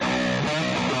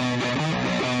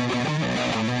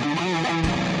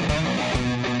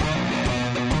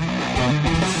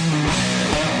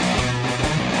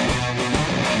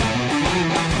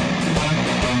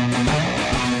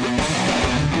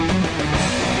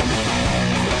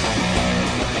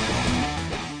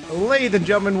Ladies and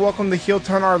gentlemen, welcome to Heel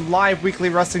Turn, our live weekly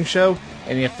wrestling show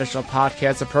and the official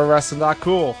podcast of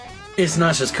ProWrestling.cool. It's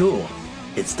not just cool,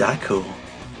 it's that cool.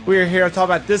 We are here to talk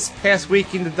about this past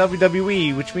week in the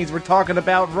WWE, which means we're talking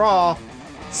about Raw,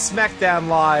 SmackDown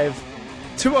Live,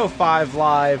 205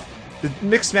 Live, the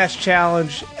Mixed Match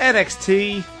Challenge,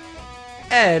 NXT,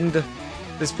 and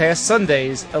this past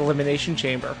Sunday's Elimination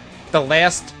Chamber, the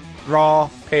last Raw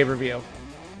pay-per-view.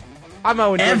 I'm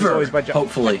Owen, joined as always by John.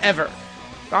 Hopefully. Ever.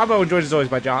 I'm Owen, joined as always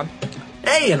by John.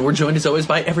 Hey, and we're joined as always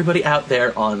by everybody out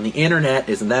there on the internet.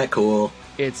 Isn't that cool?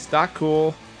 It's not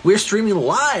cool. We're streaming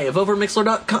live over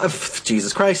Mixler.com.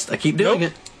 Jesus Christ, I keep doing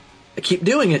it. I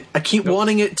keep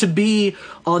wanting it to be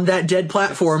on that dead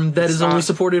platform that is only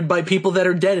supported by people that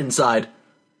are dead inside.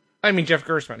 I mean, Jeff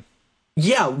Gerstmann.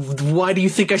 Yeah, why do you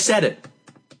think I said it?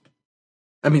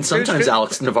 I mean, sometimes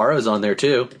Alex Navarro's on there,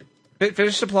 too.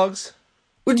 Finish the plugs.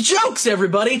 With jokes,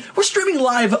 everybody! We're streaming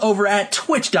live over at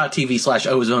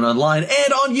twitch.tv/ozoneonline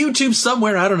and on YouTube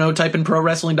somewhere. I don't know, type in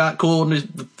ProWrestling.cool in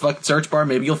the fucking search bar,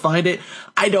 maybe you'll find it.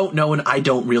 I don't know, and I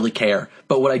don't really care.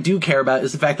 But what I do care about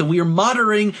is the fact that we are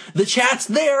monitoring the chats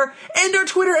there and our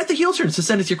Twitter at the Heel Turn. So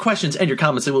send us your questions and your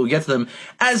comments and we'll get to them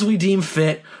as we deem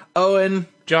fit. Owen.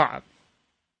 John.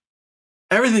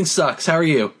 Everything sucks. How are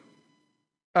you?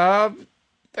 Everything.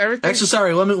 Actually,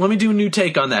 sorry, let me do a new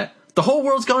take on that. The whole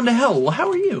world's gone to hell. Well, how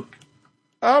are you?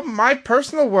 My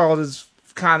personal world is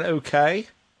kind of okay.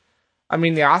 I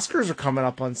mean, the Oscars are coming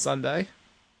up on Sunday.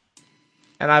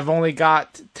 And I've only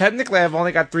got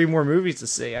 3 more movies to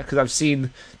see, because I've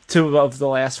seen 2 of the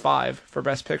last 5 for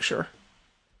Best Picture.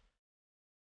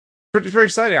 Pretty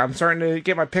exciting. I'm starting to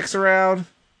get my picks around.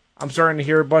 I'm starting to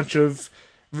hear a bunch of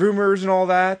rumors and all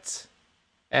that.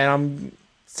 And I'm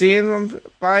seeing them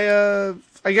by,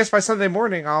 I guess by Sunday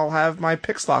morning, I'll have my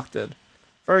picks locked in.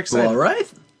 Very excited. Well, all right.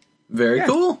 Very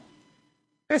cool.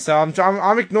 Yeah, so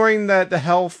I'm ignoring the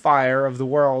hellfire of the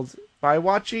world by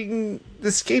watching the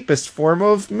escapist form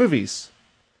of movies.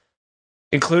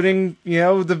 Including,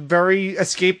 the very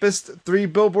escapist 3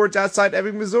 Billboards Outside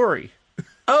Ebbing, Missouri.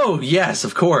 Oh, yes,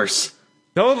 of course.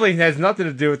 Totally has nothing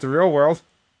to do with the real world.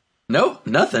 Nope,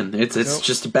 nothing. It's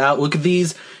just about, look at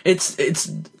these. It's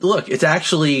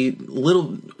actually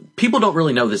little, people don't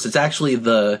really know this. It's actually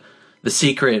the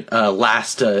secret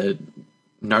last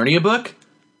Narnia book.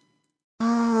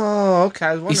 Oh,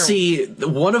 okay. You see,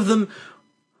 one of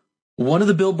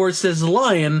the billboards says the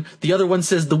lion, the other one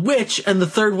says the witch, and the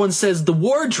third one says the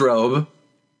wardrobe.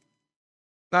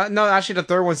 No, actually the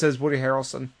third one says Woody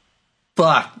Harrelson.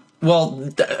 Fuck. Well,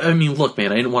 I mean, look,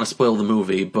 man, I didn't want to spoil the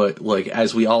movie, but,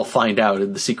 as we all find out,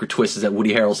 the secret twist is that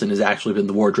Woody Harrelson has actually been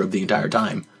the wardrobe the entire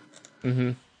time.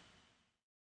 Mm-hmm.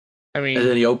 I mean... And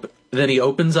then he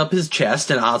opens up his chest,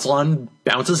 and Aslan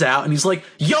bounces out, and he's like,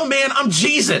 yo, man, I'm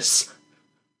Jesus!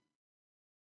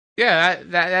 Yeah,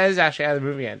 that is actually how the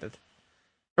movie ended.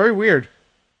 Very weird.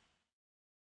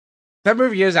 That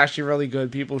movie is actually really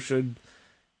good. People should,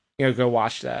 go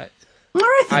watch that. All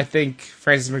right, then. I think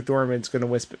Frances McDormand's going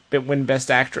to win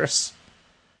Best Actress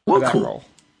for that role.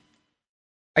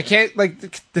 I can't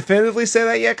definitively say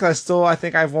that yet because I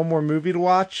think I have one more movie to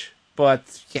watch.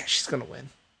 But yeah, she's going to win.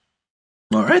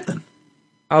 All right then.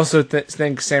 I also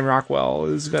think Sam Rockwell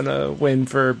is going to win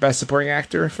for Best Supporting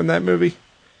Actor from that movie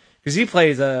because he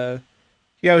plays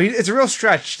it's a real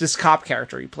stretch. This cop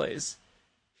character he plays,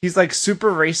 he's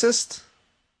super racist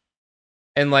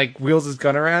and wheels his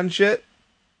gun around and shit.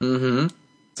 Mm-hmm.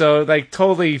 So,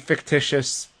 totally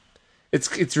fictitious.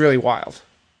 It's really wild.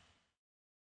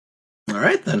 All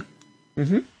right, then.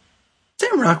 Mm-hmm.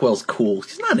 Sam Rockwell's cool.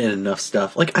 He's not in enough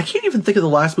stuff. I can't even think of the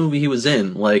last movie he was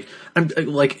in.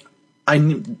 I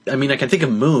mean, I can think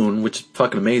of Moon, which is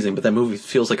fucking amazing, but that movie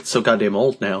feels like it's so goddamn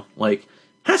old now.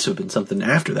 Has to have been something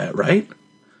after that, right?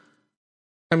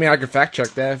 I mean, I could fact check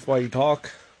that while you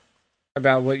talk.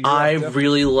 About what I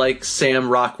really like Sam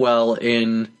Rockwell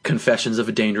in Confessions of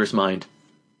a Dangerous Mind.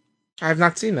 I have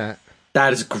not seen that.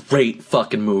 That is a great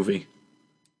fucking movie.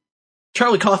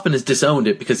 Charlie Kaufman has disowned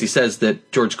it because he says that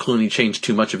George Clooney changed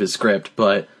too much of his script,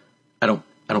 but I don't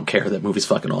care. That movie's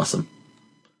fucking awesome.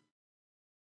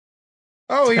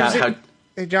 Oh,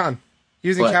 hey John,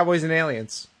 using Cowboys and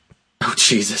Aliens. Oh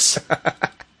Jesus!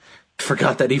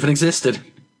 Forgot that even existed.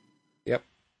 Yep.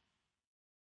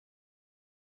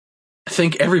 I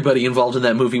think everybody involved in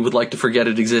that movie would like to forget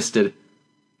it existed.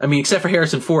 I mean, except for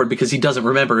Harrison Ford, because he doesn't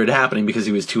remember it happening because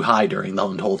he was too high during the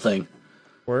whole thing.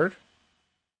 Word?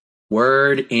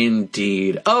 Word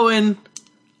indeed. Owen,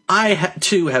 I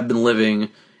too have been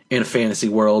living in a fantasy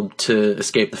world to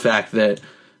escape the fact that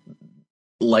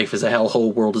life is a hell,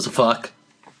 whole world is a fuck.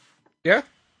 Yeah.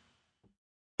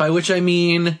 By which I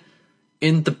mean,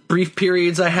 in the brief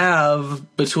periods I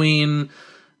have between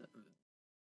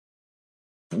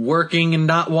working and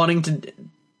not wanting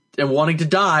to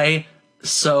die.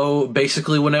 So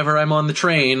basically whenever I'm on the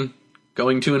train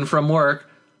going to and from work,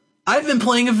 I've been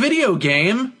playing a video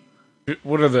game.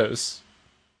 What are those?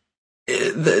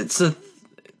 It's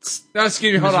no,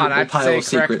 excuse me, hold on. I have to say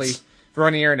it correctly. If we're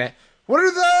on the internet. What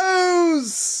are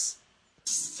those?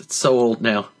 It's so old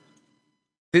now.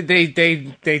 They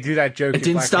do that joke. It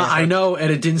didn't stop. I know,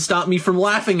 and it didn't stop me from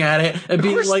laughing at it and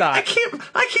being like, not. I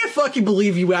can't fucking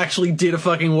believe you actually did a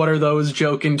fucking what are those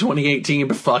joke in 2018.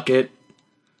 But fuck it.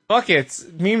 Fuck it.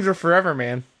 Memes are forever,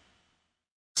 man.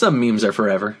 Some memes are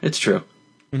forever. It's true.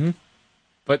 Mm-hmm.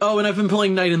 But and I've been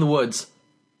playing Night in the Woods.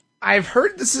 I've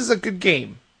heard this is a good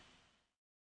game.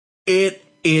 It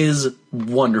is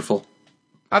wonderful.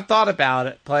 I've thought about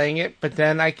it, playing it, but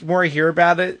then the more I hear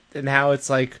about it and how it's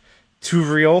like too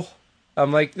real,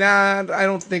 I'm like, nah, I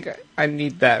don't think I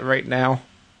need that right now.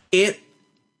 It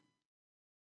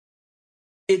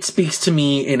speaks to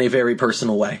me in a very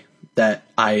personal way that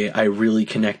I really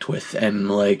connect with, and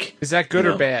like... Is that good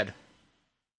or bad?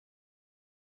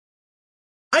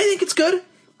 I think it's good.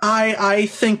 I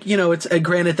think, it's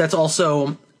granted that's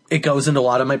also, it goes into a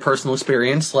lot of my personal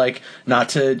experience, like, not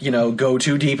to, go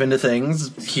too deep into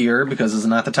things here because it's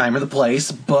not the time or the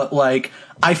place, but like,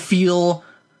 I feel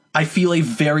a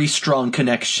very strong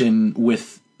connection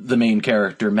with the main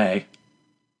character, May.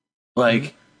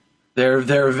 Like, there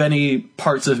are many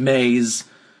parts of May's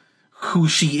who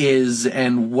she is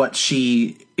and what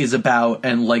she is about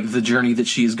and like the journey that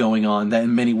she is going on that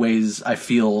in many ways I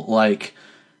feel like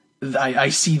I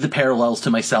see the parallels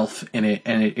to myself in it,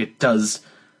 and it does,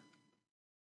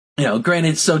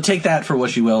 granted, so take that for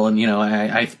what you will, and,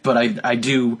 I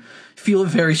do feel a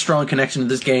very strong connection to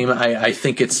this game. I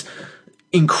think it's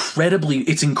incredibly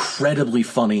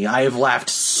funny. I have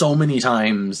laughed so many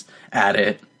times at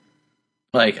it.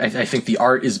 Like, I think the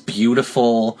art is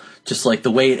beautiful, just like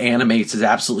the way it animates is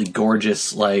absolutely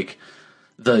gorgeous, like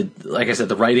I said,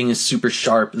 the writing is super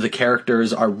sharp. The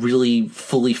characters are really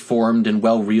fully formed and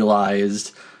well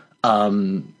realized.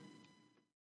 I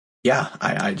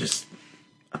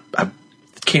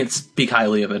can't speak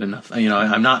highly of it enough.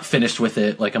 I'm not finished with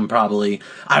it. Like I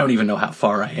don't even know how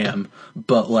far I am,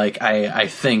 but like, I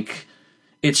think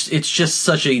it's just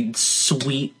such a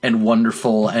sweet and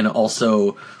wonderful, and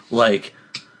also like,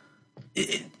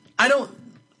 I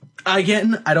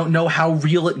don't know how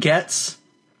real it gets.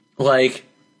 Like,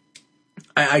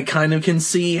 I kind of can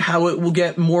see how it will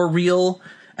get more real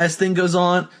as time goes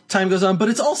on, but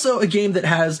it's also a game that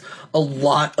has a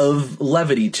lot of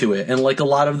levity to it, and like a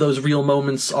lot of those real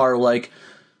moments are like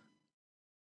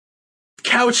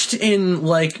couched in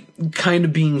like kind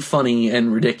of being funny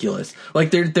and ridiculous.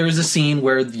 Like there's a scene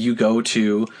where you go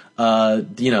to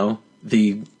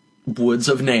the woods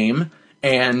of Name,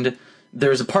 and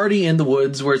there's a party in the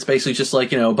woods where it's basically just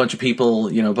like, a bunch of people,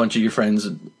 a bunch of your friends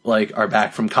like are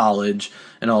back from college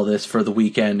and all this for the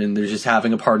weekend, and they're just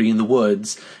having a party in the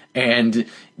woods, and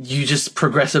you just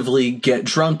progressively get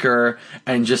drunker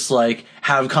and just like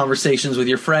have conversations with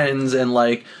your friends and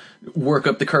like work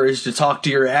up the courage to talk to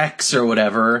your ex or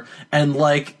whatever. And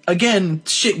like, again,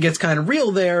 shit gets kind of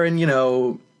real there,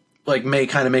 and like May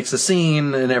kind of makes a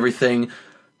scene and everything,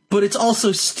 but it's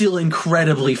also still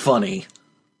incredibly funny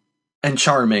and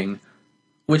charming,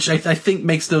 which I think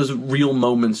makes those real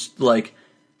moments like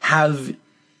have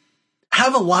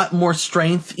a lot more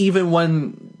strength, even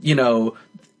when it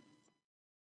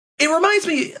reminds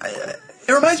me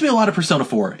a lot of Persona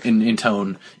 4 in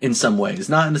tone in some ways,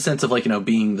 not in the sense of like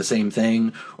being the same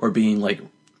thing or being like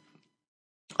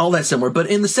all that similar, but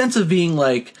in the sense of being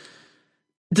like,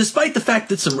 despite the fact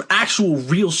that some actual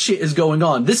real shit is going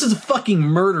on, this is a fucking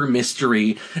murder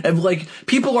mystery, and like,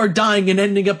 people are dying and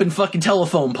ending up in fucking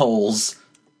telephone poles.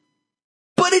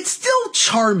 But it's still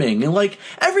charming, and like,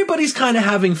 everybody's kind of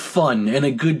having fun and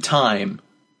a good time.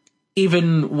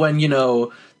 Even when,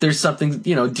 there's something,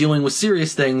 dealing with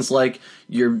serious things, like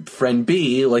your friend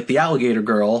B, like the alligator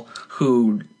girl,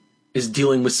 who is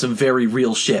dealing with some very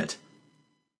real shit.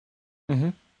 Mm-hmm.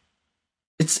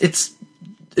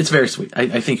 It's very sweet.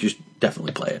 I think you should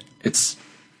definitely play it. It's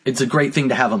a great thing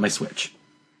to have on my Switch.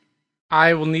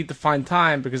 I will need to find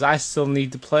time because I still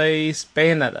need to play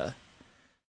Bayonetta.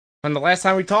 From the last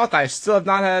time we talked, I still have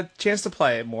not had a chance to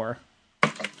play it more.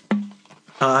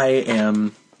 I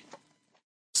am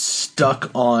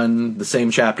stuck on the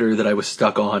same chapter that I was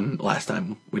stuck on last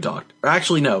time we talked. Or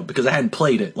actually, no, because I hadn't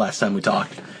played it last time we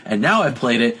talked. And now I've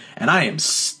played it, and I am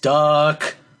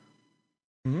stuck.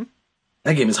 Mm-hmm.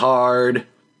 That game is hard.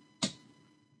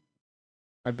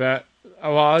 I bet.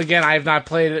 Well, again, I have not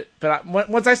played it, but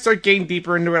once I start getting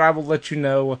deeper into it, I will let you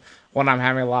know when I'm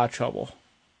having a lot of trouble.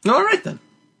 All right, then.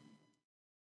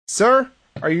 Sir,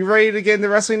 are you ready to get into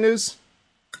wrestling news?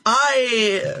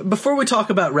 Before we talk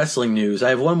about wrestling news, I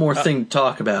have one more thing to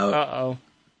talk about. Uh-oh.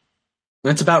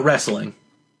 It's about wrestling.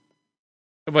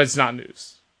 But it's not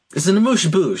news. It's an amoosh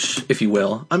boosh, if you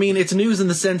will. I mean, it's news in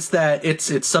the sense that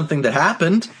it's something that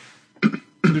happened.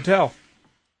 Do tell.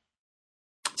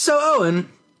 So, Owen,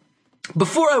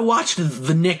 before I watched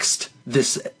the Next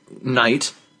this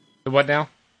night... The what now?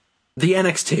 The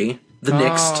NXT. The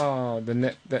Next. Oh,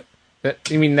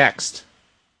 you mean next?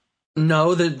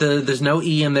 No, there's no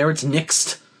E in there. It's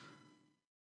Next.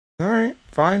 Alright,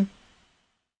 fine.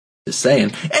 Just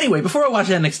saying. Anyway, before I watched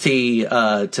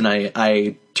NXT tonight,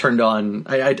 I turned on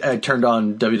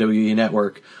WWE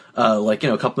Network a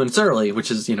couple minutes early, which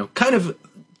is kind of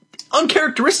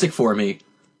uncharacteristic for me.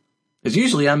 Because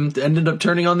usually I ended up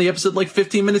turning on the episode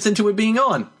 15 minutes into it being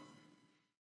on.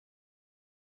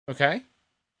 Okay.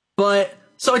 But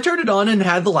so I turned it on and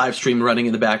had the live stream running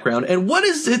in the background, and what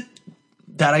is it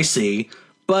that I see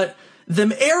but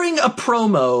them airing a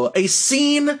promo, a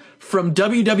scene from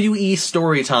WWE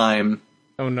Storytime.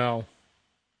 Oh no.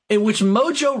 In which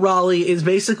Mojo Rawley is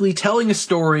basically telling a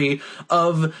story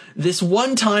of this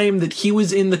one time that he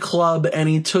was in the club and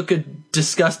he took a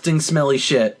disgusting smelly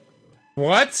shit.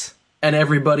 What? And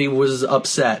everybody was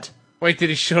upset. Wait, did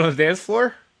he shit on the dance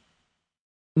floor?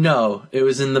 No, it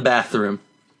was in the bathroom.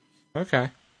 Okay.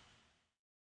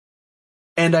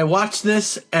 And I watched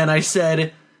this and I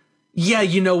said, yeah,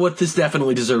 you know what? This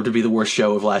definitely deserved to be the worst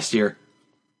show of last year.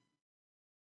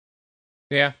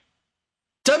 Yeah.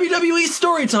 WWE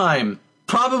Storytime,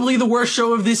 probably the worst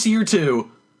show of this year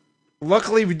too.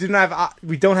 Luckily, we don't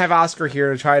have Oscar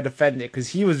here to try to defend it because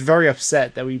he was very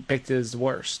upset that we picked it as the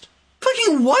worst.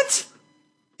 Fucking what?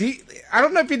 I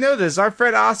don't know if you know this. Our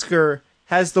friend Oscar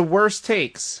has the worst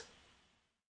takes.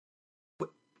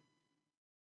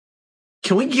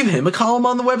 Can we give him a column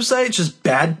on the website? Just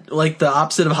bad, like the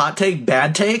opposite of hot take,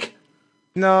 bad take?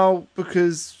 No,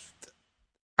 because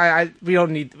we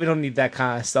don't need that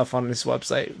kind of stuff on this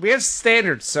website. We have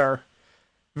standards, sir.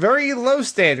 Very low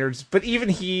standards, but even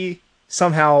he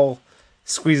somehow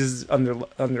squeezes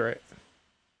under it.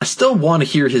 I still want to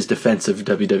hear his defense of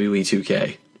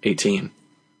WWE 2K18.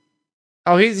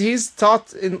 Oh, he's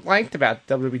talked in length about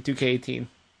WWE 2K18.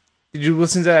 Did you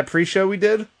listen to that pre-show we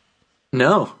did?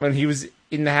 No. When he was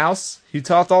in the house, he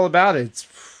talked all about it.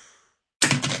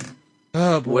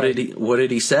 Oh boy. What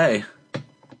did he say?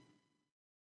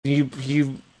 He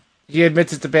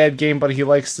admits it's a bad game, but he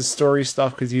likes the story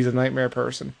stuff because he's a nightmare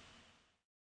person.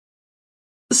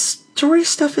 The story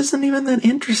stuff isn't even that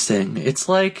interesting. It's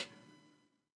like,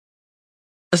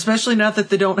 especially now that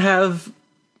they don't have,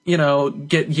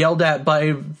 get yelled at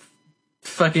by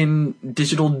fucking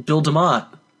digital Bill DeMott.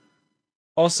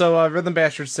 Also, Rhythm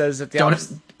Bastard says that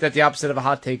the opposite of a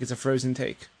hot take is a frozen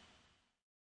take.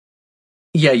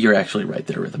 Yeah, you're actually right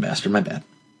there, Rhythm Bastard. My bad.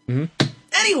 Mm-hmm.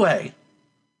 Anyway.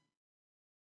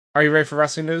 Are you ready for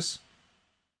wrestling news?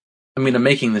 I mean, I'm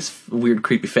making this weird,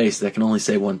 creepy face that can only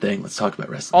say one thing. Let's talk about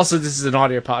wrestling. Also, this is an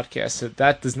audio podcast, so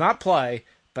that does not play,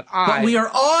 but we are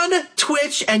on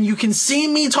Twitch, and you can see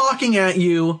me talking at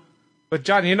you. But,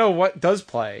 John, you know what does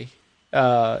play?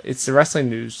 It's the wrestling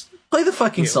news. Play the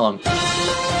fucking song.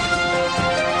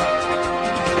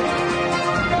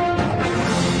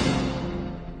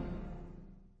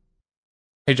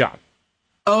 Hey, John.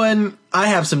 Oh, and I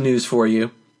have some news for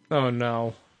you. Oh,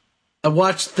 no. I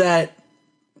watched that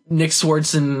Nick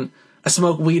Swardson, I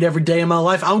smoke weed every day of my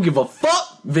life, I don't give a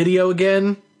fuck video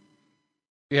again.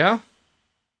 Yeah?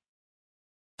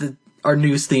 Our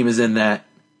news theme is in that.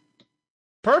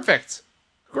 Perfect.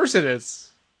 Of course it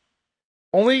is.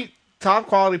 Only top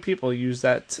quality people use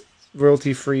that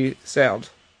royalty-free sound.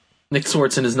 Nick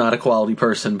Swardson is not a quality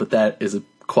person, but that is a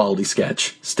quality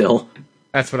sketch, still.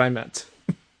 That's what I meant.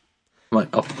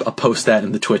 I'll post that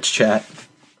in the Twitch chat.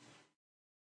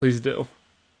 Please do.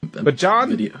 But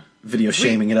John... Video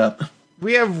shaming it up.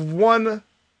 We have one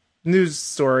news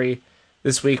story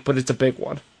this week, but it's a big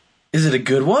one. Is it a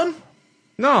good one?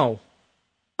 No.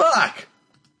 Fuck!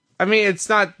 I mean, it's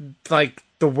not like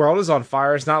the world is on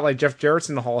fire. It's not like Jeff Jarrett's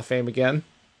in the Hall of Fame again.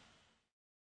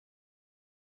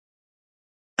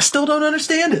 I still don't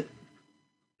understand it.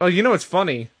 Oh, you know what's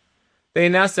funny? They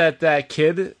announced that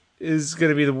kid is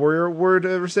going to be the Warrior Award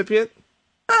recipient.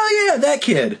 Oh yeah, that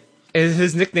kid. And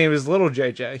his nickname is Little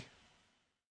JJ.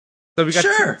 So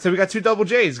we got two double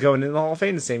J's going in the Hall of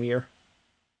Fame the same year.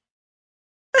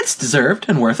 That's deserved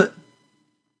and worth it.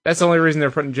 That's the only reason they're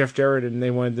putting Jeff Jarrett in.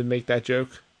 They wanted to make that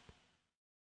joke.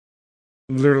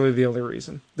 Literally the only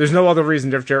reason. There's no other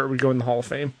reason Jeff Jarrett would go in the Hall of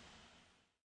Fame.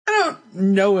 I don't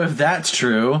know if that's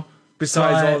true.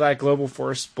 Besides all that Global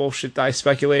Force bullshit that I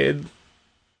speculated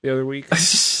the other week.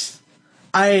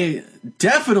 I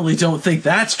definitely don't think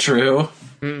that's true.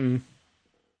 Mm-mm.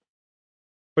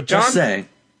 But John, just saying.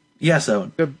 Yes,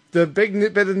 Owen. The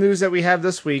big bit of news that we have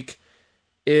this week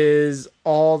is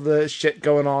all the shit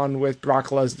going on with Brock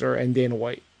Lesnar and Dana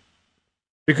White.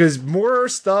 Because more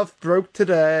stuff broke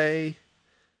today.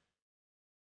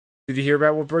 Did you hear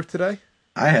about what broke today?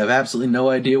 I have absolutely no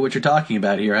idea what you're talking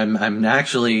about here. I'm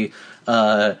actually,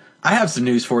 I have some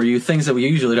news for you, things that we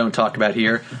usually don't talk about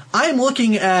here. I'm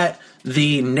looking at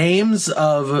the names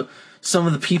of some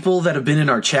of the people that have been in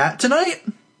our chat tonight.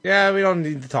 Yeah, we don't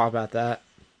need to talk about that.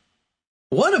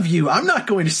 One of you, I'm not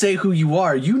going to say who you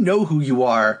are. You know who you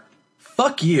are.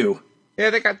 Fuck you. Yeah,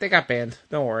 they got banned.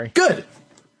 Don't worry. Good.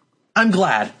 I'm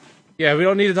glad. Yeah, we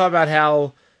don't need to talk about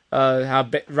how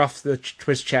rough the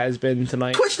Twitch chat has been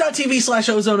tonight.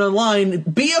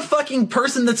 Twitch.tv/OzoneOnline. Be a fucking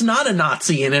person that's not a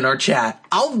Nazi in our chat.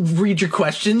 I'll read your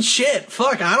questions. Shit.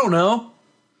 Fuck, I don't know.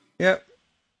 Yep.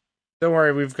 Don't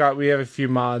worry, we have a few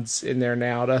mods in there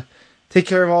now to take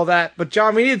care of all that. But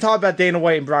John, we need to talk about Dana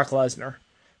White and Brock Lesnar.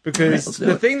 Because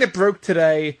the thing that broke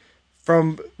today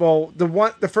from, well,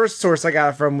 the first source I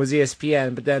got it from was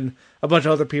ESPN, but then a bunch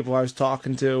of other people I was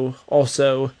talking to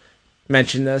also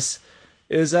mentioned this,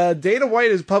 is Dana White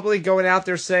is publicly going out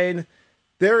there saying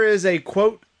there is a,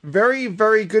 quote, very,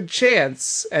 very good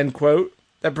chance, end quote,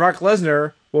 that Brock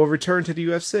Lesnar will return to the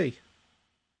UFC.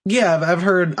 Yeah, I've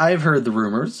heard the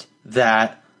rumors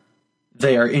that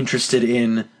they are interested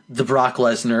in the Brock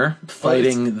Lesnar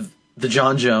fighting the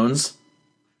John Jones.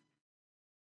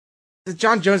 The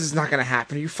John Jones is not going to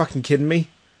happen. Are you fucking kidding me?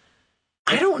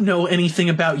 I don't know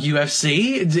anything about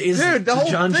UFC. Dude, the whole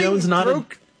John thing Jones not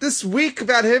broke this week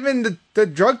about him and the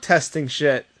drug testing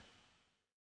shit.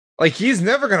 Like, he's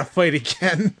never going to fight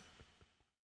again.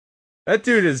 That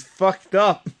dude is fucked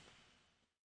up.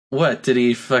 What, did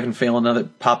he fucking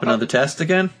pop another test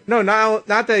again? No, not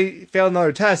that he failed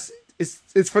another test.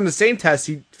 It's from the same test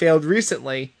he failed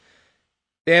recently.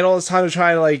 They had all this time to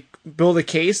try to, like, build a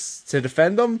case to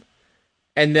defend him.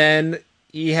 And then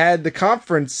he had the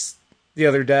conference the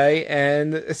other day,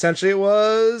 and essentially it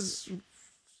was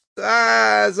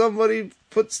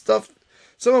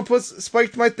someone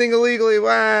spiked my thing illegally.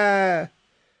 And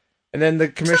then the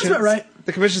commission, right.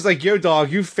 The commission's like, yo,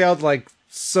 dog, you failed like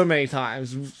so many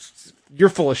times. You're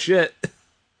full of shit.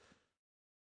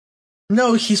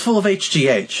 No, he's full of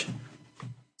HGH.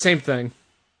 Same thing.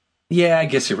 Yeah, I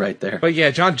guess you're right there. But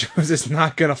yeah, John Jones is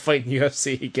not going to fight in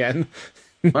UFC again.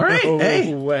 All right, no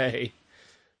hey. way.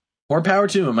 More power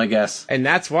to him, I guess. And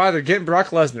that's why they're getting Brock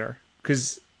Lesnar.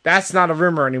 Because that's not a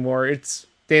rumor anymore. It's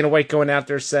Dana White going out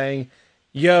there saying,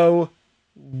 yo,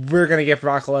 we're going to get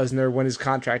Brock Lesnar when his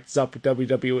contract is up with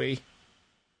WWE.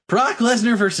 Brock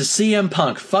Lesnar versus CM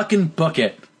Punk. Fucking book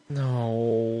it.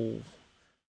 No.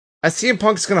 CM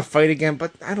Punk's going to fight again,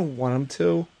 but I don't want him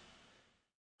to.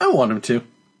 I want him to.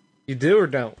 You do or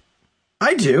don't?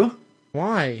 I do.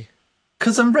 Why?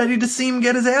 Because I'm ready to see him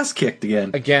get his ass kicked again.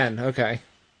 Again, okay.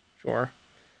 Sure.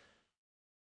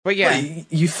 But yeah.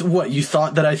 You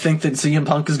thought that I think that CM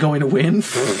Punk is going to win?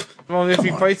 Well, if he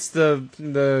fights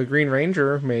the Green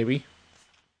Ranger, maybe.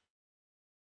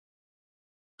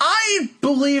 I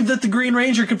believe that the Green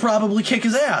Ranger could probably kick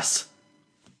his ass.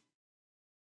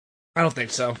 I don't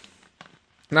think so.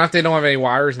 Not if they don't have any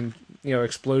wires and,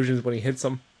 explosions when he hits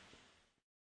them.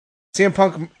 CM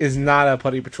Punk is not a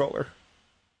putty patroller.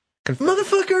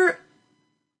 Motherfucker,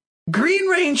 Green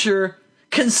Ranger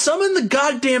can summon the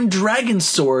goddamn dragon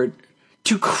sword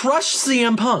to crush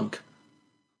CM Punk.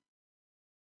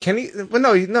 Can he? Well,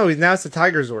 no, now it's the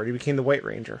Tiger Zord. He became the White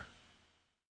Ranger.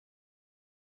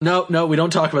 No, we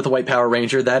don't talk about the White Power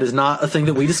Ranger. That is not a thing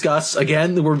that we discuss.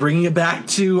 Again, we're bringing it back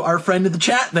to our friend in the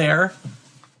chat there.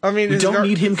 I mean, we don't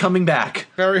need him coming back.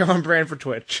 Very on brand for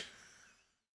Twitch.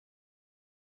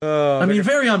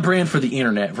 Very on brand for the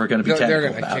internet, if we're going to be technical about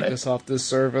it. They're going to kick us off this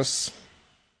service.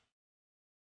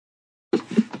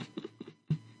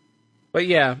 But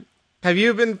yeah, have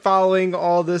you been following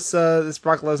all this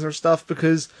Brock Lesnar stuff?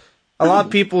 Because a lot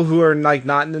of people who are like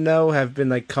not in the know have been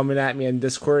like coming at me on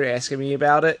Discord asking me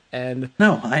about it, and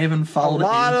no, I haven't followed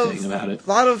anything about it. A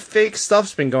lot of fake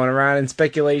stuff's been going around and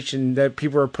speculation that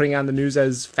people are putting on the news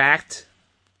as fact,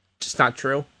 just not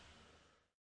true.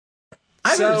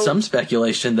 I've heard some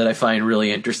speculation that I find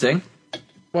really interesting.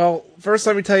 Well, first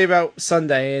let me tell you about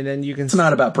Sunday, and then you can... It's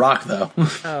not about Brock, though.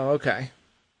 Oh, okay.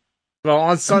 Well,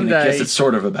 on Sunday... I guess it's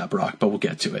sort of about Brock, but we'll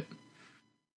get to it.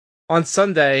 On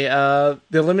Sunday, the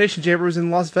Elimination Chamber was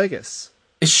in Las Vegas.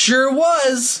 It sure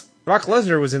was. Brock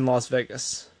Lesnar was in Las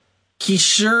Vegas. He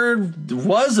sure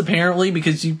was, apparently,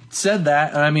 because you said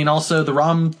that. I mean, also, the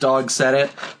Rom Dog said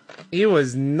it. He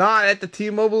was not at the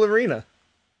T-Mobile Arena.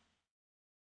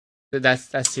 That's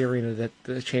the arena that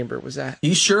the Chamber was at.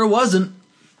 He sure wasn't.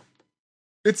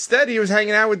 Instead, he was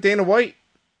hanging out with Dana White.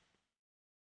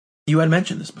 You had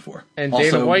mentioned this before. And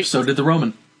also, Dana White. So did the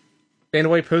Roman. Dana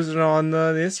White posted on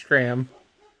the Instagram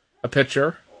a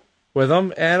picture with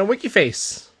him and a wiki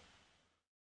face.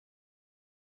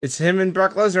 It's him and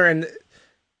Brock Lesnar, and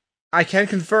I can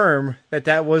confirm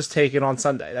that was taken on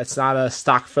Sunday. That's not a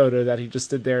stock photo that he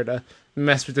just did there to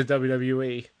mess with the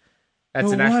WWE. That's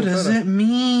well, an actual what does photo. it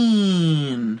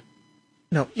mean?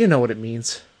 No, you know what it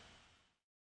means.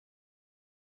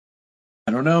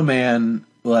 I don't know, man.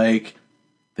 Like,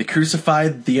 they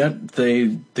crucified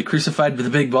they crucified the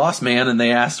big boss man, and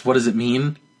they asked, "What does it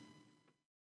mean?"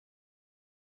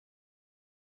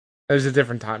 It was a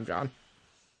different time, John.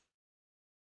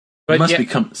 But it must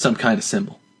become some kind of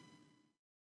symbol.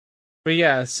 But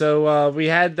yeah, so we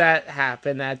had that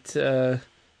happen at the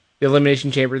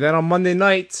Elimination Chamber. Then on Monday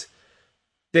night,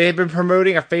 they had been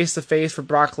promoting a face-to-face for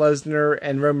Brock Lesnar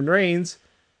and Roman Reigns.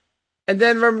 And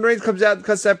then Roman Reigns comes out and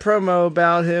cuts that promo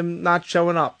about him not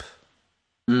showing up.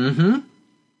 Mm-hmm.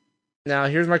 Now,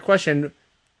 here's my question.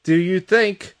 Do you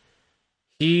think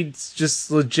he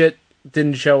just legit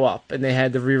didn't show up and they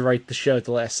had to rewrite the show at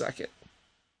the last second?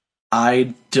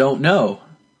 I don't know.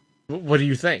 What do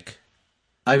you think?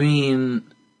 I mean,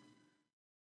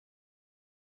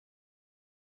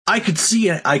 I could see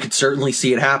it. I could certainly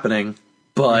see it happening,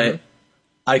 but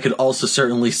I could also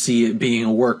certainly see it being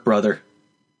a work, brother.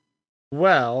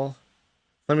 Well,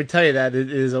 let me tell you that it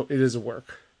is a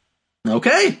work.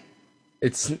 Okay.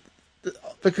 It's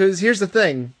because here's the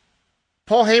thing.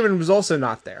 Paul Heyman was also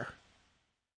not there.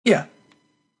 Yeah.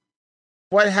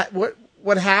 What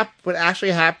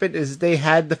actually happened is they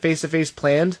had the face-to-face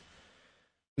planned.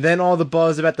 Then all the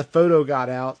buzz about the photo got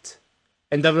out,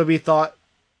 and WWE thought,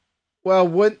 well,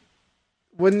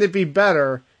 wouldn't it be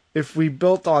better if we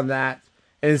built on that,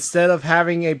 and instead of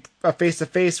having a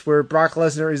face-to-face where Brock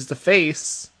Lesnar is the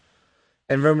face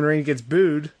and Roman Reigns gets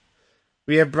booed,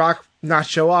 we have Brock not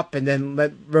show up and then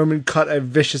let Roman cut a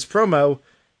vicious promo,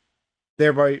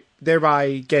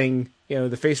 thereby getting,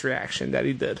 the face reaction that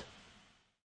he did.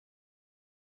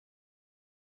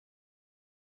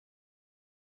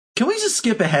 Can we just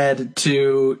skip ahead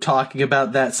to talking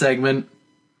about that segment?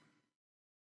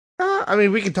 I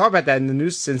mean, we can talk about that in the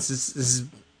news since this is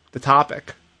the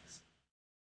topic.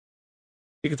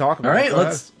 You can talk about it. All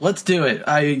right, let's do it.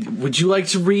 Would you like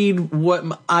to read what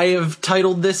I have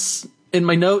titled this in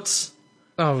my notes?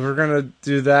 Oh, we're gonna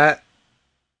do that.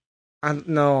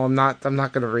 No, I'm not. I'm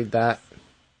not gonna read that.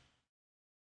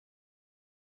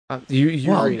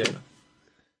 You read it.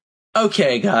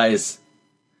 Okay, guys.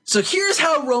 So here's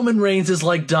how Roman Reigns is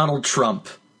like Donald Trump.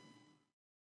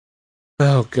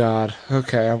 Oh, God.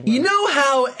 Okay. You know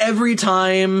how every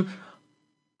time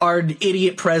our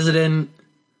idiot president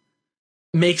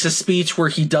makes a speech where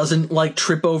he doesn't,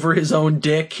 trip over his own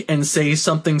dick and say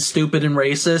something stupid and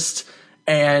racist,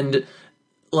 and,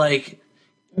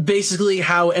 basically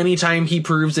how anytime he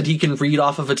proves that he can read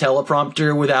off of a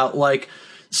teleprompter without,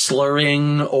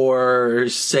 slurring or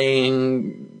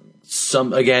saying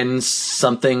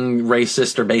something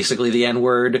racist or basically the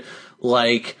N-word,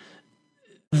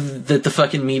 that the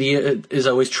fucking media is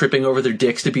always tripping over their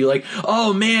dicks to be like,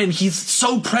 oh man, he's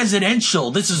so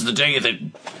presidential. This is the day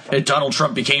that Donald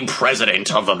Trump became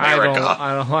president of America.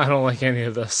 I don't like any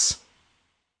of this.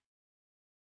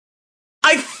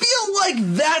 I feel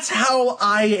like that's how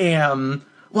I am.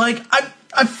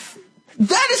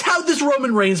 That is how this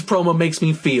Roman Reigns promo makes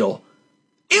me feel.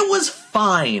 It was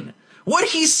fine. What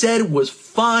he said was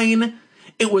fine.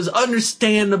 It was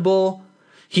understandable.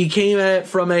 He came at it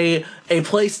from a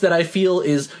place that I feel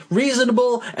is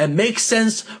reasonable and makes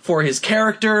sense for his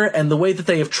character and the way that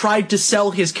they have tried to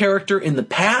sell his character in the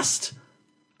past.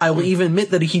 I will even admit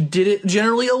that he did it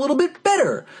generally a little bit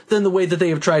better than the way that they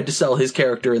have tried to sell his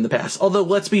character in the past. Although,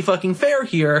 let's be fucking fair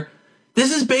here.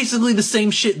 This is basically the same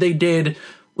shit they did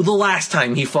the last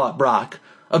time he fought Brock.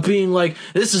 Of being like,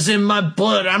 this is in my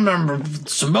blood. I'm a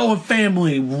Samoan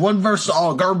family. One versus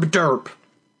all. Garb derp.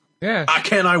 Yeah.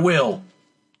 I will.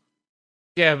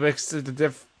 Yeah,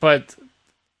 but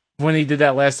when he did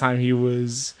that last time, he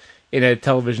was in a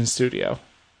television studio.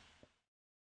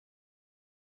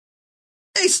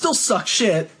 They still suck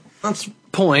shit. That's the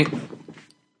point.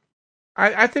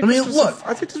 I think this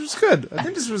was good. I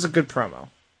think this was a good promo.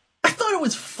 I thought it promo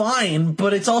is fine,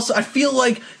 but it's also, I feel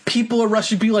like people are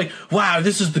rushing to be like, wow,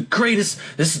 this is the greatest,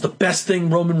 this is the best thing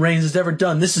Roman Reigns has ever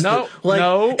done. This is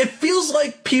it feels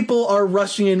like people are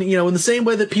rushing in, in the same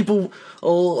way that people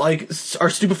are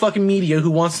stupid fucking media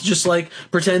who wants to just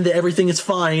pretend that everything is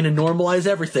fine and normalize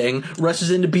everything,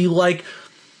 rushes in to be like,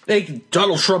 hey,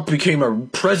 Donald Trump became a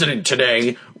president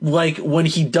today, when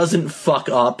he doesn't fuck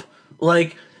up.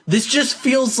 This just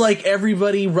feels like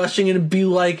everybody rushing in to be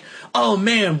like, oh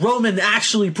man, Roman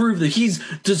actually proved that he's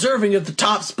deserving of the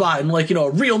top spot and a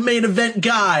real main event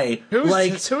guy.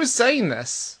 Who's saying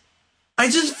this? I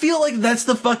just feel like that's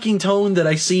the fucking tone that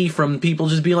I see from people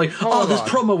just being like, this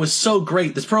promo was so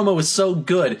great. This promo was so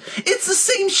good. It's the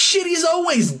same shit he's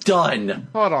always done.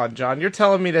 Hold on, John. You're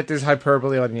telling me that there's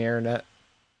hyperbole on the internet?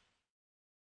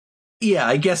 Yeah,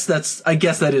 I guess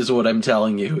that is what I'm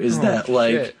telling you, is that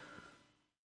shit.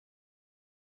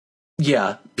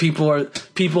 Yeah, people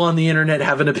on the internet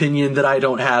have an opinion that I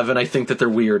don't have, and I think that they're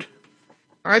weird.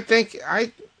 You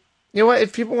know what?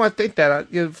 If people want to think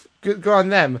that, go on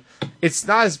them. It's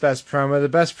not his best promo. The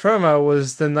best promo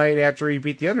was the night after he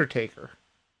beat The Undertaker.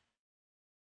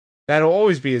 That'll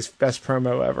always be his best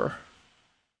promo ever.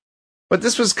 But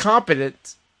this was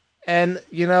competent, and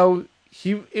it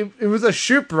was a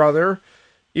shoot, brother,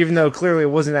 even though clearly it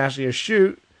wasn't actually a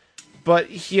shoot. But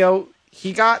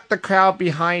he got the crowd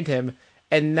behind him,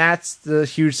 and that's the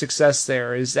huge success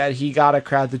there, is that he got a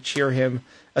crowd to cheer him,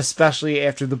 especially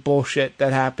after the bullshit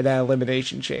that happened at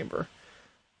Elimination Chamber.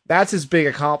 That's his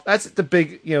big that's the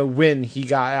big, win he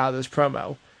got out of this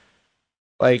promo.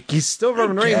 He's still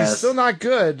Roman Reigns, he's still not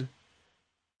good,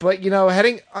 but,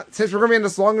 since we're going to be on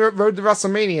this long road to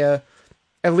WrestleMania,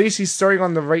 at least he's starting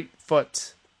on the right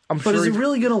foot. But is it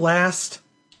really going to last?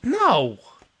 No.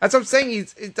 That's what I'm saying,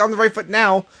 he's on the right foot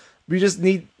now. We just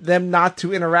need them not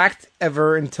to interact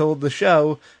ever until the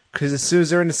show, because as soon as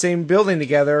they're in the same building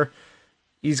together,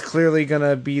 he's clearly going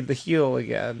to be the heel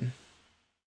again.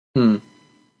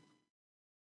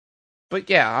 But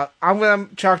yeah, I'm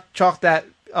going to chalk that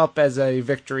up as a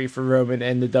victory for Roman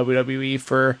and the WWE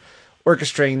for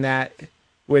orchestrating that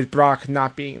with Brock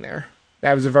not being there.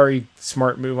 That was a very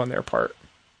smart move on their part.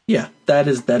 Yeah, that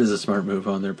is a smart move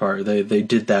on their part. They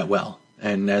did that well.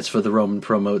 And as for the Roman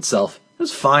promo itself, it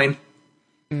was fine,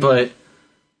 but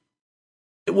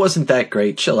it wasn't that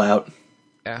great. Chill out.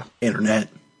 Yeah. Internet.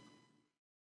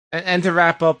 And to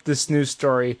wrap up this news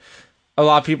story, a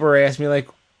lot of people are asking me,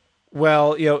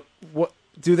 well, what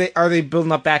are they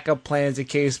building up backup plans in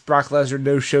case Brock Lesnar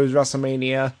no shows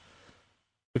WrestleMania?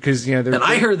 Because, and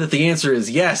I heard that the answer is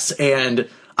yes, and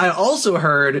I also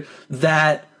heard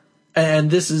that, and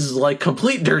this is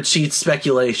complete dirt sheet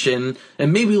speculation,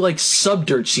 and maybe sub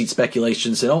dirt sheet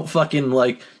speculation, so don't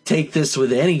fucking take this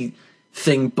with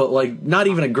anything but not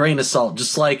even a grain of salt.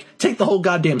 Just take the whole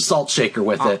goddamn salt shaker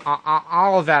with it.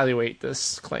 I'll evaluate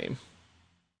this claim.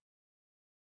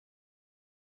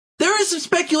 There is some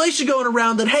speculation going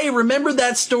around that, hey, remember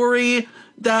that story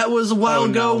that was a while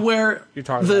ago where you're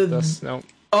talking about this? No.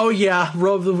 Oh yeah,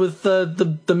 with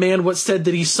the man what said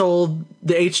that he sold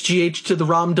the HGH to the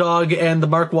Rom Dog and the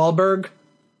Mark Wahlberg?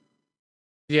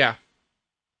 Yeah.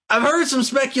 I've heard some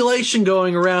speculation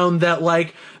going around that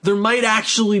there might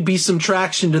actually be some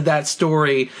traction to that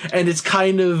story, and it's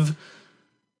kind of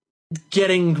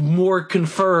getting more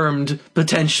confirmed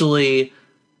potentially,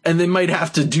 and they might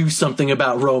have to do something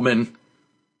about Roman.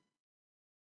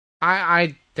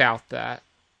 I doubt that.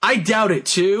 I doubt it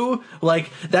too.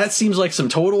 That seems like some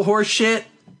total horse shit.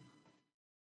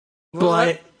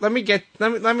 Well, let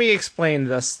me explain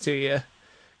this to you.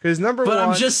 Because But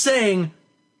I'm just saying,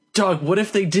 Doug, what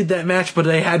if they did that match, but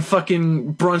they had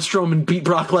fucking Braun Strowman beat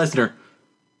Brock Lesnar?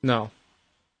 No.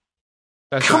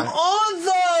 Come on,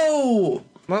 though!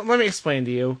 Let me explain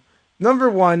to you. Number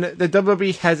one, the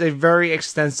WWE has a very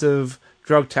extensive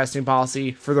drug testing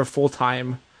policy for their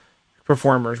full-time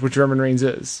performers, which Roman Reigns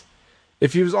is.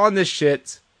 If he was on this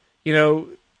shit,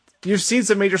 you've seen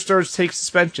some major stars take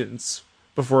suspensions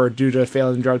before due to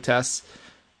failing drug tests.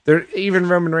 Even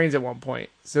Roman Reigns at one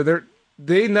point. So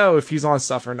they know if he's on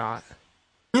stuff or not.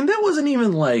 And that wasn't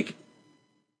even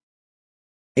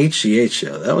HGH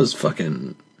though. That was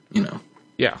fucking,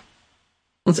 Yeah.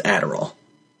 It's Adderall.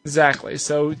 Exactly.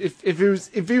 So if he was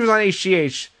on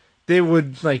HGH, they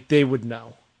would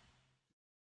know.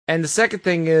 And the second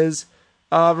thing is,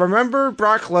 remember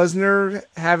Brock Lesnar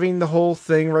having the whole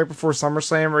thing right before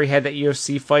SummerSlam where he had that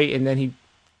UFC fight and then he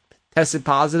tested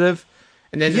positive?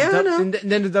 And then,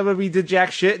 then the WWE did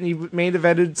jack shit and he main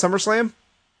evented SummerSlam?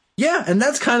 Yeah, and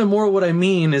that's kind of more what I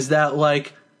mean, is that,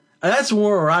 that's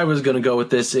more where I was going to go with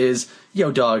this is,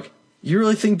 yo, dog, You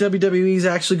really think WWE is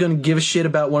actually going to give a shit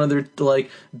about one of their, like,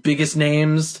 biggest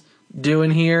names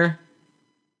doing here?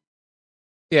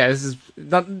 Yeah, this is...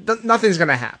 nothing's going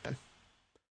to happen.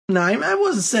 No, I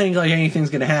wasn't saying, like, anything's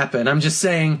going to happen. I'm just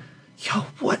saying, yo,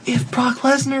 what if Brock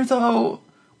Lesnar, though?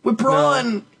 With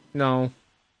Braun? No.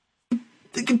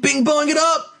 They can bing bong it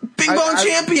up! Bing bong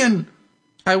champion!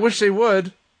 I wish they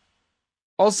would.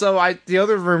 Also, the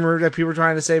other rumor that people were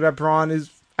trying to say about Braun is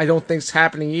I don't think it's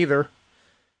happening either.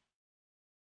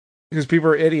 Because people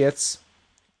are idiots.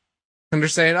 And they're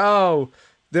saying, oh,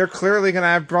 they're clearly going to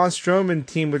have Braun Strowman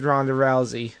team with Ronda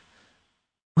Rousey.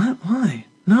 What? Why?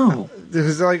 No.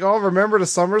 Because they're like, oh, remember the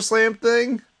SummerSlam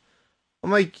thing?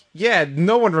 I'm like, yeah,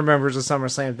 no one remembers the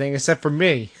SummerSlam thing except for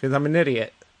me, because I'm an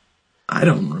idiot. I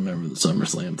don't remember the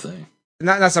SummerSlam thing.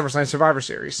 Not SummerSlam, Survivor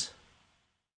Series.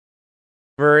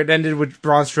 Where it ended with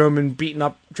Braun Strowman beating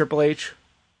up Triple H.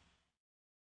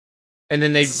 And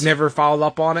then they never followed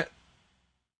up on it.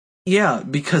 Yeah,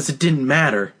 because it didn't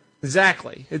matter.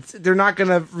 Exactly. They're not going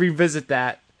to revisit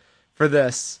that for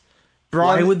this.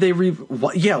 Why would they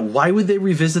why would they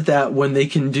revisit that when they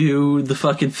can do the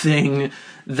fucking thing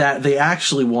that they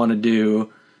actually want to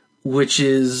do, which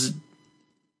is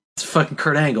fucking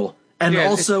Kurt Angle. And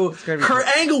also, Kurt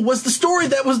Angle was the story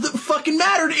that fucking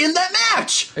mattered in that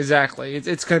match! Exactly.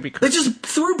 It's gonna be... They just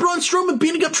threw Braun Strowman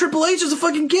beating up Triple H as a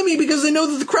fucking gimme because they know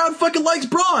that the crowd fucking likes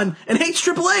Braun and hates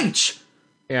Triple H!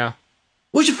 Yeah.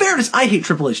 Which, in fairness, I hate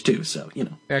Triple H too, so, you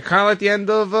know. Yeah, kind of like the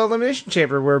end of Elimination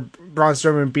Chamber, where Braun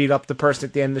Strowman beat up the person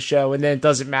at the end of the show, and then it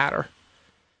doesn't matter.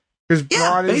 Because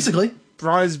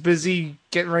Braun is busy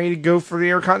getting ready to go for the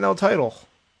Intercontinental title.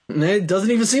 And it doesn't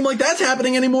even seem like that's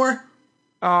happening anymore.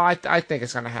 Oh, I think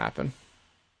it's going to happen.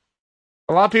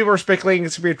 A lot of people are speculating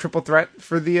it's going to be a triple threat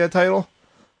for the title.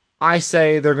 I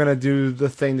say they're going to do the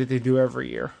thing that they do every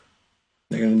year.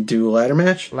 They're going to do a ladder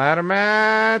match? Ladder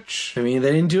match. I mean,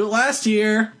 they didn't do it last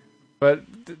year. But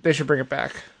they should bring it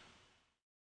back.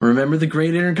 Remember the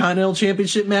Great Intercontinental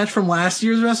Championship match from last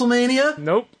year's WrestleMania?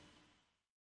 Nope.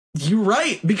 You're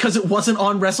right, because it wasn't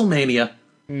on WrestleMania.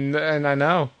 And I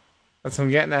know. That's what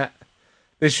I'm getting at.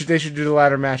 They should do the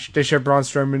ladder match. They should have Braun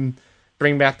Strowman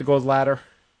bring back the gold ladder.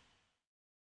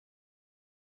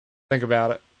 Think about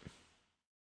it.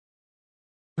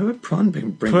 Why would Braun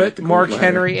bring back Put the gold Mark ladder?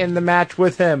 Henry in the match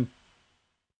with him.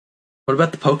 What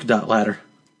about the polka dot ladder?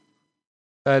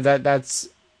 That's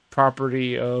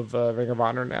property of Ring of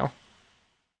Honor now.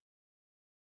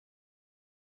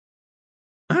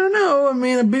 I don't know. I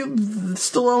mean, it'd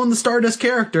still own the Stardust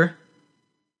character.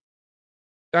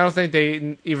 I don't think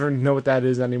they even know what that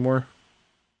is anymore.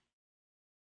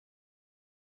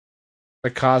 The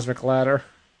Cosmic Ladder.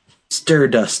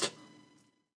 Stardust.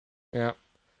 Yeah.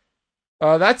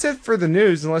 That's it for the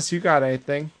news, unless you got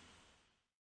anything.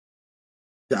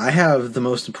 I have the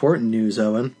most important news,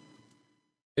 Owen.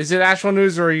 Is it actual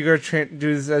news, or are you going to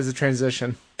do this as a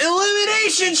transition?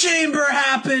 Elimination Chamber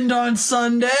happened on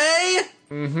Sunday!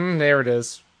 There it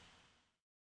is.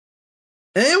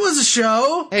 It was a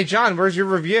show. Hey, John, where's your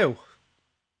review?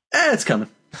 It's coming.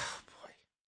 Oh, boy.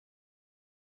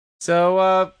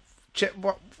 So,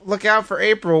 look out for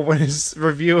April when his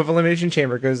review of Elimination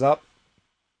Chamber goes up.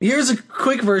 Here's a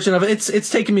quick version of it. It's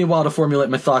taken me a while to formulate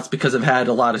my thoughts because I've had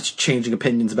a lot of changing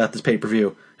opinions about this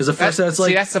pay-per-view. Because at first I was like...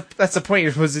 See, that's the point.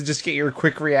 You're supposed to just get your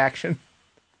quick reaction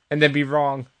and then be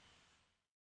wrong.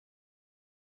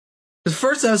 At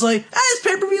first I was like, this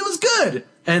pay-per-view was good.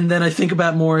 And then I think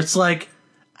about more, it's like,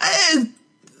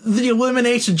 the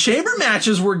Elimination Chamber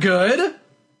matches were good.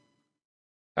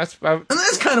 And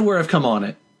that's kind of where I've come on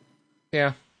it.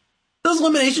 Yeah. Those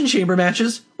Elimination Chamber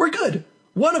matches were good.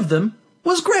 One of them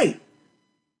was great.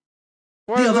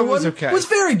 The other one was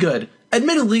very good.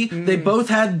 Admittedly, they both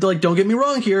had, like, don't get me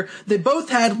wrong here, they both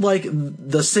had, like,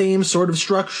 the same sort of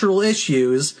structural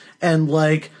issues, and,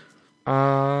 like...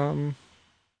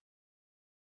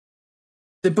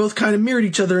 They both kind of mirrored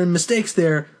each other in mistakes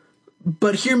there.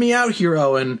 But hear me out here,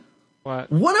 Owen.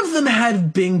 What? One of them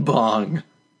had Bing Bong.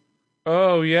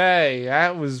 Oh, yay.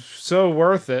 That was so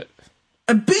worth it.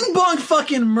 And Bing Bong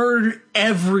fucking murdered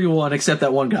everyone except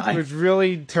that one guy. With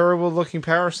really terrible looking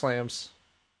power slams.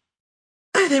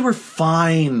 They were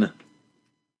fine.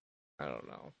 I don't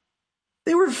know.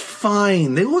 They were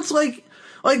fine. They looked like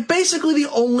basically the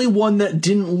only one that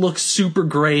didn't look super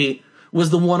great was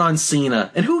the one on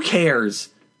Cena. And who cares?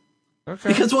 Okay.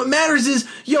 Because what matters is,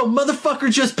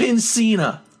 motherfucker just pinned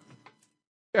Cena.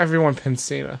 Everyone pinned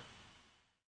Cena.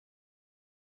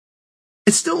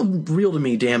 It's still real to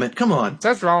me, damn it. Come on.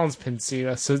 Seth Rollins pinned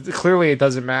Cena, so clearly it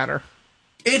doesn't matter.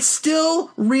 It's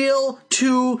still real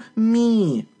to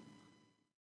me.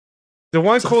 The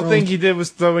one cool thing he did was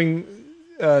throwing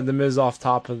the Miz off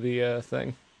top of the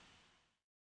thing.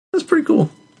 That's pretty cool.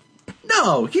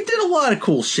 No, he did a lot of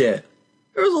cool shit.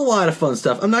 There was a lot of fun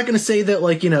stuff. I'm not going to say that,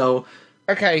 like, you know...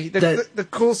 Okay, the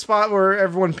cool spot where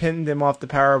everyone pinned him off the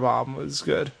powerbomb was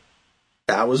good.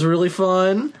 That was really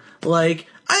fun. Like,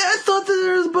 I thought that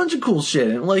there was a bunch of cool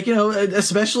shit. Like, you know,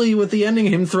 especially with the ending,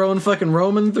 him throwing fucking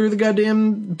Roman through the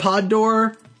goddamn pod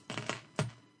door.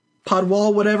 Pod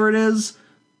wall, whatever it is.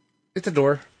 It's a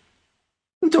door.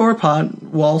 Door, pod,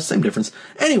 wall, same difference.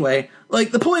 Anyway,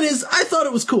 like, the point is, I thought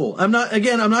it was cool. I'm not going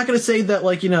to say that,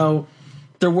 like, you know,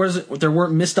 there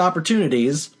weren't missed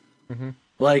opportunities. Mm-hmm.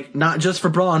 Like, not just for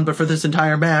Braun, but for this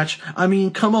entire match. I mean,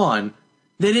 come on.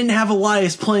 They didn't have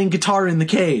Elias playing guitar in the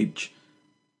cage.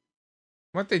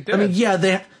 What they did? I mean, yeah,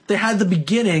 they had the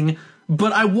beginning,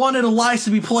 but I wanted Elias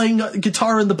to be playing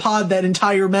guitar in the pod that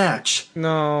entire match.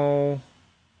 No.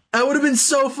 That would have been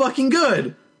so fucking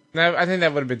good. No, I think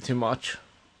that would have been too much.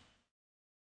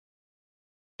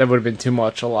 That would have been too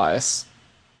much, Elias.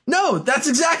 No, that's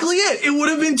exactly it. It would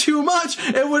have been too much.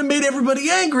 It would have made everybody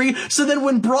angry. So then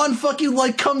when Braun fucking,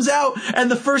 like, comes out and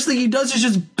the first thing he does is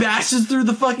just bashes through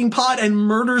the fucking pod and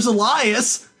murders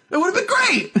Elias, it would have been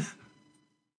great.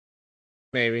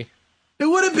 Maybe. It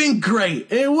would have been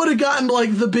great. It would have gotten,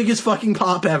 like, the biggest fucking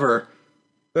pop ever.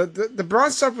 The Braun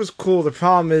stuff was cool. The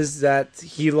problem is that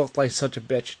he looked like such a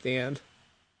bitch at the end.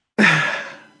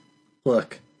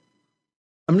 Look,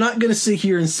 I'm not going to sit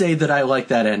here and say that I like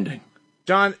that ending.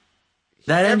 John,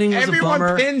 that ending was a bummer.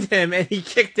 Everyone pinned him and he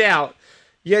kicked out.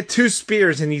 You had 2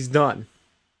 spears and he's done.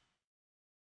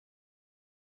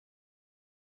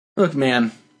 Look,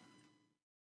 man.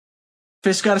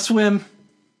 Fish gotta swim.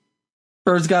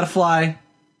 Birds gotta fly.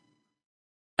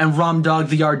 And Rom Dog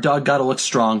the yard dog gotta look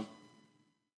strong.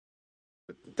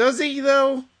 Does he,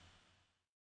 though?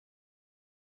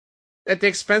 At the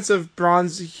expense of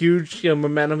Braun's huge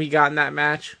momentum he got in that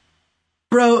match?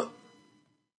 Bro,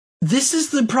 this is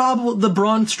the problem, the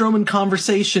Braun Strowman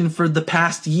conversation for the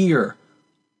past year.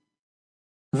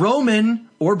 Roman,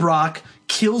 or Brock,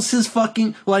 kills his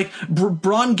fucking... Like,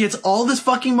 Braun gets all this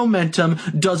fucking momentum,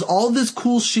 does all this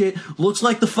cool shit, looks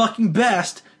like the fucking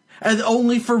best, and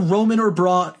only for Roman or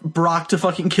Brock to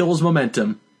fucking kill his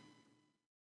momentum.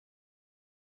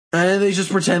 And they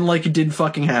just pretend like it didn't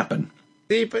fucking happen.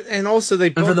 And also they...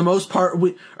 And for the most part,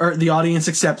 the audience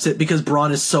accepts it because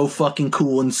Braun is so fucking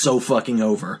cool and so fucking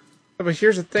over. But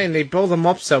here's the thing, they build him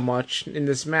up so much in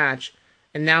this match,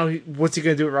 and now what's he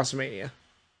going to do at WrestleMania?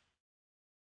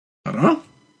 I don't know.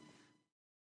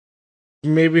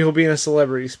 Maybe he'll be in a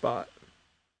celebrity spot.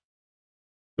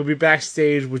 He'll be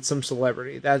backstage with some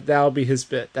celebrity. That'll be his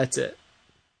bit. That's it.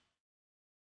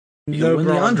 He'll win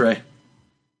the Andre.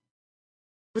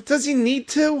 But does he need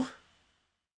to?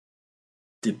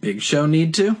 Did Big Show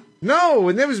need to? No,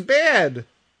 and it was bad.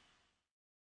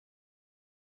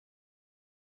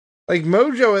 Like,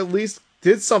 Mojo at least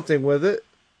did something with it.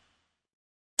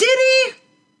 Did he?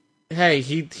 Hey,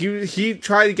 he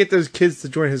tried to get those kids to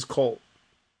join his cult.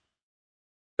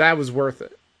 That was worth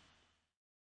it.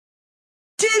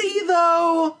 Did he,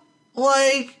 though?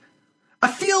 Like,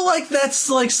 I feel like that's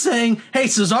like saying, hey,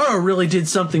 Cesaro really did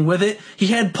something with it. He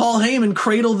had Paul Heyman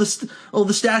cradle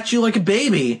the statue like a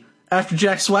baby after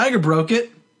Jack Swagger broke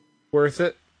it. Worth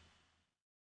it.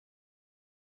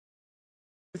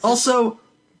 Also,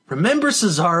 remember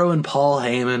Cesaro and Paul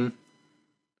Heyman?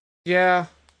 Yeah,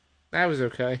 that was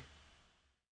okay.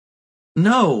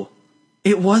 No,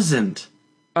 it wasn't.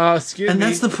 Excuse me. And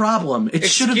that's the problem. It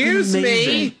should have been amazing.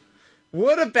 Me?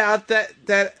 What about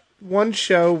that one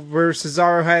show where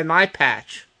Cesaro had an eye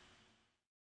patch?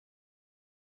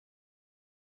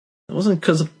 It wasn't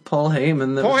because of Paul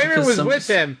Heyman. Paul Heyman was with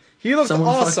him. He looked someone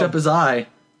awesome. Fucked up his eye.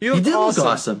 He did look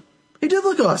awesome. He did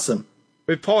look awesome.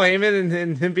 With Paul Heyman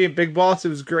and him being Big Boss, it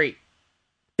was great.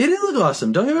 He did look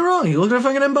awesome. Don't get me wrong. He looked like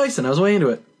fucking M. Bison. I was way into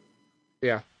it.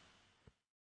 Yeah.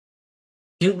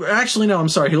 Actually, no, I'm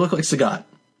sorry. He looked like Sagat.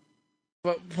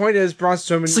 But the point is, Braun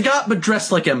Strowman... Sagat, but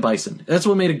dressed like M. Bison. That's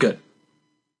what made it good.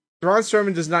 Braun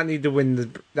Strowman does not need to win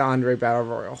the Andre Battle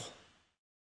Royal.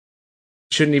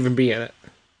 Shouldn't even be in it.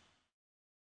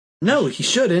 No, he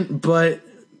shouldn't, but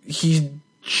he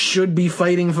should be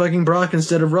fighting fucking Brock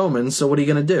instead of Roman, so what are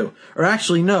you going to do? Or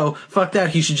actually, no, fuck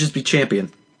that, he should just be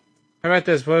champion. How about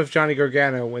this? What if Johnny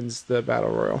Gargano wins the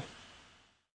Battle Royal?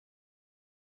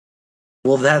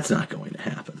 Well, that's not going to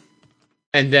happen.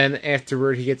 And then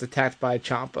afterward, he gets attacked by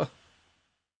Ciampa.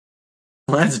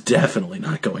 Well, that's definitely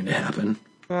not going to happen.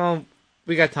 Well,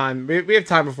 we got time. We have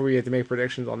time before we have to make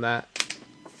predictions on that.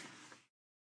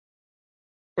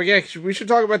 But yeah, we should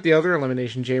talk about the other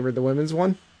Elimination Chamber, the women's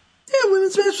one. Yeah,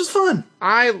 women's match was fun.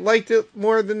 I liked it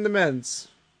more than the men's.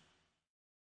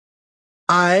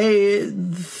 I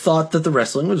thought that the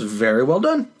wrestling was very well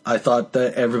done. I thought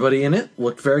that everybody in it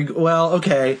looked very good. Well,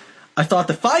 okay. I thought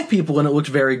the 5 people in it looked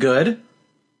very good.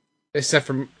 Except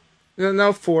for...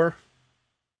 No, 4.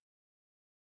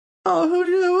 Oh,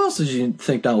 who else did you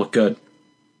think not look good?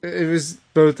 It was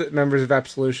both members of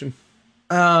Absolution.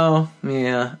 Oh,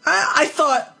 yeah. I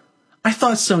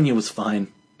thought Sonya was fine.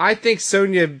 I think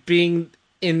Sonya being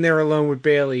in there alone with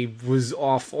Bayley was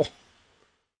awful.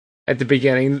 At the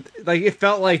beginning, like, it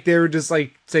felt like they were just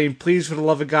like saying, "Please, for the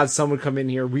love of God, someone come in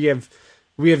here. We have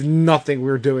nothing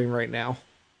we're doing right now.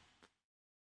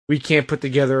 We can't put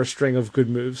together a string of good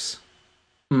moves."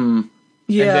 Yeah. And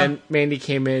then Mandy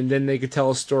came in. Then they could tell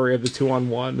a story of the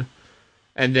 2-on-1.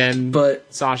 And then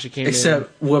Sasha came in.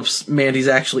 Except, whoops, Mandy's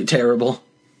actually terrible.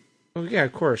 Oh yeah,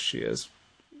 of course she is.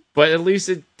 But at least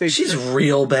she's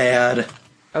real bad.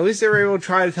 At least they were able to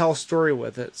try to tell a story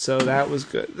with it, so that was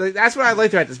good. That's what I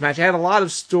liked about this match. It had a lot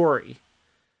of story.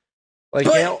 Like,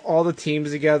 all the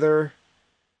teams together.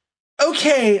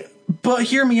 Okay, but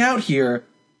hear me out here.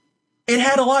 It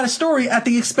had a lot of story at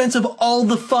the expense of all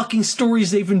the fucking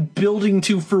stories they've been building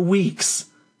to for weeks.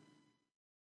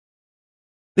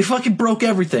 They fucking broke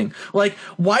everything. Like,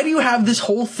 why do you have this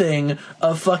whole thing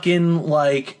of fucking,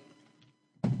 like...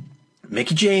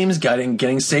 Mickie James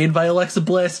getting saved by Alexa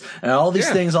Bliss, and all these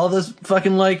things, all this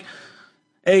fucking, like,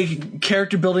 a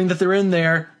character building that they're in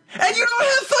there, and you don't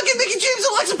have fucking Mickie James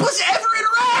and Alexa Bliss ever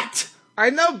interact! I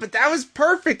know, but that was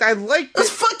perfect. I liked it. That's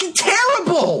fucking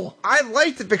terrible! I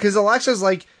liked it because Alexa's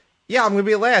like, yeah, I'm gonna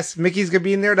be last. Mickey's gonna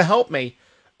be in there to help me.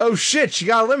 Oh shit, she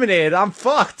got eliminated. I'm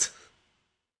fucked.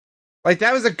 Like,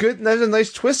 that was a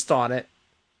nice twist on it.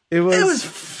 It was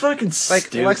fucking like,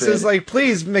 stupid. Alexa's like,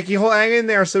 please, Mickey, hang in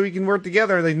there so we can work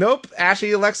together. Like, nope,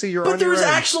 Ashley, Alexa, you're on your own. But there was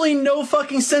actually no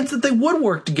fucking sense that they would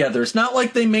work together. It's not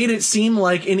like they made it seem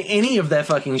like in any of that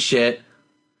fucking shit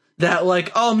that,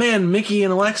 like, oh man, Mickey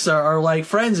and Alexa are, like,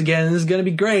 friends again, and this is gonna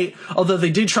be great. Although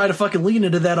they did try to fucking lean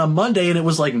into that on Monday, and it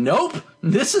was like, nope,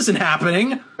 this isn't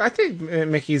happening. I think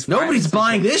Mickey's fine. Nobody's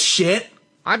buying this shit.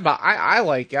 I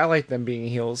like them being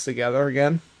heels together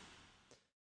again.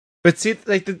 But see,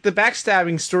 like, the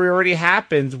backstabbing story already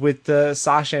happened with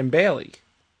Sasha and Bayley.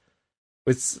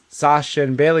 With Sasha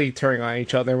and Bayley turning on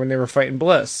each other when they were fighting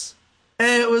Bliss.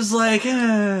 And it was like,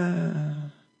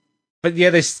 But yeah,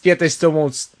 they still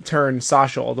won't turn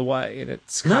Sasha all the way, and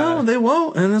it's kinda... No, they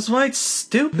won't, and that's why it's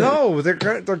stupid. No, they're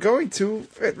going to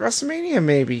at WrestleMania,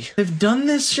 maybe. They've done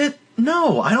this shit.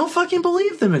 No, I don't fucking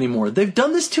believe them anymore. They've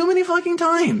done this too many fucking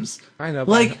times. I know,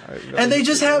 like, and they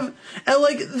just have, and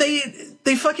like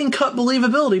they fucking cut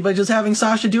believability by just having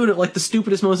Sasha do it at like the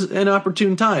stupidest, most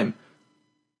inopportune time.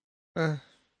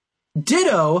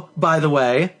 Ditto, by the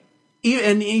way,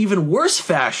 in even worse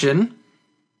fashion,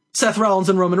 Seth Rollins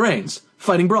and Roman Reigns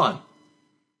fighting Braun.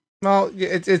 Well,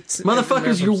 it's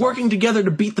motherfuckers, you're working together to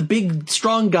beat the big,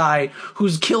 strong guy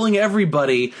who's killing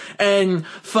everybody, and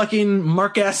fucking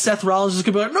mark-ass Seth Rollins is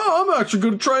gonna be like, no, I'm actually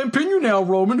gonna try and pin you now,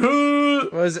 Roman.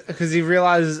 Was because he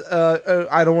realizes,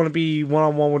 I don't want to be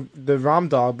one-on-one with the Ram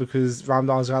Dog because Ram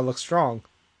Dog's gotta look strong.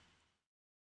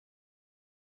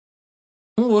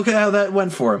 Look at how that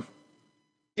went for him.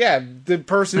 Yeah, the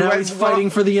person now he's fighting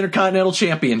for the Intercontinental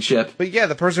Championship. But yeah,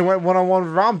 the person who went one-on-one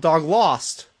with Ram Dog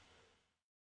lost.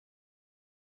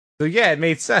 So yeah, it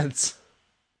made sense.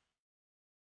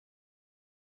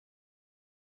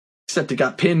 Except it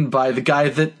got pinned by the guy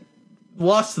that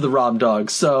lost to the Ram Dog,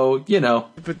 so, you know.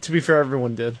 But to be fair,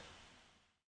 everyone did.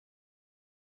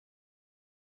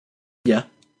 Yeah.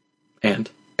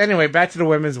 And? Anyway, back to the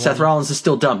women's one. Seth Rollins is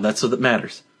still dumb, that's what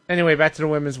matters. Anyway, back to the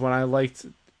women's one. I liked...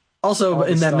 Also,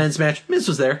 in that men's match, Miz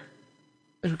was there.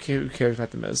 Who cares about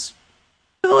the Miz?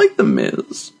 I like the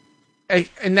Miz.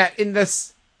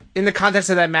 In the context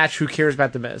of that match, who cares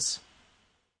about the Miz?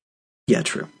 Yeah,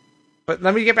 true. But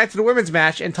let me get back to the women's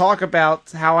match and talk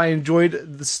about how I enjoyed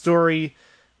the story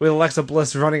with Alexa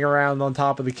Bliss running around on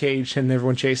top of the cage and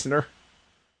everyone chasing her.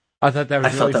 I thought that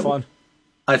was really fun.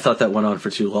 I thought that went on for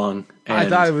too long. And I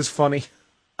thought it was funny.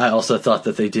 I also thought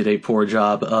that they did a poor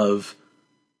job of...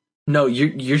 No,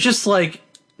 you're just, like,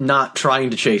 not trying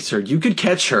to chase her. You could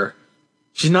catch her.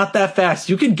 She's not that fast.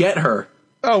 You could get her.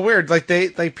 Oh, weird. Like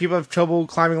people have trouble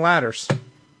climbing ladders.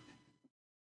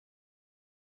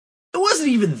 It wasn't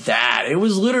even that. It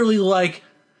was literally like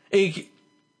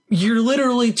you're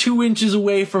literally 2 inches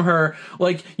away from her.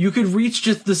 Like, you could reach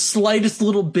just the slightest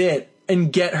little bit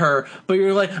and get her, but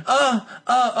you're like,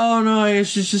 oh no,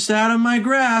 she's just out of my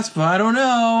grasp. I don't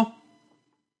know.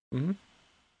 Mm-hmm.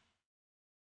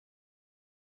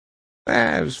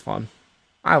 It was fun.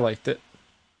 I liked it.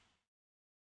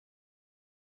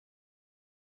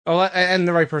 Oh, and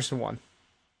the right person won.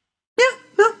 Yeah,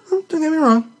 Don't get me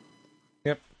wrong.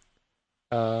 Yep.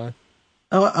 I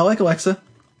like Alexa.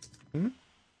 Hmm?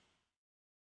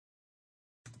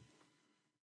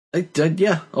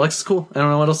 Yeah, Alexa's cool. I don't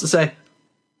know what else to say.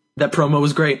 That promo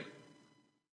was great.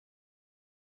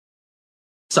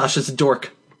 Sasha's a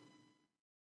dork.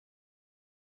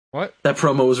 What? That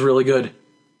promo was really good.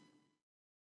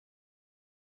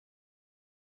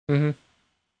 Mm-hmm.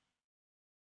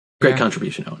 Great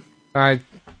contribution, Owen. I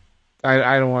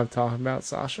don't want to talk about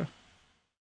Sasha.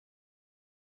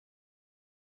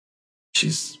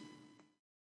 She's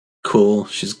cool.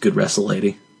 She's a good wrestle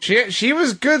lady. She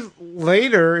was good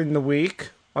later in the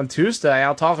week on Tuesday.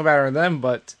 I'll talk about her then,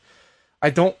 but I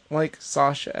don't like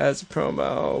Sasha as a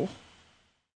promo.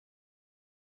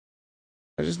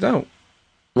 I just don't.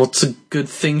 Well, it's a good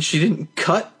thing she didn't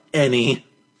cut any.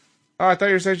 Oh, I thought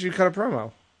you were saying she cut a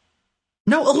promo.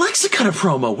 No, Alexa cut a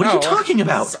promo. What are you talking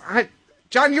about?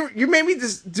 John, you made me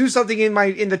just do something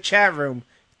in the chat room.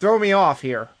 Throw me off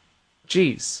here.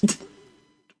 Jeez.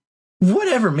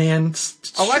 Whatever, man.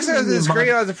 Alexa is great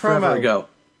as a promo. Ago.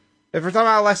 If we're talking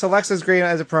about Alexa's great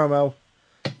as a promo.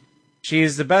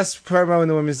 She's the best promo in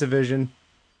the women's division.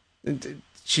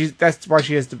 That's why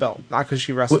she has the belt, not because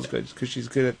she wrestles good, because she's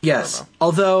good at yes. promo.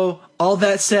 Although all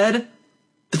that said,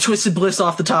 the Twisted Bliss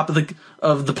off the top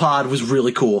of the pod was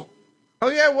really cool. Oh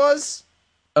yeah, it was.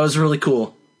 That was really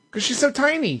cool. Because she's so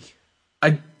tiny.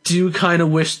 I do kind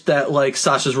of wish that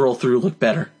Sasha's roll through looked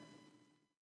better.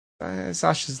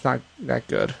 Sasha's not that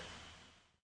good.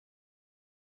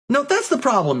 No, that's the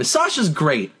problem. Sasha's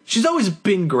great. She's always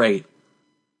been great.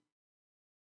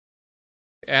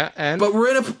 Yeah, and but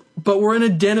we're in a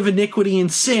den of iniquity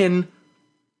and sin,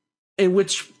 in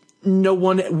which no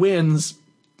one wins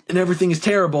and everything is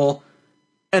terrible.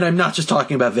 And I'm not just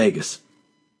talking about Vegas.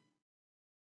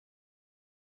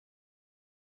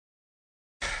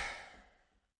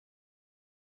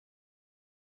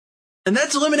 And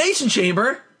that's Elimination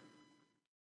Chamber.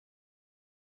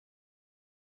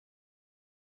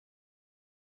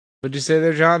 What'd you say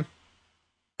there, John?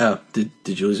 Oh, did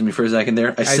you lose me for a second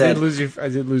there? I did lose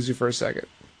you for a second.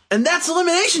 And that's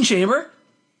Elimination Chamber.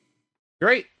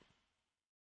 Great.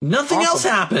 Nothing else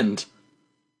happened.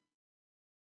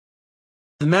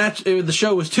 The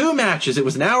show was 2 matches. It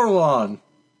was an hour long.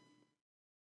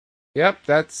 Yep,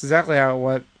 that's exactly how it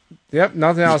went. Yep,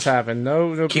 nothing else happened.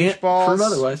 No beach balls. Prove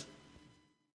otherwise.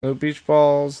 No beach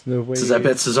balls. No way. I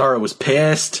bet Cesaro was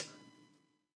pissed.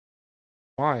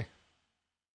 Why?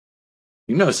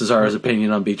 You know Cesaro's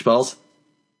opinion on beach balls.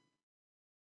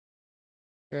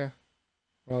 Yeah.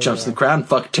 Well, jumps in the crowd and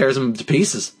fucking tears them to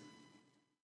pieces.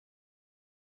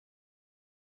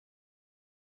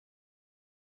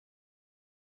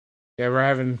 Yeah, we're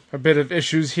having a bit of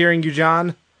issues hearing you,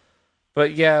 John.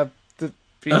 But yeah,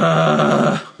 we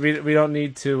don't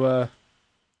need to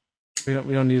we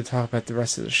don't need to talk about the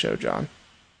rest of the show, John.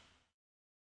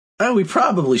 Oh, we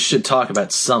probably should talk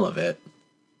about some of it.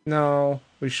 No,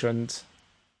 we shouldn't.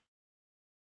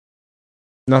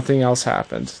 Nothing else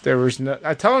happened. There was no.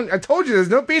 I told you, there's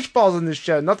no beach balls in this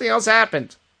show. Nothing else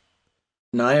happened.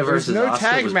 Nia versus no Asuka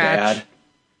tag was match. bad.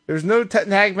 There's no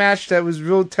tag match that was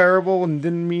real terrible and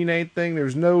didn't mean anything.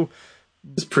 There's no.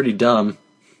 It was pretty dumb.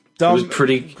 It was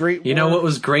pretty great. You know what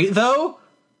was great though?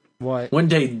 What? When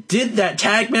they did that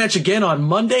tag match again on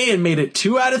Monday and made it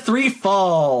 2 out of 3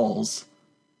 falls.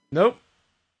 Nope.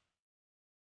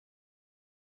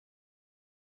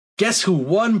 Guess who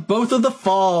won both of the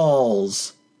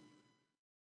falls?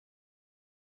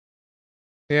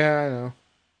 Yeah, I know.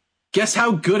 Guess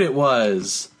how good it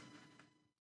was?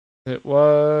 It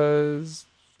was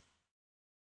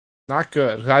not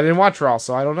good. I didn't watch Raw,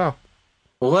 so I don't know.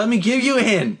 Well, let me give you a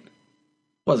hint.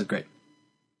 Wasn't great.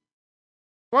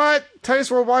 What? Titus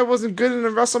Worldwide wasn't good in a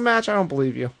wrestle match? I don't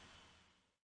believe you.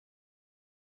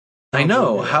 I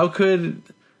know. How could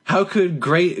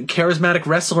great charismatic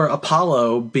wrestler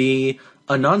Apollo be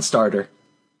a non-starter?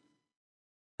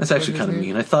 That's actually kind of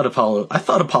mean. I thought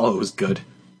Apollo was good.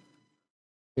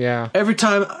 Yeah. Every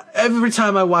time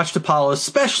I watched Apollo,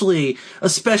 especially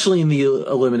in the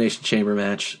Elimination Chamber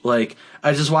match,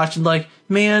 I just watched him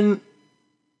man,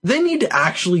 they need to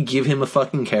actually give him a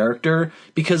fucking character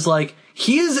because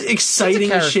he is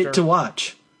exciting as shit to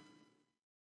watch.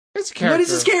 It's a character. What is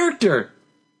his character?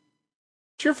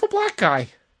 Cheerful black guy.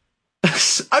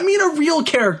 I mean a real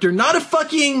character, not a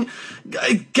fucking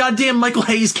goddamn Michael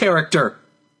Hayes character.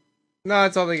 No,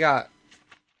 that's all they got.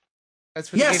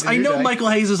 That's what yes, I know Michael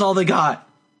Hayes is all they got.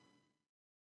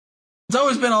 It's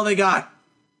always been all they got.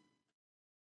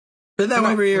 Been that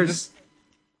way for years.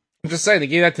 I'm just saying, they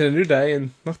gave that to the New Day,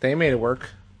 and look, they made it work.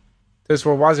 This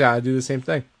World War's got to do the same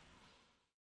thing.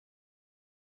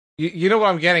 You know what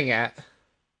I'm getting at.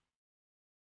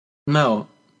 No.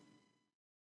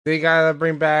 They gotta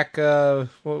bring back, what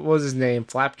was his name?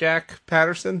 Flapjack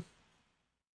Patterson?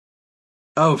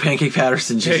 Oh, Pancake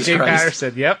Patterson, Jesus Pancake Christ.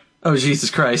 Patterson, yep. Oh, Jesus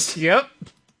Christ. Yep.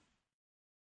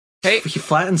 Hey, He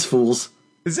flattens fools.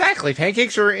 exactly.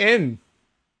 Pancakes are in.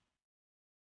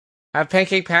 Have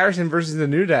Pancake Patterson versus the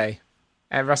New Day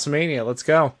at WrestleMania. Let's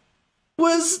go.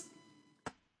 Was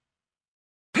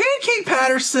Pancake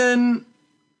Patterson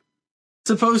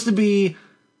supposed to be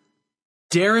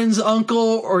Darren's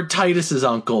uncle or Titus's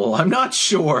uncle? I'm not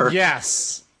sure.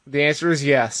 Yes. The answer is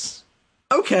yes.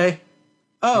 Okay.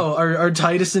 Oh, are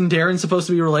Titus and Darren supposed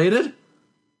to be related?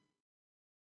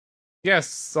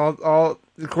 Yes. All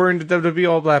according to WWE,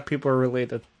 all black people are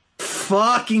related.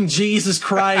 Fucking Jesus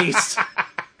Christ.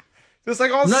 Just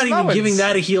like all I'm not Samoans. even giving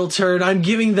that a heel turn. I'm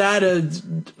giving that a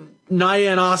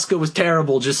Nia and Asuka was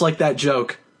terrible, just like that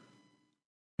joke.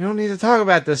 You don't need to talk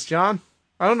about this, John.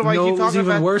 I don't know why you keep it was talking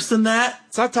even about. worse than that.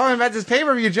 Stop talking about this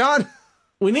pay-per-view, John.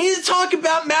 We need to talk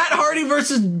about Matt Hardy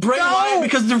versus Bray Wyatt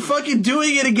because they're fucking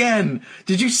doing it again.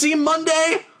 Did you see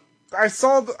Monday? I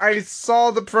saw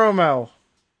the promo.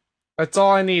 That's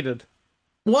all I needed.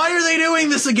 Why are they doing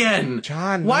this again?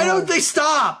 John, why no. don't they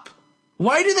stop?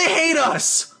 Why do they hate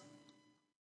us?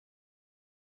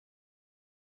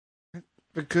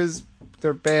 Because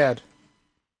they're bad.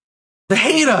 They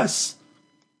hate us.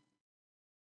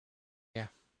 Yeah.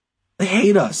 They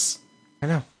hate us. I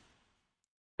know.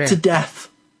 To death.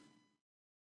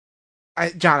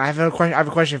 John, I have a question. I have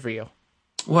a question for you.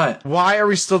 What? Why are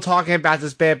we still talking about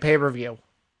this bad pay-per-view?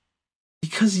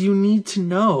 Because you need to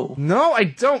know. No, I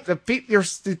don't. The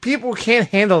people can't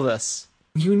handle this.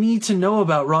 You need to know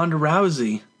about Ronda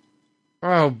Rousey.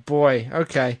 Oh boy.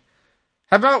 Okay.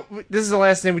 How about this is the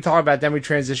last thing we talk about, then we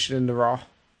transition into Raw.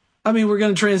 I mean, we're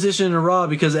going to transition into Raw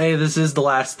because A, this is the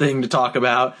last thing to talk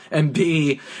about, and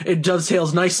B, it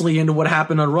dovetails nicely into what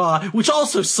happened on Raw, which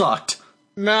also sucked.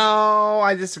 No,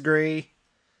 I disagree.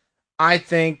 I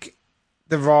think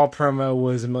the Raw promo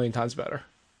was a million times better.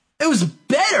 It was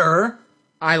better?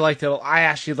 I liked it. I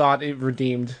actually thought it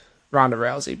redeemed Ronda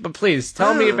Rousey. But please,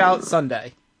 tell me about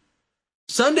Sunday.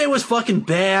 Sunday was fucking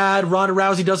bad. Ronda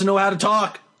Rousey doesn't know how to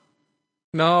talk.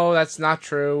 No, that's not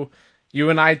true. You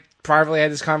and I privately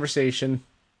had this conversation.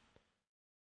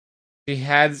 She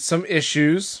had some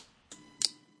issues.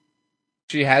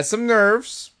 She had some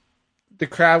nerves. The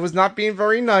crowd was not being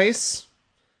very nice.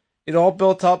 It all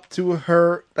built up to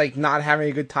her not having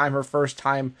a good time her first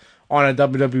time on a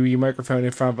WWE microphone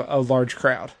in front of a large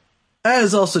crowd. That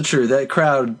is also true. The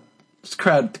crowd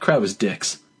was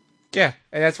dicks. Yeah,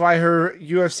 and that's why her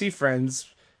UFC friends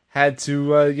had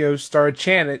to start a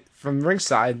chant from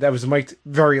ringside that was mic'd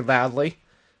very loudly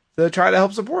to try to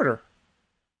help support her.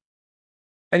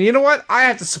 And you know what? I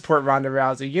have to support Ronda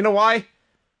Rousey. You know why?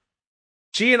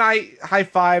 She and I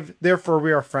high-fived, therefore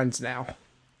we are friends now.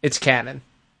 It's canon.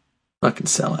 Fucking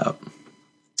sellout.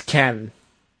 It's canon.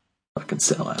 Fucking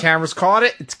sellout. Cameras caught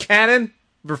it. It's canon.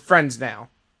 We're friends now.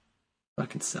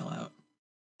 Fucking sellout.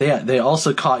 Yeah, they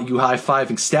also caught you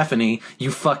high-fiving Stephanie,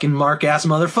 you fucking mark-ass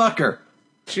motherfucker.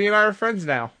 She and I are friends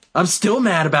now. I'm still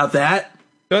mad about that.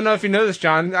 Don't know if you know this,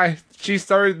 John. She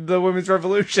started the women's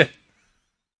revolution.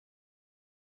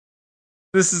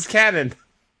 This is canon.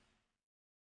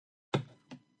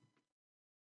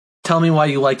 Tell me why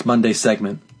you liked Monday's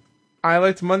segment. I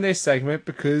liked Monday's segment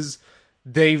because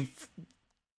they've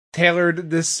tailored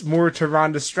this more to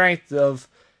Ronda's strength of,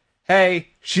 hey,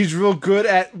 she's real good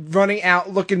at running out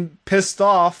looking pissed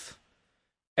off,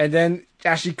 and then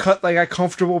actually cut a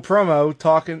comfortable promo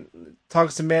talking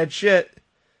some mad shit,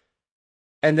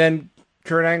 and then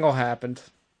Kurt Angle happened.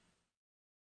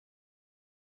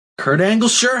 Kurt Angle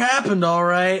sure happened, all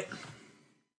right.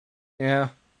 Yeah.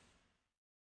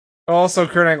 Also,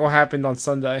 Kurt Angle happened on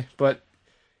Sunday, but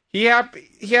he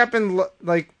happened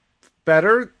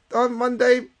better on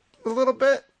Monday a little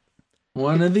bit.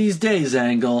 One of these days,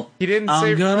 Angle. He didn't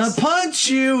I'm gonna punch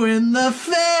you in the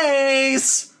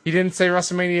face. He didn't say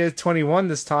WrestleMania 21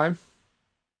 this time.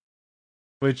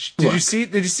 Which did you see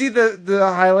the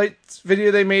highlights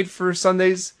video they made for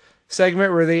Sunday's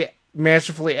segment where they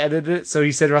masterfully edited it so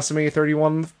he said WrestleMania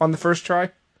 31 on the first try?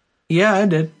 Yeah, I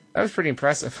did. That was pretty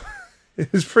impressive.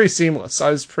 It was pretty seamless. I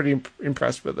was pretty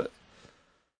impressed with it.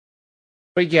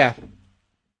 But yeah,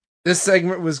 this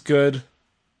segment was good.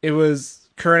 It was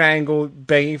Kurt Angle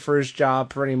begging for his job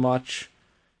pretty much,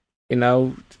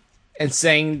 and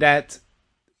saying that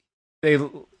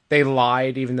they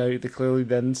lied even though they clearly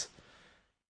didn't.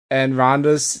 And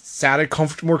Ronda sounded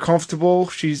more comfortable.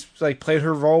 She's played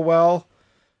her role well.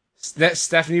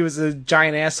 Stephanie was a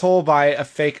giant asshole by a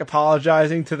fake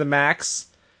apologizing to the Max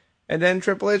and then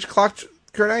Triple H clocked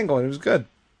Kurt Angle, and it was good.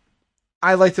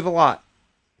 I liked it a lot.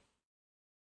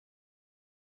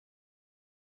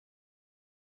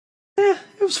 It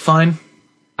was fine.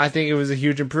 I think it was a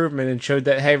huge improvement and showed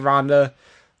that, hey, Ronda,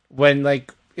 when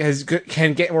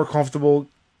can get more comfortable,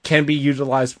 can be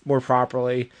utilized more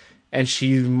properly, and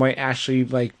she might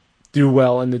actually do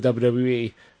well in the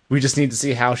WWE. We just need to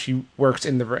see how she works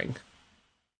in the ring.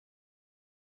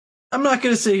 I'm not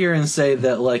going to sit here and say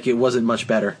that it wasn't much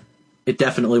better. It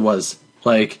definitely was.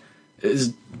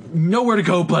 There's nowhere to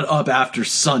go but up after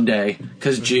Sunday,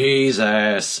 because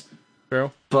Jesus.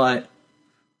 True. But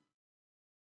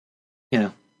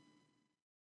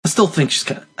I still think she's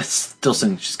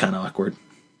kind of awkward.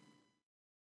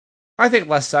 I think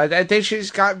less so. I think she's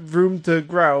got room to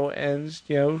grow, and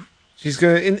she's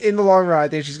gonna in the long run. I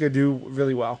think she's gonna do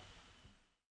really well.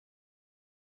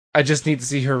 I just need to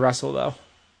see her wrestle, though.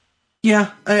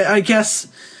 Yeah, I guess.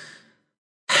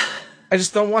 I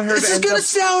just don't want her. This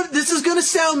is gonna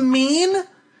sound mean,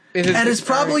 and it's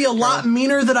probably a lot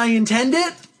meaner than I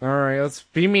intended. All right, let's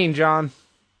be mean, John.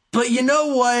 But you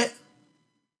know what?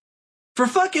 For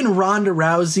fucking Ronda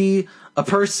Rousey, a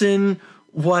person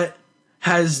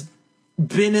has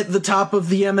been at the top of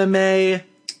the MMA,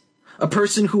 a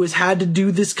person who has had to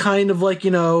do this kind of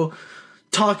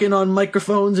talking on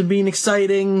microphones and being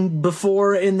exciting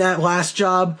before in that last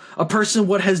job, a person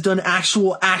has done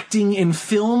actual acting in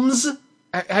films.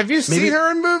 Have you seen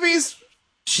her in movies?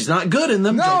 She's not good in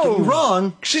them. No, don't get me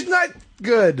wrong. She's not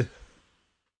good.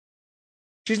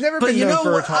 She's never been known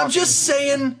for her talking.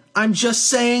 I'm just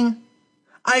saying.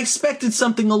 I expected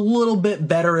something a little bit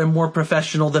better and more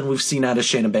professional than we've seen out of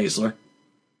Shayna Baszler.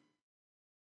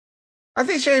 I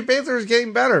think Shayna Baszler is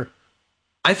getting better.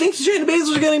 I think Shayna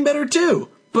Baszler is getting better too.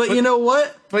 But you know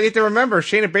what? But you have to remember,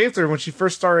 Shayna Baszler, when she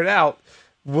first started out,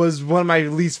 was one of my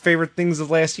least favorite things of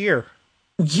last year.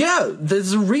 Yeah,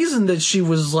 there's a reason that she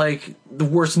was the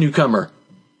worst newcomer.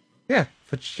 Yeah,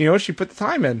 but she put the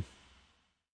time in.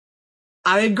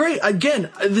 I agree.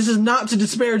 Again, this is not to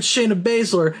disparage Shayna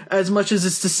Baszler as much as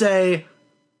it's to say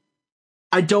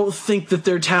I don't think that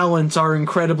their talents are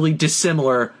incredibly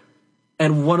dissimilar,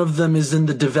 and one of them is in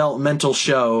the developmental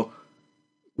show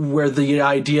where the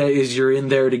idea is you're in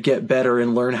there to get better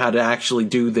and learn how to actually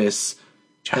do this,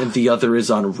 and the other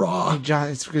is on Raw. Hey, John,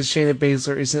 it's because Shayna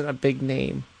Baszler isn't a big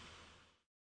name.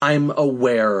 I'm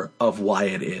aware of why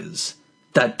it is.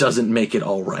 That doesn't make it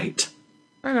all right.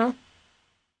 I know.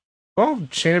 Well,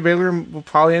 Shayna Baszler will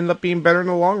probably end up being better in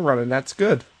the long run, and that's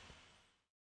good.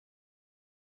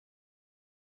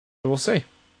 So we'll see.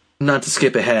 Not to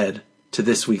skip ahead to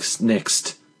this week's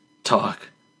next talk.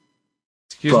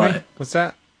 Excuse me? What's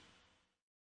that?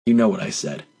 You know what I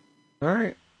said. All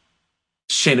right.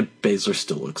 Shayna Baszler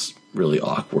still looks really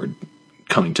awkward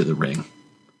coming to the ring.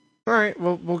 All right,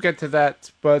 we'll get to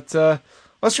that, but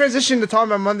let's transition to talking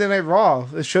about Monday Night Raw,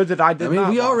 the show that I did not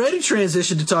we watch. already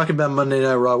transitioned to talking about Monday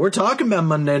Night Raw. We're talking about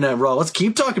Monday Night Raw. Let's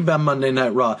keep talking about Monday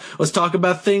Night Raw. Let's talk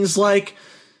about things like,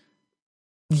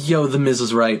 The Miz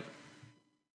is right.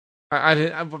 I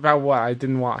didn't, about what? I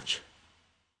didn't watch.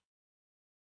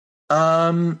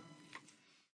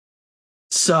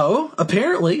 So,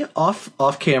 apparently,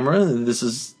 off camera, this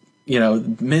is,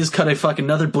 Miz cut a fucking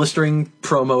another blistering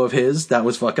promo of his. That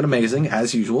was fucking amazing,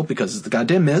 as usual, because it's the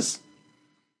goddamn Miz.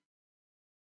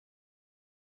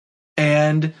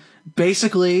 And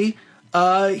basically,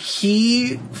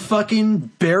 he fucking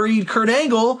buried Kurt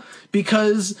Angle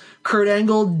because Kurt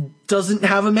Angle doesn't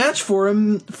have a match for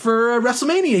him for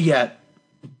WrestleMania yet.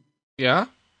 Yeah?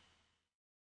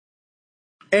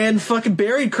 And fucking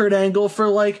buried Kurt Angle for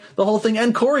the whole thing.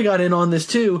 And Corey got in on this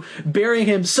too, burying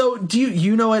him. So do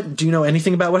you know what? Do you know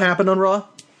anything about what happened on Raw?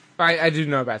 I do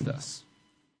know about this.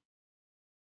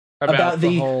 About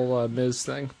the whole Miz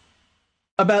thing.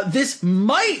 About this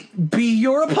might be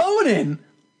your opponent.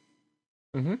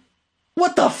 Mm-hmm.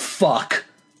 What the fuck?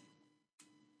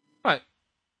 What?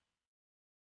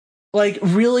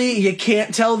 Really? You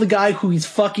can't tell the guy who he's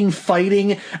fucking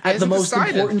fighting at the most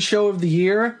important show of the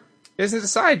year? He hasn't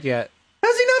decided yet.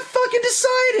 How's he not fucking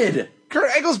decided?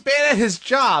 Kurt Angle's bad at his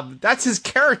job. That's his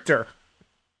character.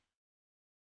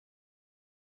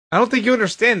 I don't think you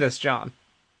understand this, John.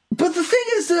 But the thing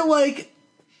is that,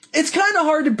 it's kind of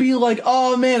hard to be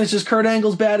oh man, it's just Kurt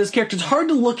Angle's bad at his character. It's hard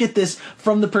to look at this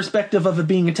from the perspective of it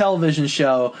being a television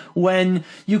show when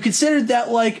you consider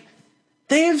that,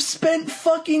 they have spent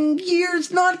fucking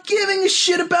years not giving a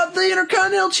shit about the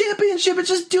Intercontinental Championship and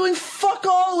just doing fuck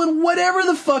all and whatever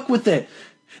the fuck with it.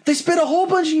 They spent a whole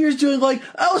bunch of years doing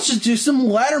let's just do some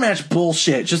ladder match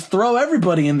bullshit. Just throw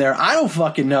everybody in there. I don't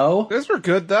fucking know. Those were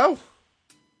good, though.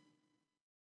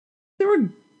 They were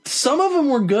some of them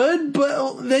were good,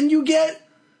 but then you get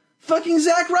fucking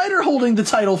Zack Ryder holding the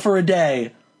title for a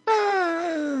day.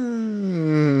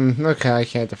 Okay, I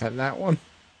can't defend that one.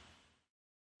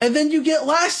 And then you get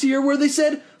last year where they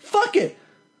said, fuck it,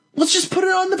 let's just put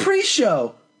it on the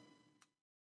pre-show.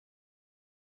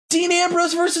 Dean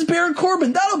Ambrose versus Baron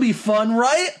Corbin. That'll be fun,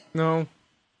 right? No.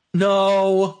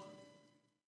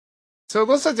 So it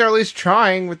looks like they're at least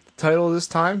trying with the title this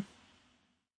time.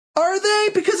 Are they?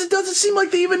 Because it doesn't seem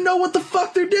like they even know what the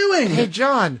fuck they're doing. Hey,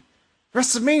 John.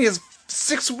 WrestleMania's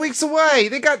 6 weeks away.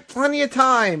 They got plenty of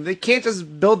time. They can't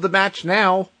just build the match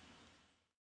now.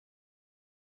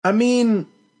 I mean,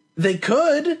 they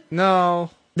could.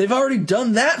 No. They've already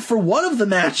done that for one of the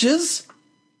matches.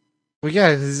 Well,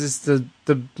 yeah, this is the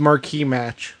marquee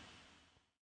match.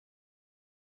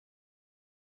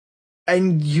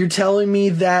 And you're telling me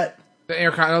that The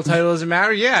Intercontinental title doesn't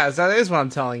matter? Yeah, that is what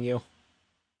I'm telling you.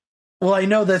 Well, I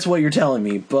know that's what you're telling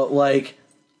me, but, like,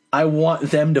 I want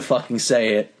them to fucking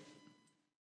say it.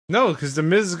 No, because The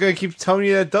Miz is going to keep telling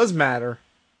you that it does matter.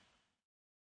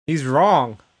 He's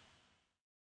wrong.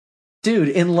 Dude,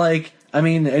 in, like, I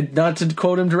mean, not to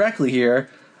quote him directly here,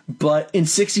 but in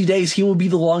 60 days, he will be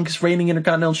the longest reigning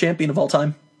Intercontinental Champion of all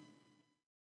time.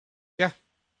 Yeah,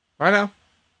 I know.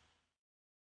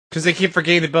 Because they keep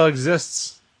forgetting the belt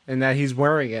exists, and that he's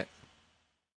wearing it.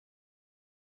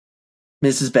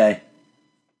 Mrs. Bay.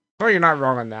 Well, you're not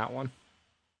wrong on that one.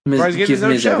 Miz, give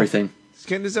Miz everything. He's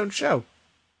getting his own show.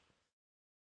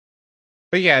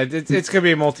 But yeah, it's going to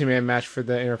be a multi-man match for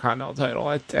the Intercontinental title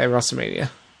at WrestleMania.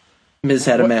 Miz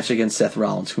had a match against Seth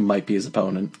Rollins, who might be his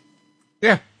opponent.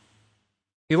 Yeah.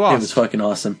 He lost. It was fucking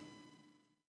awesome.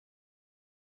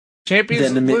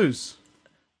 Champions lose.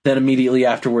 Then immediately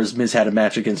afterwards, Miz had a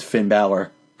match against Finn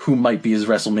Balor, who might be his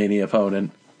WrestleMania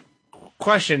opponent.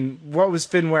 Question, what was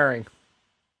Finn wearing?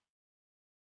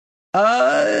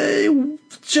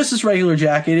 Just his regular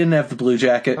jacket. He didn't have the blue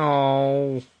jacket.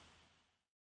 Oh.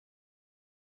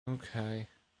 Okay.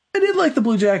 I did like the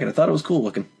blue jacket. I thought it was cool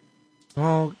looking.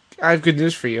 Well, I have good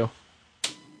news for you.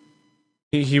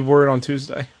 He wore it on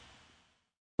Tuesday.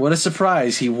 What a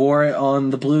surprise. He wore it on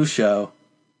the Blue show.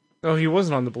 No, he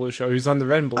wasn't on the Blue show. He was on the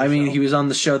Red and Blue show. I mean, he was on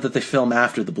the show that they film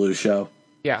after the Blue show.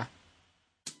 Yeah.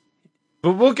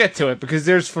 But we'll get to it, because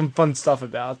there's some fun stuff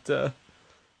about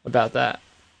that.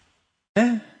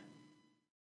 But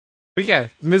yeah,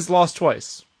 Miz lost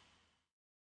twice.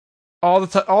 All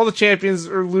the champions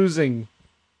are losing,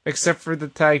 except for the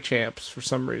tag champs for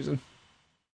some reason.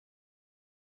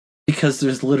 Because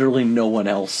there's literally no one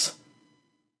else.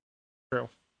 True.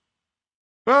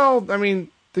 Well, I mean,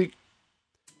 they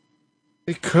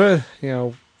could,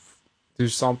 do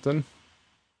something.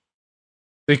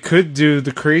 They could do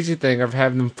the crazy thing of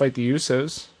having them fight the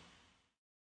Usos.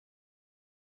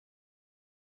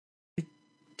 They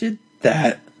did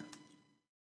that.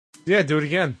 Yeah, do it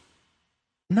again.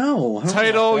 No.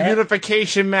 Title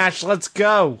unification match, let's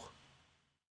go.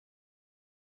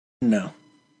 No.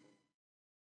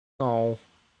 Oh.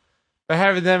 But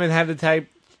having them and have the tag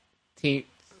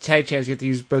champs get to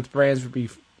use both brands would be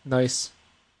nice.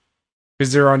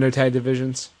 Because there are no tag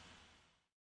divisions.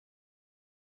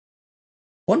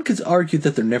 One could argue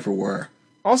that there never were.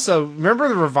 Also, remember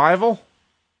the Revival?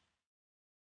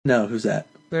 No, who's that?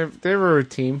 They were a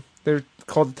team. They're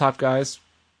called the Top Guys.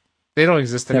 They don't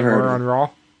exist anymore on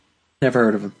Raw. Never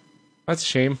heard of them. That's a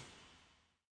shame.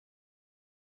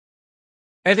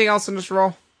 Anything else in this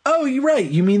Raw? Oh, you're right.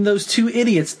 You mean those two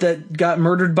idiots that got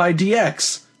murdered by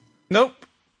DX? Nope.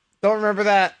 Don't remember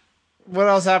that. What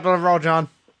else happened on Raw, John?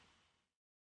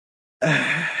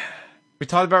 We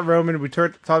talked about Roman. We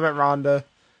talked about Ronda.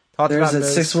 There's a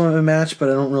 6-woman match, but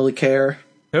I don't really care.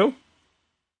 Who?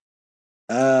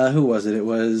 Who was it? It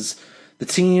was the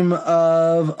team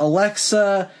of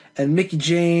Alexa and Mickie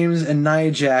James and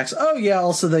Nia Jax. Oh yeah,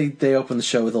 also they opened the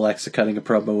show with Alexa cutting a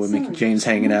promo with Mickie James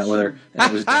hanging out with her.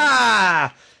 And it was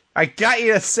I got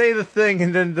you to say the thing,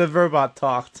 and then the robot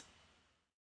talked.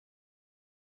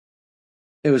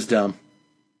 It was dumb.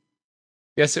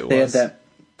 Yes, it was.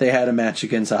 They had a match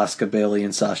against Asuka, Bayley,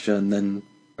 and Sasha, and then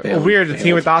weird. The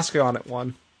team with Asuka on it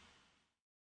won.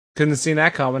 Couldn't have seen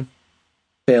that coming.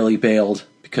 Bayley bailed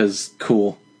because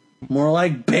cool. More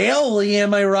like Bailey,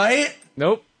 am I right?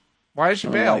 Nope. Why did she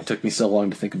bail? It took me so long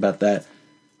to think about that.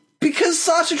 Because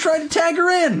Sasha tried to tag her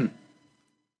in.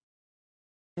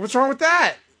 What's wrong with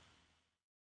that?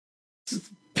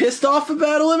 Pissed off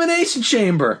about Elimination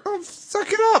Chamber. Oh,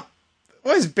 suck it up.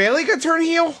 What, is Bailey gonna turn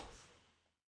heel?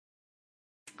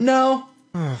 No.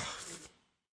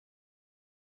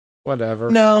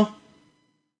 Whatever. No.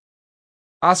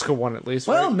 Asuka won at least.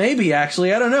 Well, right? maybe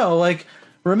actually. I don't know. Like,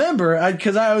 remember,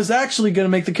 because I was actually going to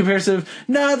make the comparison of,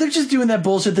 nah, they're just doing that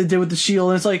bullshit they did with the Shield.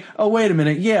 And it's like, oh, wait a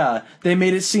minute. Yeah, they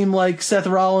made it seem like Seth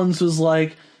Rollins was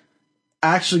like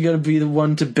actually going to be the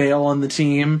one to bail on the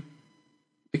team.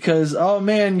 Because, oh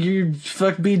man, you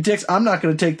fuck be dicks. I'm not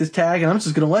going to take this tag and I'm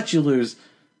just going to let you lose.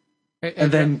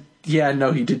 And then, yeah,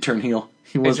 no, he did turn heel.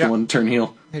 He was the one to turn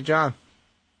heel. Hey, John.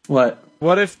 What?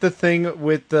 What if the thing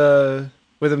with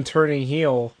him turning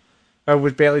heel, or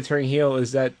with Bayley turning heel,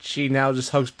 is that she now just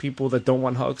hugs people that don't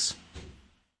want hugs?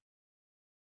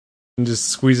 And just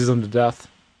squeezes them to death.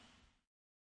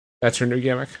 That's her new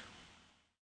gimmick.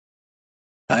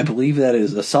 I believe that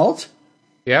is assault.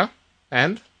 Yeah?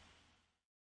 And?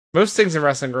 Most things in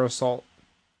wrestling are assault.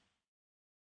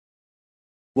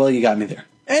 Well, you got me there.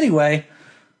 Anyway,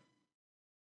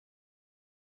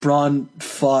 Braun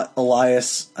fought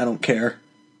Elias. I don't care.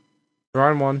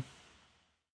 Braun won.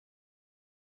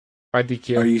 By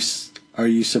DQ. Are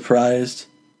you surprised?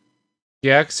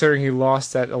 Yeah, considering he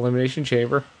lost that Elimination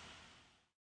Chamber.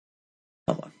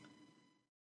 Come on.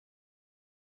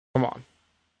 Come on.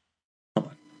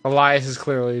 Elias is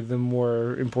clearly the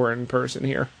more important person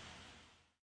here.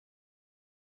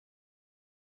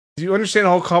 Do you understand the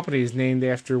whole company is named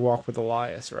after Walk with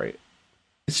Elias, right?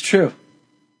 It's true.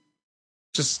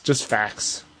 Just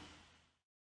facts.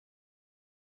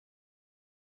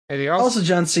 Anything else? Also,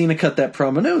 John Cena cut that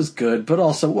promo, and it was good, but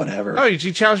also whatever. Oh,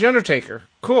 he challenged The Undertaker.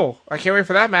 Cool. I can't wait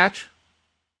for that match.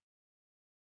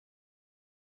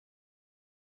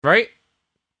 Right?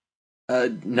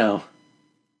 No.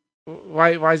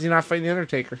 Why is he not fighting The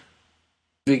Undertaker?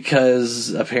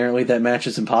 Because apparently that match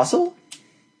is impossible?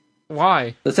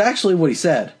 Why? That's actually what he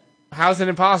said. How's it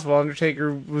impossible?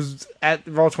 Undertaker was at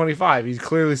Raw 25. He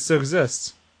clearly still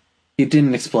exists. He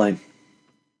didn't explain.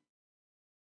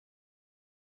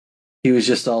 He was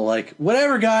just all like,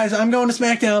 whatever, guys, I'm going to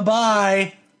SmackDown,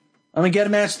 bye. I'm going to get a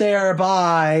match there,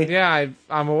 bye. Yeah,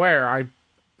 I'm aware.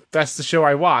 That's the show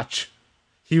I watch.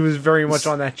 He was very much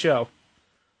on that show.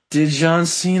 Did John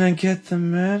Cena get the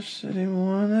match that he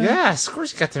wanted? Yes, of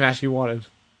course he got the match he wanted.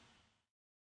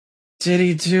 Did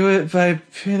he do it by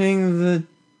pinning the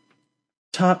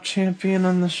top champion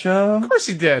on the show? Of course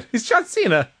he did. He's John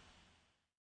Cena.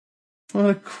 What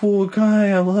a cool guy.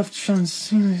 I love John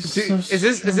Cena. Is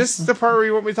this the part where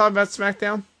you want me to talk about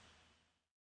SmackDown?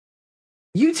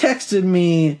 You texted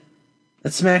me that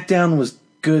SmackDown was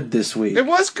good this week. It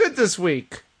was good this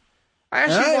week. I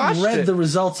actually watched it. I read the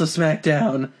results of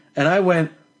SmackDown, and I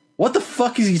went, what the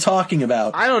fuck is he talking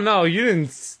about? I don't know. You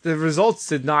didn't. The results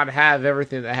did not have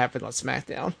everything that happened on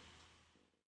SmackDown.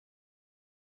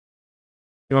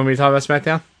 You want me to talk about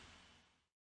SmackDown?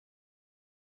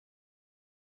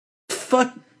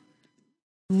 Fuck.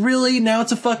 Really? Now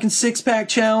it's a fucking six-pack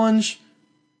challenge?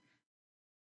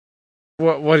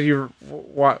 What do you...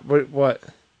 What? The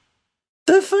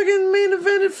fucking main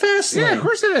event at Fastlane. Yeah, of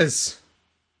course it is.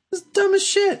 It's dumb as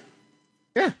shit.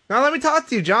 Yeah. Now let me talk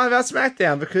to you, John, about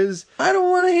SmackDown, because... I don't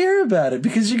want to hear about it,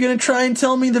 because you're going to try and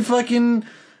tell me the fucking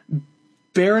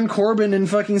Baron Corbin and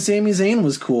fucking Sami Zayn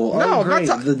was cool. No, oh, great.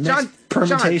 The next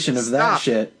permutation of that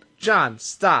shit. John,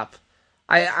 stop.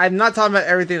 I'm not talking about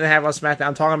everything that happened on SmackDown.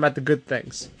 I'm talking about the good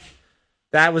things.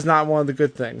 That was not one of the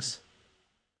good things.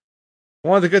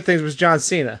 One of the good things was John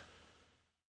Cena.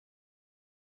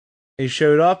 He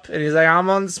showed up, and he's like, I'm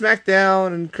on SmackDown,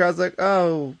 and the crowd's like,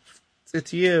 oh,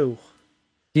 it's you.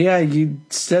 Yeah, you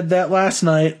said that last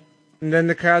night. And then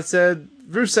the crowd said,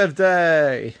 Rusev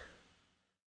Day.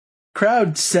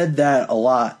 Crowd said that a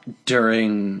lot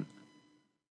during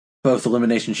both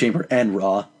Elimination Chamber and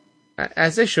Raw.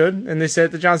 As they should, and they said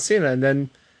it to John Cena, and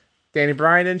then Danny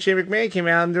Bryan and Shane McMahon came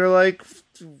out, and they're like,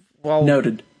 well...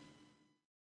 Noted.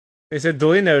 They said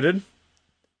duly noted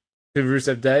to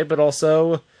Rusev Day, but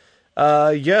also,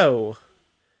 yo,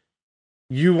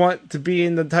 you want to be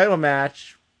in the title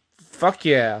match? Fuck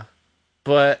yeah.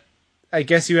 But I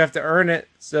guess you have to earn it,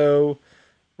 so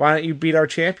why don't you beat our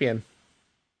champion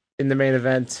in the main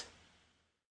event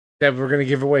that we're going to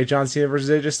give away, John Cena versus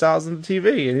AJ Styles on the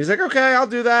TV? And he's like, okay, I'll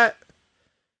do that.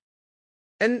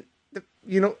 And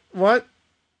you know what?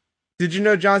 Did you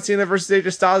know John Cena versus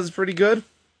AJ Styles is pretty good?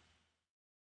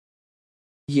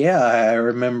 Yeah, I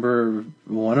remember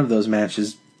one of those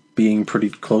matches being pretty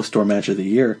close to our match of the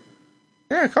year.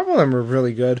 Yeah, a couple of them were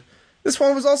really good. This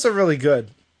one was also really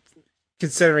good,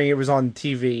 considering it was on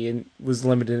TV and was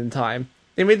limited in time.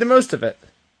 They made the most of it.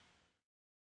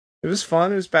 It was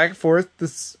fun. It was back and forth.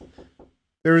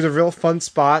 There was a real fun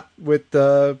spot with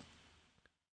the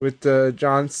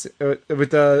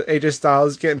AJ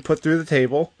Styles getting put through the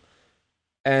table,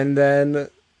 and then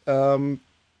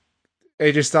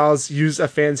AJ Styles used a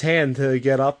fan's hand to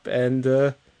get up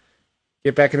and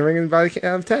get back in the ring and by the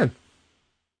count of 10.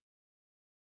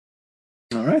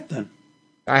 All right, then.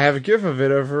 I have a gif of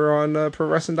it over on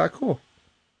ProWrestling.cool.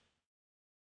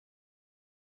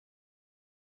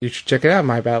 You should check it out,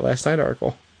 my About Last Night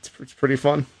article. It's pretty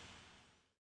fun.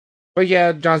 But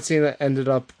yeah, John Cena ended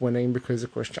up winning because,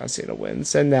 of course, John Cena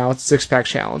wins. And now it's a 6-pack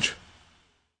challenge.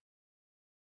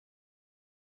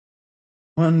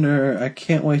 I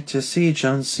can't wait to see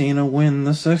John Cena win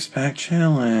the 6-pack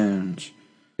challenge.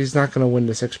 He's not going to win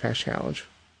the 6-pack challenge.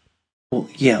 Well,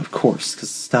 yeah, of course, because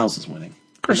Styles is winning.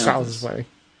 Of course Styles is winning.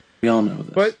 We all know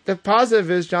this. But the positive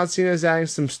is John Cena is adding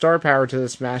some star power to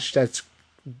this match that's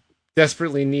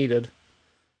desperately needed.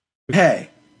 Hey.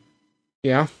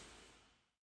 Yeah?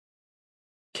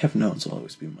 Kevin Owens will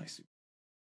always be my super.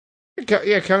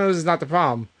 Yeah, Kevin Owens is not the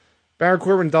problem. Baron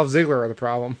Corbin and Dolph Ziggler are the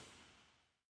problem.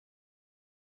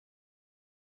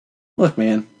 Look,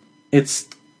 man, it's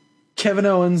Kevin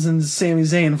Owens and Sami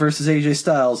Zayn versus AJ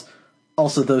Styles.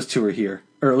 Also, those two are here.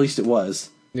 Or at least it was.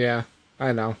 Yeah,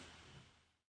 I know.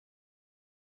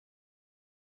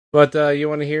 But you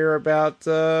want to hear about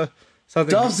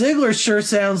something? Dolph Ziggler sure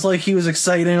sounds like he was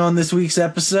exciting on this week's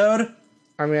episode.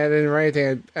 I mean, I didn't write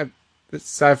anything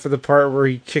aside for the part where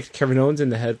he kicked Kevin Owens in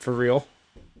the head for real.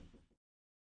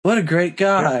 What a great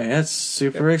guy. That's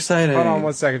super exciting. Hold on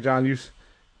one second, John.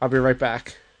 I'll be right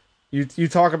back. You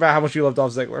talk about how much you love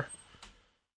Dolph Ziggler.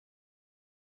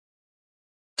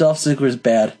 Dolph Ziggler's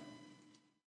bad.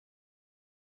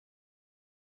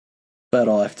 That's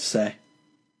all I have to say.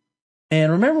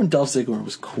 And remember when Dolph Ziggler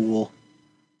was cool?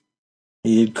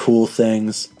 He did cool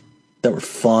things that were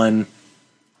fun,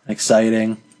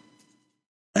 exciting.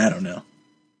 I don't know.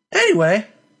 Anyway,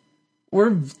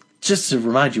 we're just to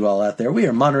remind you all out there, we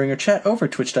are monitoring our chat over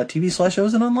at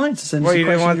twitch.tv/ozononline to send us some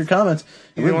questions or comments.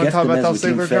 You didn't want to talk about Dolph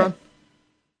Ziggler, John?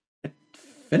 I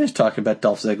finished talking about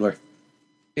Dolph Ziggler.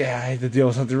 Yeah, I had to deal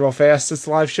with something real fast. It's a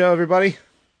live show, everybody.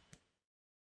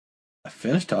 I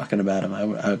finished talking about him.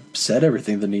 I said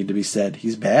everything that needed to be said.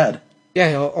 He's bad.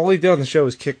 Yeah, all he did on the show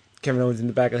was kick Kevin Owens in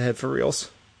the back of the head for reals.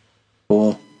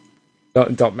 Cool.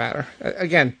 Don't matter.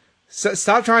 Again,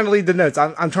 stop trying to lead the notes.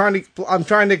 I'm trying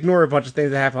to ignore a bunch of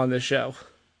things that happen on this show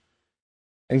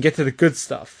and get to the good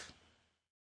stuff.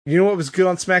 You know what was good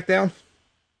on SmackDown?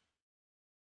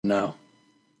 No.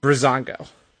 Breezango.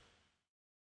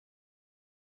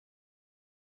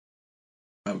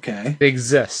 Okay. They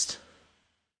exist.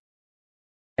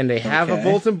 And they have a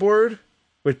bulletin board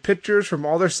with pictures from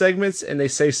all their segments, and they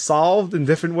say solved in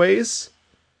different ways.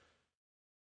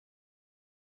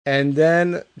 And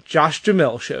then Josh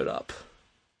Jamil showed up.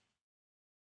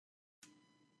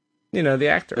 You know, the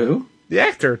actor. Who? The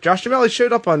actor. Josh Jamil, he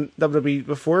showed up on WWE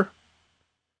before.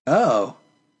 Oh.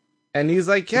 And he's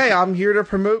like, hey, I'm here to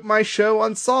promote my show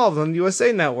Unsolved on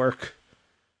USA Network.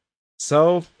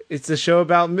 So, it's a show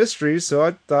about mysteries, so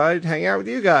I thought I'd hang out with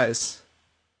you guys.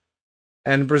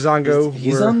 And Breezango...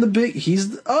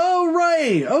 Oh,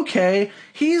 right! Okay.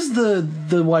 He's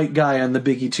the white guy on the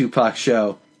Biggie Tupac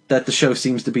show that the show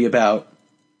seems to be about.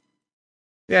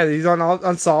 Yeah, he's on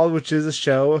Unsolved, which is a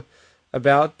show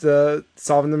about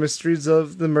solving the mysteries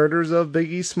of the murders of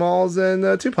Biggie Smalls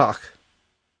and Tupac.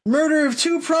 Murder of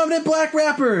two prominent black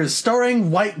rappers,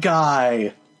 starring white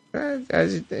guy.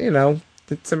 As you know,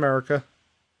 it's America.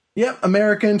 Yep,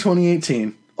 America in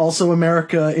 2018. Also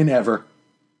America in ever.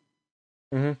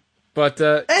 Mm-hmm. But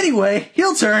anyway,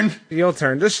 heel turn. Heel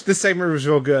turn. This segment was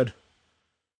real good.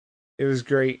 It was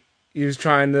great. He was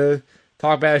trying to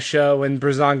talk about a show, and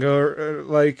Breezango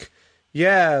like,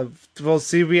 yeah, well,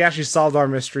 see, we actually solved our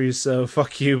mysteries, so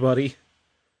fuck you, buddy.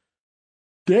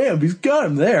 Damn, he's got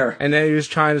him there. And then he was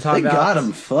trying to talk about got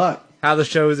him. Fuck. How the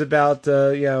show is about,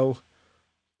 trying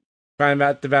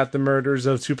about the murders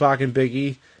of Tupac and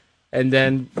Biggie, and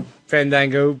then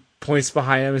Fandango points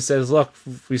behind him and says, look,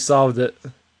 we solved it.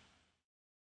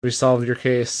 We solved your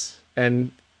case.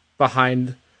 And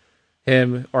behind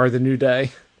him are the New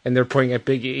Day, and they're pointing at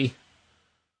Big E.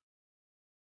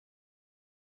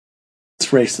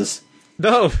 It's racist.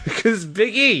 No, because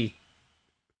Big E.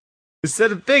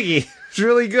 Instead of Biggie. It's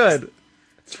really good.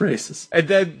 It's racist. And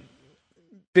then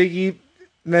Big E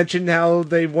mentioned how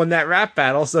they won that rap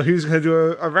battle, so he was going to do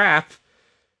a rap.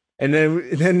 And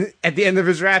then at the end of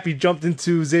his rap, he jumped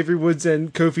into Xavier Woods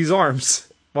and Kofi's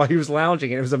arms while he was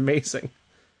lounging, and it was amazing.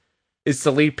 It's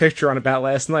the lead picture on About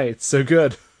Last Night. It's so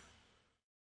good.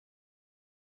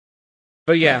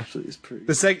 But yeah,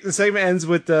 the segment ends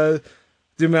with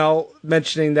Dumel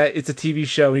mentioning that it's a TV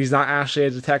show and he's not actually a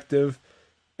detective,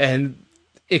 and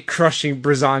it crushing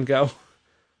Breezango.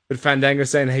 But Fandango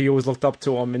saying, hey, you always looked up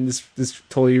to him, and this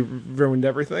totally ruined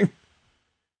everything.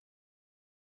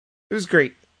 It was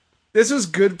great. this was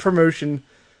good promotion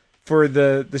for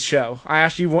the show. I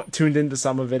actually tuned into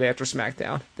some of it after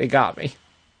SmackDown. They got me.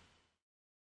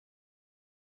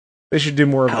 They should do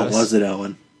more of this. How was it,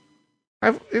 Owen?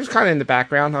 It was kind of in the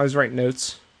background. I was writing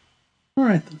notes. All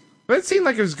right, then. But it seemed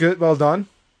like it was good. Well done.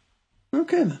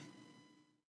 Okay, then.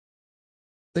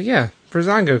 So yeah,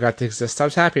 Breezango got to exist. I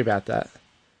was happy about that.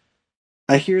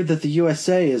 I hear that the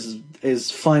USA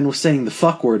is fine with saying the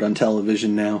fuck word on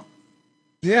television now.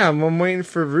 Yeah, I'm waiting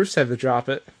for Rusev to drop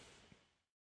it.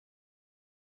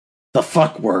 The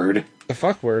fuck word. The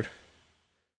fuck word.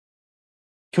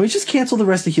 Can we just cancel the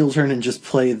rest of Heel Turn and just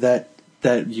play that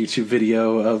YouTube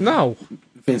video of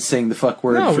Vince saying the fuck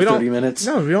word for 30 minutes?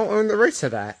 No, we don't own the rights to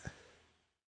that.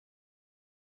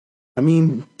 I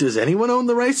mean, does anyone own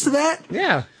the rights to that?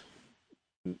 Yeah.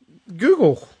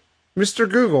 Google.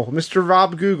 Mr.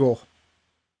 Rob Google.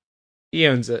 He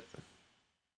owns it.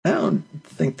 I don't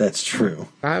think that's true.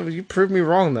 You proved me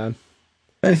wrong then.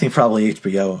 If anything, probably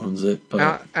HBO owns it. But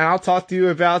and I'll talk to you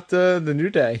about the New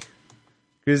Day.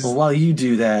 Well, while you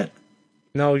do that,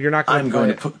 no, you're not going to play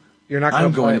it.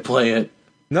 I'm going to play it.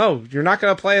 No, you're not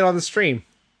going to play it on the stream.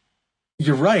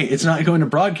 You're right. It's not going to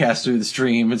broadcast through the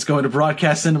stream. It's going to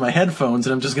broadcast into my headphones,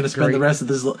 and I'm just going to spend the rest of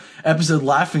this episode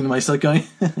laughing to myself going,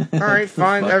 all right,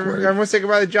 fine. Everyone say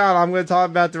goodbye to John. I'm going to talk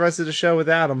about the rest of the show with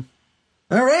Adam.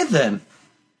 All right, then.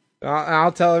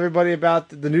 I'll tell everybody about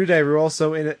the New Day. We're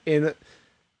also in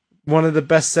one of the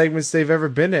best segments they've ever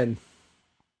been in.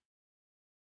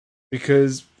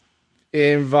 Because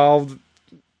it involved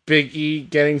Big E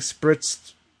getting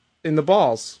spritzed in the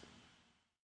balls.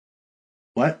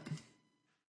 What?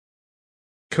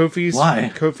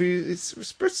 Why? Kofi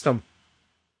spritzed him.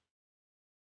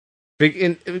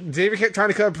 David kept trying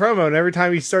to cut a promo, and every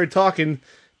time he started talking,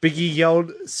 Big E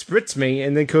yelled, "Spritz me,"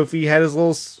 and then Kofi had his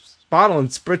little bottle and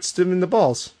spritzed him in the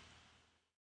balls.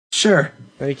 Sure.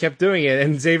 And he kept doing it,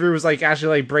 and Xavier was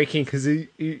actually breaking because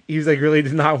he was really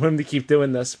did not want him to keep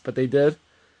doing this, but they did.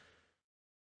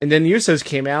 And then the Usos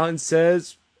came out and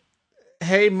says,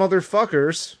 "Hey,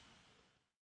 motherfuckers,"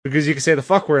 because you can say the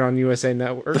fuck word on USA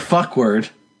Network. The fuck word.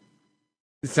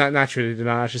 It's not true. They did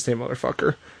not actually say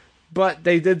motherfucker, but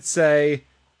they did say,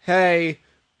 "Hey,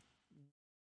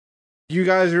 you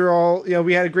guys are all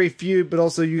we had a great feud, but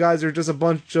also you guys are just a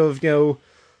bunch of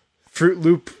Fruit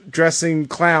Loop dressing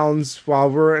clowns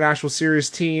while we're an actual serious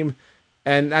team,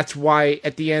 and that's why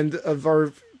at the end of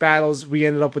our battles we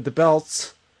ended up with the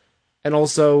belts, and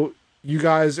also you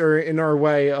guys are in our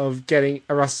way of getting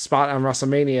a spot on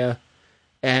WrestleMania,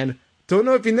 and don't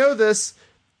know if you know this,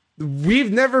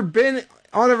 we've never been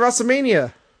on a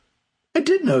WrestleMania." I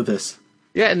did know this.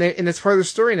 Yeah, and it's part of the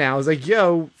story now. It's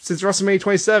since WrestleMania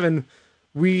 27,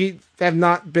 we have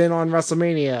not been on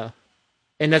WrestleMania.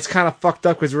 And that's kind of fucked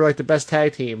up because we're the best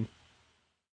tag team.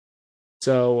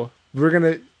 So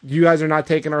you guys are not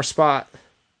taking our spot.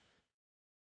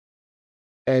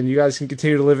 And you guys can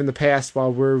continue to live in the past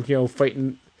while we're,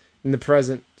 fighting in the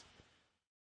present.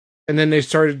 And then they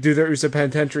started to do their Uso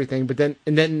Penitentiary thing,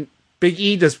 and then Big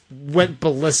E just went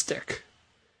ballistic.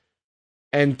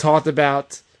 And talked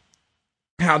about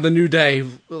how the New Day,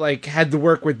 had to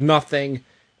work with nothing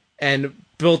and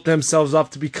built themselves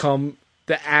up to become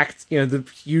the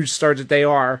huge stars that they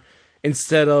are,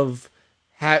 instead of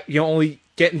only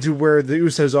getting to where the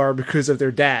Usos are because of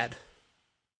their dad.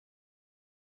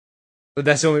 But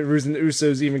that's the only reason the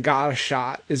Usos even got a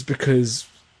shot is because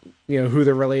who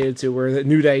they're related to. Where the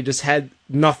New Day just had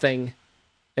nothing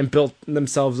and built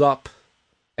themselves up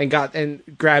and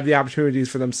grabbed the opportunities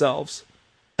for themselves.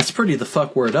 That's pretty the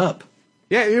fuck word up.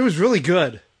 Yeah, it was really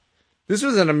good. This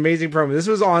was an amazing promo. This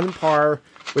was on par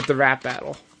with the rap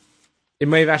battle. It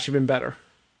may have actually been better.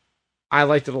 I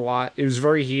liked it a lot. It was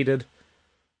very heated.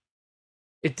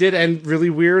 It did end really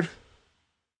weird.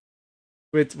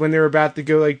 With when they were about to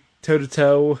go toe to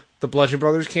toe, the Bludgeon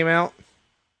Brothers came out.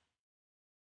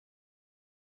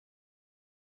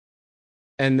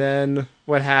 And then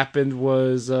what happened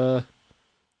was the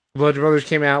Bludgeon Brothers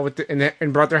came out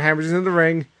and brought their hammers into the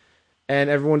ring, and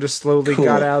everyone just slowly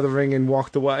got out of the ring and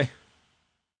walked away.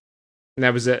 And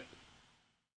that was it.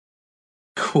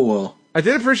 Cool. I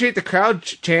did appreciate the crowd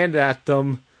chanted at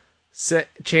them,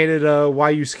 chanted, "Why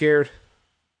you scared?"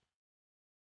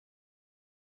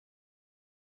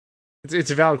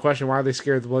 It's a valid question. Why are they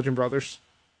scared of the Bludgeon Brothers?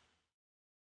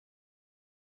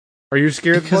 Are you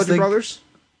scared of the Bludgeon Brothers?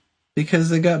 Because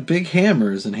they got big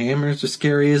hammers, and hammers are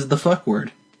scary as the fuck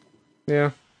word.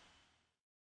 Yeah.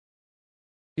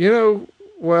 You know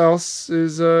what else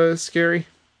is scary?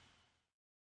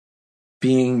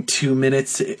 Being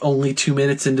only 2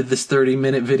 minutes into this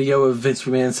 30-minute video of Vince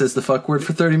McMahon says the fuck word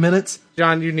for 30 minutes?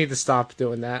 John, you need to stop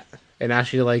doing that. and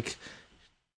actually, like,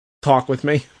 talk with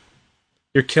me.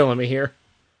 You're killing me here.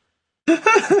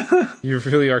 You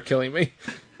really are killing me.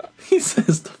 He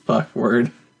says the fuck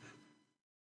word.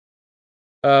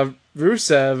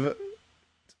 Rusev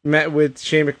met with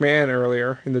Shane McMahon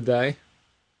earlier in the day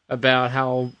about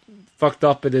how fucked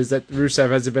up it is that Rusev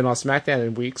hasn't been on SmackDown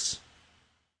in weeks.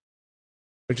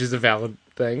 Which is a valid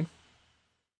thing.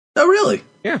 Oh, really?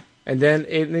 Yeah. And then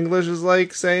Aiden English is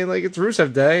like saying like it's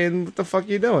Rusev Day and what the fuck are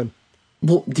you doing?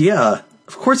 Well, yeah.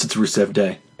 Of course it's Rusev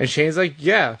Day. And Shane's like,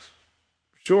 yeah,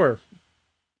 sure.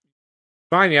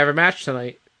 Fine, you have a match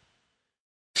tonight.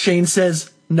 Shane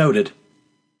says, noted.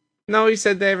 No, he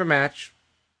said they have a match.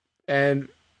 And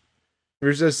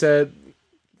Rusev said,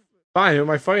 fine, who am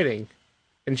I fighting?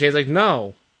 And Shane's like,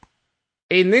 no.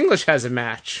 Aiden English has a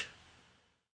match.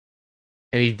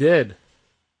 And he did.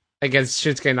 Against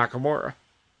Shinsuke Nakamura.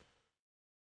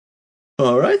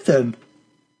 Alright then.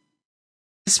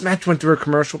 This match went through a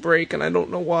commercial break, and I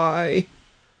don't know why.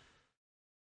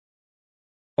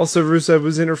 Also, Rusev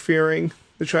was interfering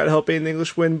to try to help Aiden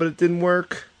English win, but it didn't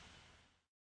work.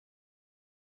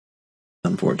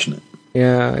 Unfortunate.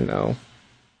 Yeah, I know.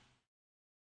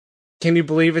 Can you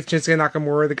believe it? Shinsuke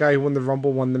Nakamura, the guy who won the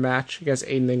Rumble, won the match against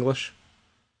Aiden English.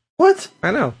 What? I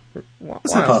know.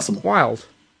 That's not possible. Wild.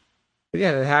 But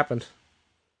yeah, it happened.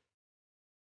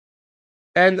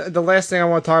 And the last thing I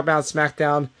want to talk about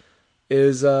SmackDown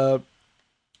is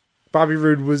Bobby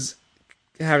Roode was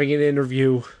having an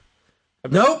interview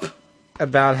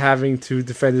about having to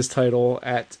defend his title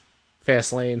at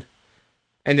Fastlane.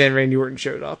 And then Randy Orton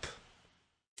showed up.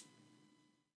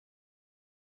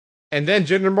 And then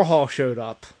Jinder Mahal showed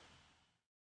up.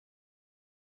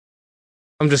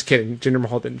 I'm just kidding. Jinder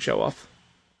Mahal didn't show up.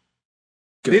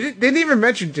 They didn't even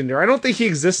mention Jinder. I don't think he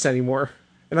exists anymore.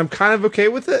 And I'm kind of okay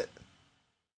with it.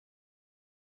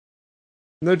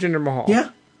 No Jinder Mahal. Yeah,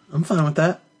 I'm fine with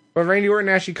that. But Randy Orton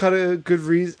actually cut a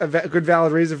good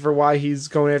valid reason for why he's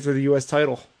going after the U.S.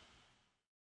 title.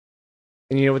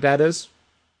 And you know what that is?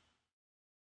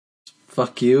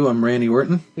 Fuck you, I'm Randy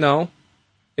Orton? No.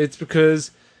 It's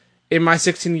because in my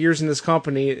 16 years in this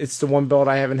company, it's the one belt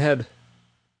I haven't had.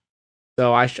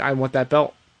 So I want that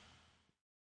belt.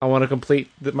 I want to complete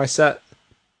my set.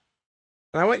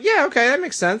 And I went, yeah, okay, that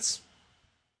makes sense.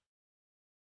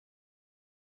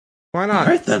 Why not?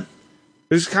 All right, then.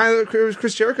 It was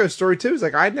Chris Jericho's story, too. It's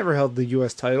like, I'd never held the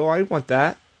U.S. title. I want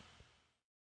that.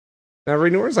 Now,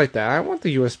 Randy Orton's like that. I want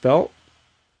the U.S. belt.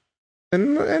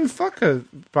 And fuck a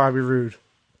Bobby Roode.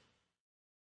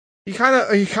 He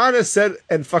kind of said,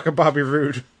 and fuck a Bobby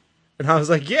Roode. And I was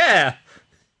like, yeah,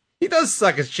 he does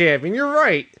suck as champion. You're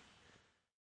right.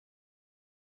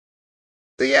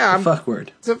 So yeah, fuck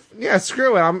word. So yeah,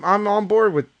 screw it. I'm on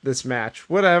board with this match.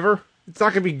 Whatever. It's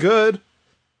not gonna be good,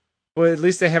 but at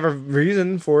least they have a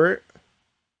reason for it.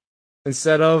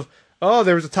 Instead of, oh,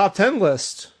 there was a top 10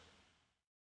 list.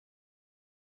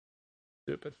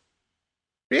 Stupid.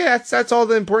 But yeah, that's all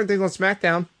the important things on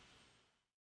SmackDown.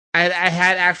 I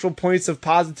had actual points of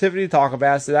positivity to talk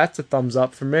about, so that's a thumbs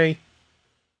up for me.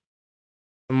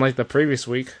 Unlike the previous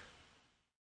week.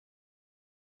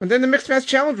 And then the Mixed Match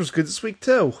Challenge was good this week,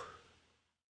 too.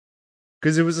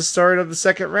 Because it was the start of the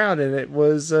second round, and it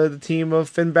was the team of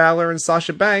Finn Balor and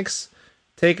Sasha Banks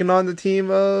taking on the team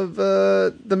of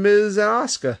The Miz and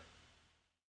Asuka.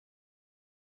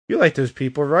 You like those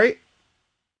people, right?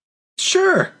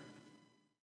 Sure.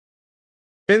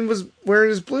 Finn was wearing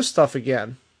his blue stuff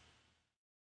again.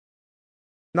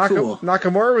 Cool.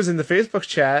 Nakamura was in the Facebook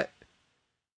chat,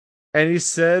 and he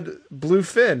said, Blue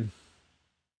Finn.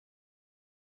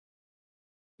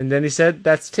 And then he said,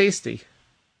 that's tasty.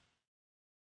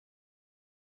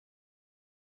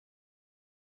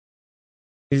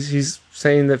 He's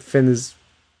saying that Finn is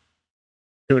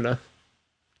tuna.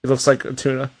 He looks like a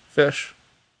tuna fish.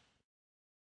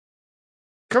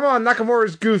 Come on,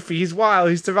 Nakamura's goofy. He's wild.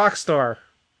 He's the rock star.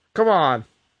 Come on.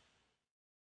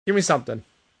 Give me something.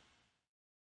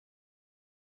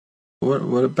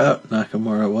 What about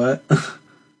Nakamura? What?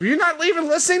 Were you not even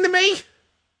listening to me?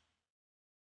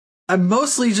 I'm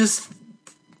mostly just...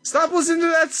 Stop listening to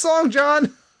that song,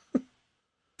 John.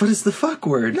 But it's the fuck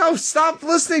word. No, stop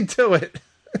listening to it.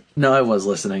 No, I was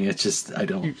listening. It's just,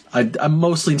 I'm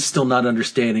mostly still not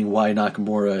understanding why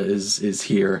Nakamura is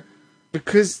here.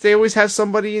 Because they always have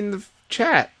somebody in the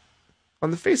chat on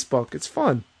the Facebook. It's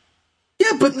fun.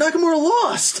 Yeah, but Nakamura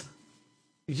lost.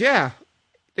 Yeah.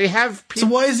 They have people.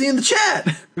 So why is he in the chat?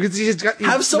 Because he's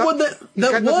got someone that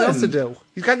got won. Nothing else to do.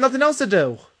 He's got nothing else to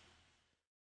do.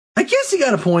 I guess he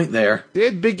got a point there. They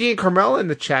had Big E and Carmella in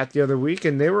the chat the other week,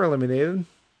 and they were eliminated.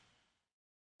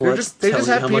 They just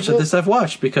have how much of this I've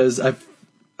watched, because I've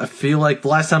I feel like the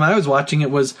last time I was watching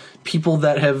it was people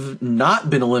that have not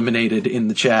been eliminated in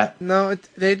the chat. No,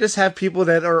 they just have people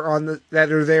that are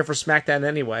that are there for SmackDown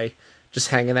anyway, just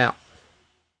hanging out.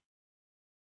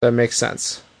 That makes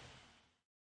sense.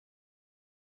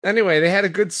 Anyway, they had a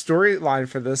good storyline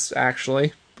for this,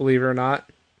 actually, believe it or not.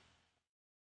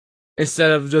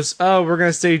 Instead of just, oh, we're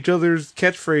gonna say each other's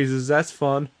catchphrases, that's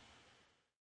fun.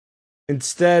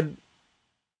 Instead,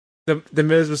 the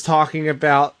Miz was talking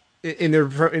about in their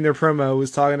promo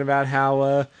was talking about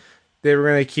how they were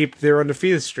gonna keep their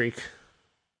undefeated streak,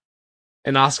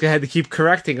 and Asuka had to keep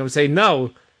correcting him, saying,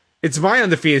 "No, it's my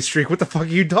undefeated streak. What the fuck are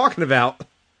you talking about?"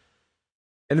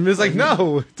 And the Miz like,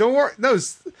 "No, don't worry. No,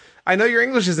 I know your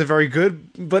English isn't very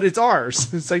good, but it's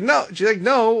ours." It's like, no. She's like,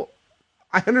 "No,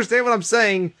 I understand what I'm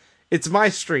saying. It's my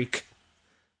streak."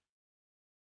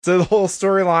 So the whole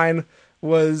storyline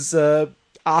was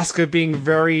Asuka being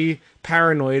very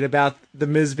paranoid about the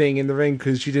Miz being in the ring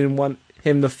because she didn't want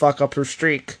him to fuck up her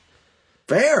streak.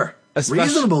 Fair.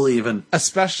 Reasonable even.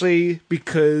 Especially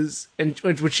because, and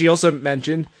which she also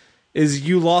mentioned, is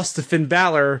you lost to Finn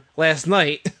Balor last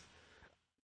night.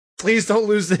 Please don't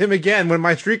lose to him again when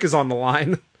my streak is on the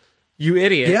line. You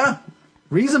idiot. Yeah.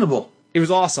 Reasonable. It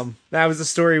was awesome. That was the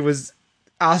story, was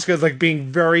Asuka like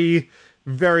being very,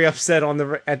 very upset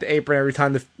at the apron every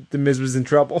time the Miz was in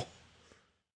trouble.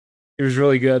 It was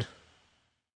really good.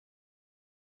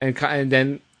 And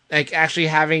then like actually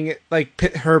having like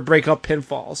her break up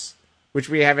pinfalls, which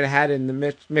we haven't had in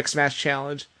the mixed match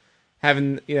challenge.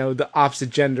 Having, the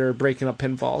opposite gender breaking up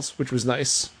pinfalls, which was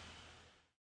nice.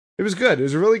 It was good. It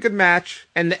was a really good match,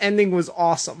 and the ending was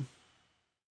awesome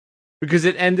because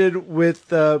it ended with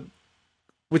the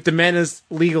men as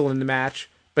legal in the match,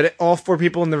 but all four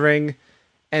people in the ring,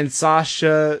 and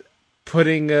Sasha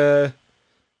putting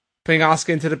Asuka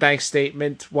into the bank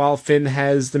statement while Finn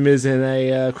has the Miz in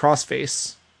a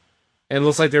crossface, and it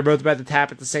looks like they're both about to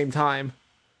tap at the same time.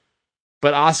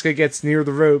 But Asuka gets near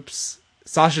the ropes.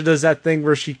 Sasha does that thing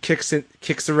where she kicks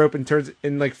the rope and turns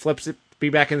and like flips it to be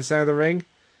back in the center of the ring.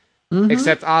 Mm-hmm.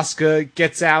 Except Asuka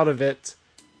gets out of it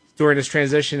during this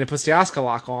transition and puts the Asuka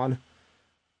lock on,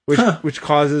 which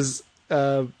causes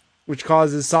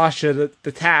Sasha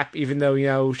to tap, even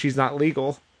though she's not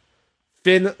legal.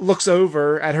 Finn looks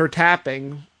over at her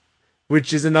tapping,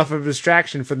 which is enough of a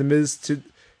distraction for the Miz to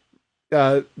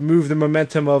move the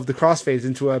momentum of the crossface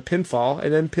into a pinfall,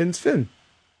 and then pins Finn.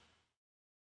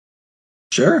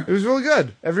 Sure, it was really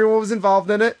good. Everyone was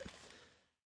involved in it.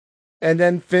 And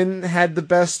then Finn had the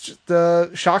best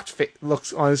shocked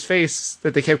looks on his face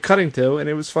that they kept cutting to, and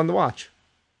it was fun to watch.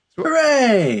 So,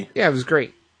 hooray! Yeah, it was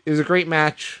great. It was a great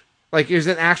match. Like, it was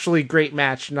an actually great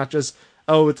match, not just,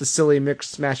 it's a silly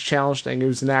mixed match challenge thing. It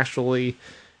was an actually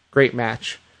great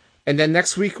match. And then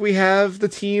next week we have the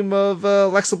team of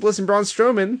Alexa Bliss and Braun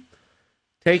Strowman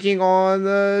taking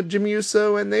on Jimmy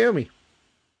Uso and Naomi.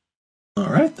 All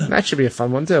right, then. That should be a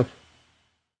fun one, too.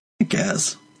 I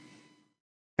guess.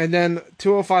 And then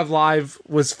 205 Live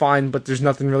was fine, but there's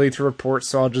nothing really to report,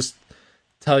 so I'll just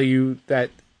tell you that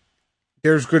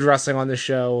there's good wrestling on this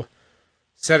show.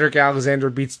 Cedric Alexander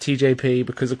beats TJP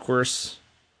because, of course.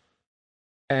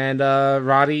 And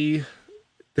Roddy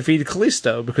defeated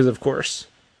Kalisto because, of course.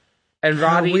 And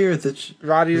Roddy is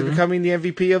becoming the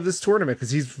MVP of this tournament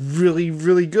because he's really,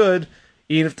 really good,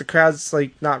 even if the crowd's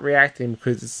like not reacting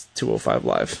because it's 205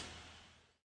 Live.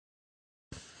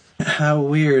 How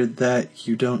weird that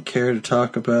you don't care to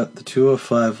talk about the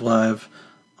 205 Live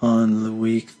on the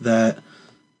week that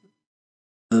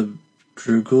the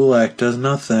Drew Gulak does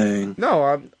nothing.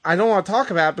 No, I don't want to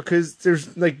talk about it because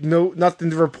there's like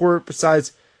nothing to report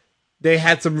besides they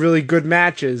had some really good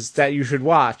matches that you should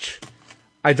watch.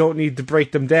 I don't need to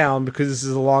break them down because this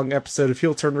is a long episode of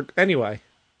Heel Turn anyway.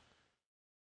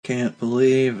 Can't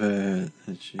believe it.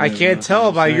 I can't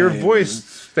tell by your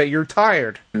voice that you're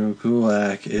tired. Drew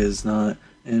Gulak is not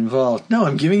involved. No,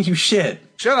 I'm giving you shit.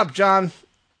 Shut up, John.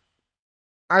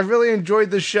 I really enjoyed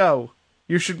the show.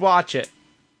 You should watch it.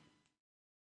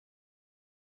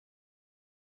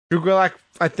 Drew Gulak,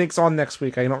 I think, is on next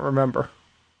week. I don't remember.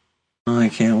 I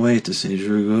can't wait to see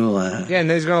Drew Gulak. Yeah, and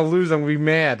then he's going to lose. I'm going to be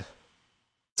mad.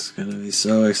 It's going to be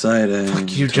so exciting.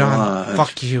 Fuck you, John. Watch.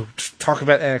 Fuck you. Talk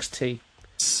about NXT.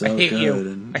 So I hate good.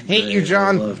 you. I hate you,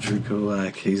 John. I love Drew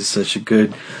Gulak. He's such a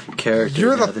good character.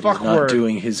 You're the fuck he's not word.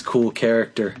 Doing his cool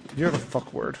character. You're the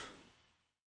fuck word.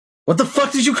 What the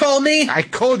fuck did you call me? I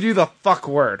called you the fuck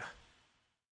word.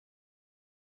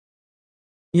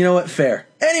 You know what? Fair.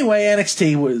 Anyway,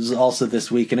 NXT was also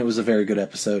this week, and it was a very good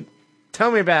episode.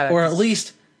 Tell me about it. Or at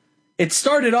least, it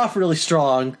started off really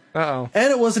strong. Uh-oh.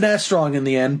 And it wasn't as strong in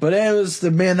the end, but it was,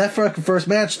 that fucking first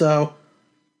match, though.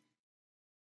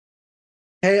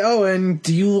 Hey, Owen,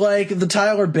 do you like the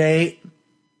Tyler Bate?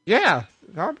 Yeah,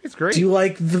 it's great. Do you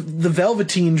like the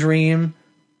Velveteen Dream?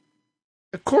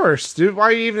 Of course, dude. Why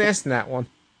are you even asking that one?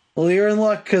 Well, you're in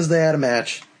luck because they had a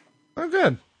match. Oh,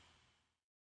 good.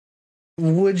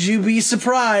 Would you be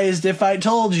surprised if I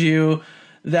told you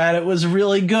that it was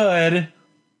really good?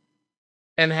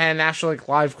 And had an actual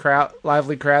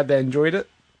lively crowd that enjoyed it?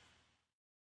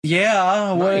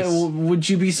 Yeah. Nice. Would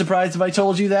you be surprised if I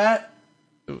told you that?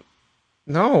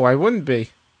 No, I wouldn't be.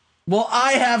 Well,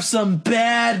 I have some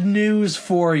bad news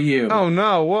for you. Oh,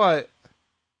 no, what?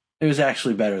 It was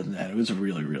actually better than that. It was a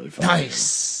really, really fun.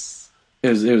 Nice. It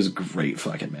was a great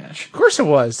fucking match. Of course it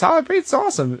was. Tyler Bate's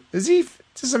awesome. Is he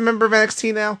just a member of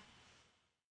NXT now?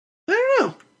 I don't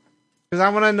know. Because I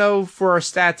want to know for our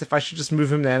stats if I should just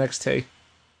move him to NXT.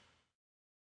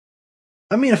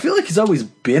 I mean, I feel like he's always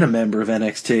been a member of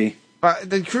NXT.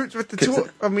 The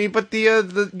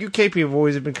UK people have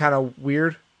always been kind of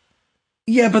weird.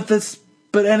 Yeah, but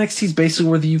NXT's basically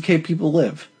where the UK people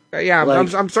live. Yeah,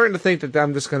 like, I'm starting to think that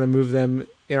I'm just going to move them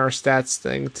in our stats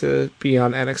thing to be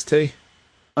on NXT.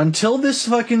 Until this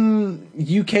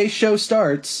fucking UK show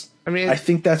starts, I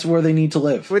think that's where they need to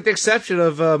live. With the exception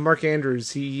of Mark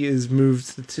Andrews, he is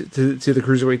moved to the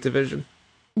Cruiserweight division.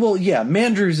 Well, yeah,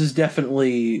 Mandrews is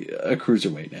definitely a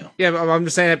Cruiserweight now. Yeah, but I'm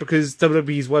just saying that because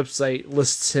WWE's website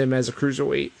lists him as a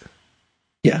Cruiserweight.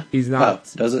 Yeah. He's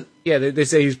not. Oh, does it? Yeah, they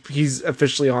say he's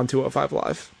officially on 205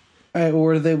 Live. All right,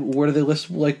 where do they list,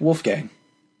 like, Wolfgang?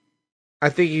 I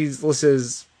think he's listed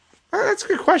as... that's a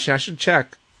good question. I should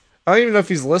check. I don't even know if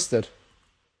he's listed.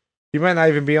 He might not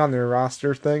even be on their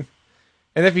roster thing.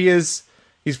 And if he is,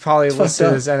 he's probably listed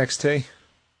as NXT.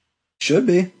 Should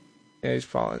be. Yeah, he's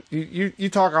probably... You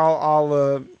talk, I'll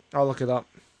look it up.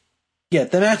 Yeah,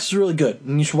 the match is really good,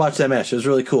 and you should watch that match. It was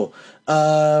really cool.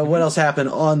 What else happened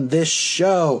on this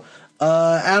show?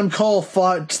 Adam Cole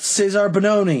fought Cesar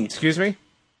Bononi. Excuse me?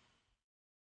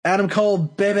 Adam Cole,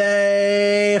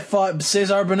 baby, fought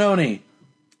Cesar Bononi.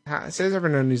 Cesar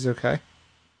Bononi's okay.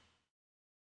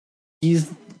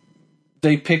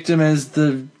 They picked him as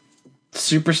the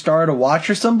superstar to watch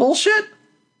or some bullshit?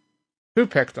 Who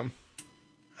picked him?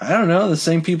 I don't know. The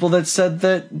same people that said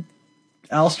that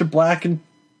Aleister Black and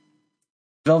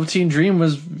Velveteen Dream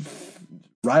was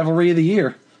rivalry of the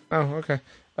year. Oh, okay.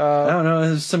 I don't know.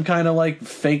 There's some kind of like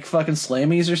fake fucking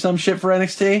slammies or some shit for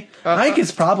NXT. I think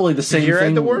it's probably the same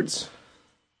thing. The words?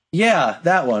 Yeah,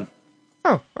 that one.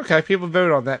 Oh, okay. People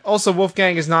vote on that. Also,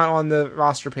 Wolfgang is not on the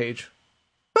roster page.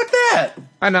 Fuck that.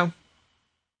 I know.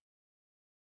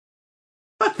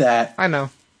 Fuck that. I know.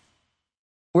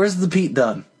 Where's the Pete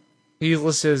Dunne? He's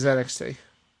listed as NXT.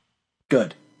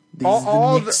 Good.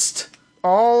 All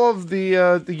of the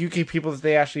UK people that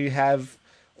they actually have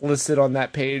listed on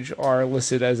that page are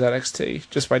listed as NXT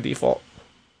just by default.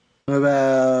 What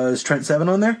about, is Trent Seven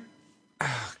on there?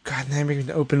 Oh, God, now you're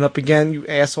gonna open it up again, you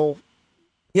asshole.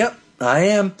 Yep, I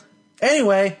am.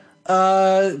 Anyway,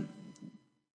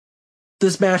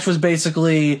 this match was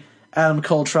basically Adam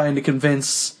Cole trying to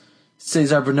convince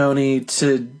Cesar Bononi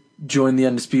to join the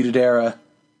Undisputed Era.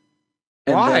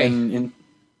 And why?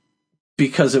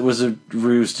 Because it was a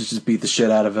ruse to just beat the shit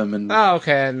out of him. And oh,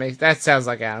 okay, that sounds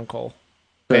like Adam Cole.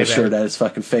 Throw a shirt at his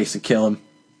fucking face and kill him.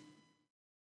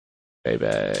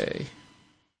 Baby.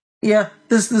 Yeah,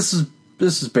 this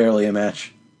is barely a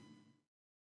match.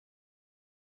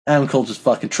 Adam Cole just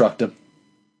fucking trucked him.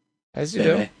 As you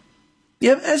do.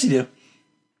 Yep, as you do.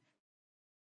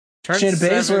 Shayna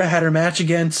Baszler had her match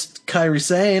against Kairi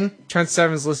Sane. Trent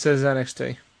Seven's listed as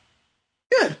NXT.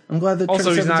 Good. I'm glad that also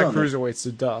Trent he's not a on cruiserweight,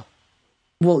 so duh.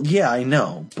 Well, yeah, I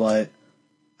know, but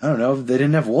I don't know. If they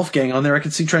didn't have Wolfgang on there, I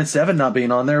could see Trent Seven not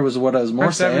being on there. Was what I was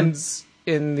more saying. Trent Seven's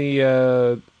in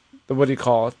the what do you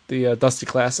call it? The Dusty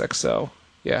Classic. So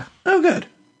yeah. Oh, good.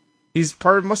 He's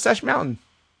part of Mustache Mountain.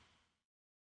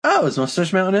 Oh, is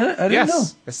Mustache Mountain in it? I didn't know.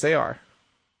 Yes, they are.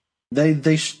 They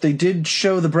did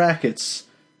show the brackets.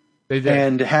 They did,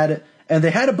 and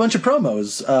they had a bunch of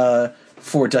promos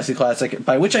for Dusty Classic,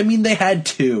 by which I mean they had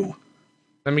two.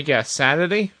 Let me guess.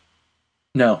 Sanity?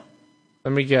 No.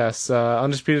 Let me guess.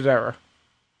 Undisputed Era?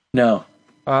 No.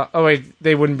 Oh wait,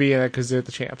 they wouldn't be in it because they're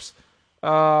the champs.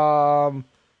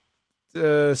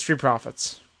 Street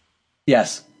Profits.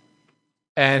 Yes.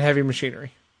 And Heavy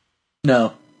Machinery.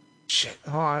 No. Shit.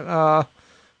 Hold on.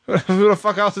 Who the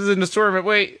fuck else is in this tournament?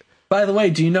 Wait. By the way,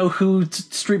 do you know who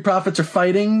Street Profits are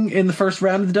fighting in the first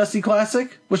round of the Dusty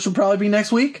Classic, which will probably be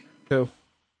next week? Who?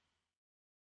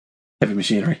 Heavy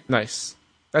Machinery. Nice.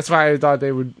 That's why I thought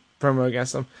they would promo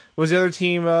against them. Was the other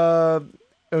team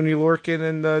Oney Lorcan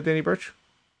and Danny Burch?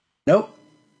 Nope.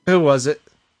 Who was it?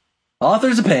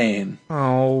 Authors of Pain.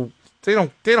 Oh,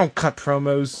 don't cut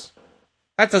promos.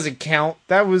 That doesn't count.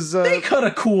 That was they cut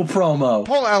a cool promo.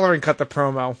 Paul Ellering cut the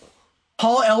promo.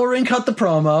 Paul Ellering cut the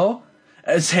promo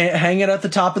as hanging at the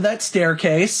top of that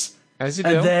staircase. As you do.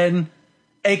 And then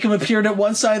Akam appeared at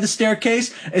one side of the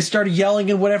staircase and started yelling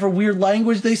in whatever weird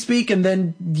language they speak, and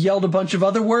then yelled a bunch of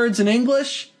other words in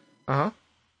English. Uh-huh.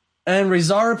 And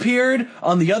Rezar appeared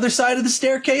on the other side of the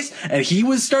staircase, and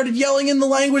he started yelling in the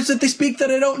language that they speak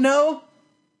that I don't know.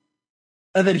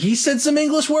 And then he said some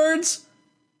English words.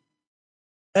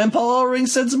 And Paul Ellering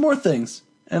said some more things.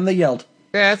 And they yelled.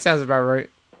 Yeah, that sounds about right.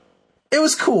 It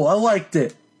was cool. I liked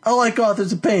it. I like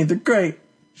Authors of Pain. They're great.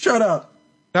 Shut up.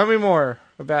 Tell me more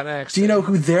about NXT. Do you know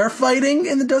who they're fighting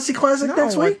in the Dusty Classic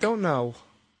next week? I don't know.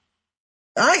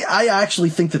 I actually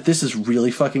think that this is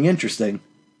really fucking interesting.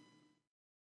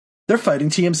 They're fighting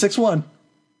TM61.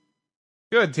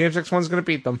 Good. TM61's going to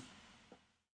beat them.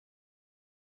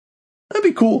 That'd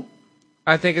be cool.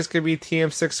 I think it's going to be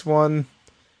TM61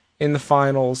 in the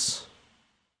finals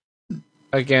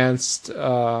against... You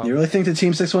really think that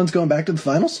TM61's going back to the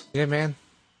finals? Yeah, man.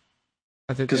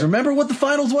 Because remember what the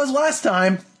finals was last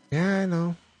time. Yeah, I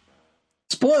know.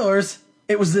 Spoilers,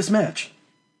 it was this match.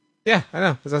 Yeah, I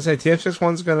know. As I say,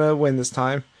 TM61's going to win this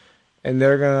time. And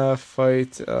they're going to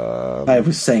fight... I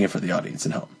was saying it for the audience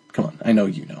at home. Come on, I know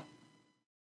you know.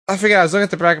 I forget, I was looking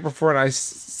at the bracket before and I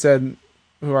said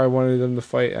who I wanted them to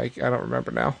fight. I don't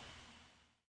remember now.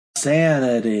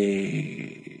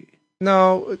 Sanity.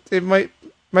 No, it might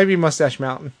be Mustache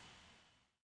Mountain.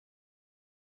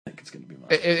 I think it's going to be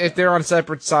Mustache Mountain. If they're on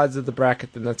separate sides of the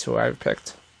bracket, then that's who I've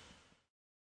picked.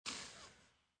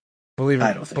 Believe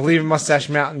in Mustache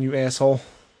Mountain, you asshole.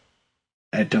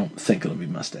 I don't think it'll be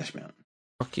Mustache Mountain.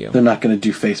 Fuck you. They're not going to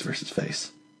do face versus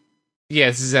face. Yeah,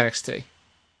 this is NXT.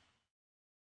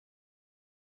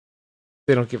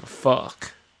 They don't give a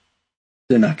fuck.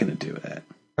 They're not going to do that.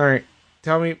 All right,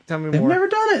 tell me more. They've never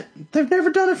done it. They've never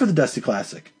done it for the Dusty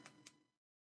Classic.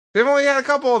 They've only had a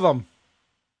couple of them.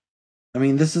 I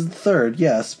mean, this is the third,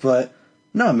 yes, but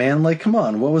no, man. Like, come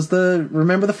on. What was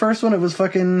remember the first one? It was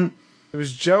fucking. It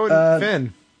was Joe and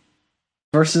Finn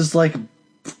versus like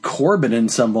Corbin and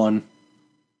someone.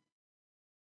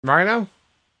 Rhino?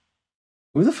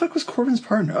 Who the fuck was Corbin's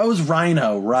partner? Oh, it was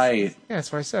Rhino, right. Yeah,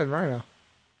 that's what I said, Rhino.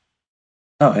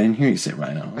 Oh, I didn't hear you say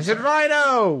Rhino. I said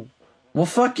Rhino! Well,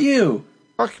 fuck you.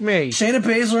 Fuck me. Shayna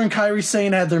Baszler and Kairi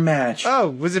Sane had their match. Oh,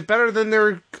 was it better than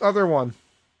their other one?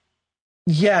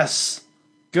 Yes.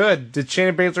 Good. Did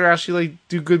Shayna Baszler actually like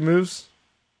do good moves?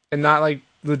 And not like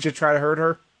legit try to hurt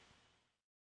her?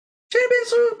 Shayna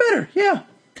Baszler was better, yeah.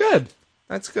 Good.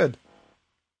 That's good.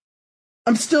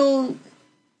 I'm still...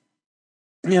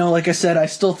 You know, like I said, I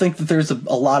still think that there's a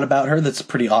lot about her that's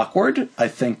pretty awkward. I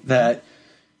think that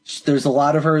there's a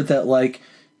lot of her that, like,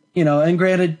 you know, and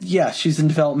granted, yeah, she's in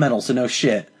developmental, so no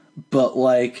shit. But,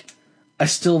 like, I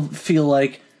still feel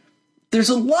like there's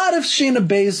a lot of Shayna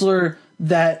Baszler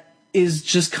that is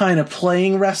just kind of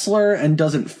playing wrestler and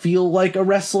doesn't feel like a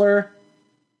wrestler.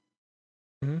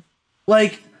 Mm-hmm.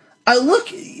 Like, I look...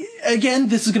 Again,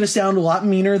 this is going to sound a lot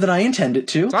meaner than I intend it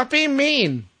to. Stop being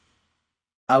mean.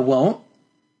 I won't.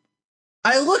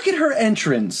 I look at her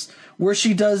entrance where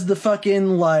she does the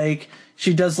fucking like,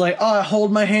 I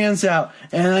hold my hands out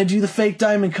and I do the fake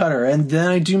diamond cutter and then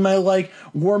I do my like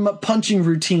warm up punching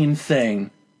routine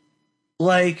thing.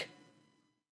 Like,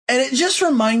 and it just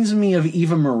reminds me of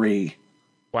Eva Marie.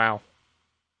 Wow.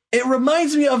 It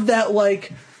reminds me of that,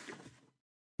 like,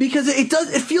 because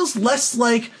it feels less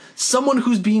like someone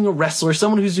who's being a wrestler,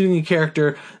 someone who's doing a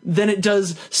character, than it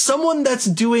does someone that's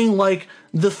doing like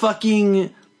the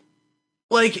fucking...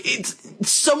 Like, it's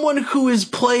someone who is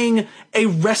playing a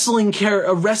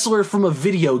wrestler from a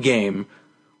video game,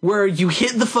 where you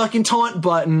hit the fucking taunt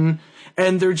button,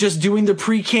 and they're just doing the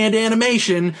pre-canned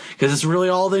animation, because it's really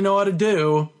all they know how to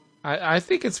do. I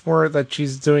think it's more that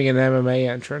she's doing an MMA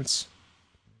entrance.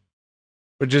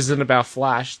 Which isn't about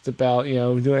flash, it's about, you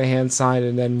know, doing a hand sign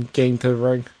and then getting to the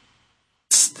ring.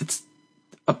 It's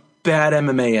a bad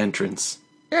MMA entrance.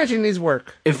 Yeah, she needs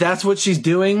work. If that's what she's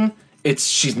doing...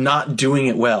 she's not doing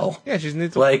it well. Yeah, she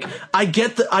needs to... Like, I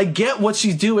get what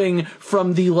she's doing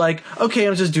from the, like, okay,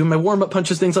 I'm just doing my warm-up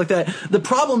punches, things like that. The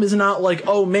problem is not like,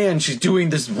 oh man, she's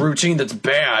doing this routine that's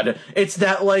bad. It's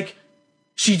that, like,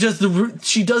 she does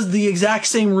the exact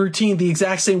same routine, the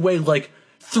exact same way, like,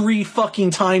 3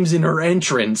 fucking times in her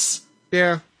entrance.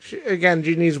 Yeah, she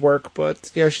needs work,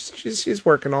 but yeah, she's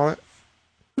working on it.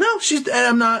 No,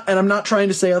 I'm not trying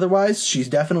to say otherwise. She's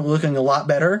definitely looking a lot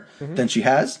better than she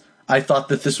has. I thought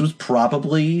that this was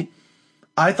probably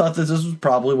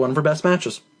one of her best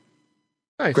matches.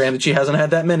 Nice. Granted, she hasn't had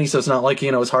that many, so it's not like, you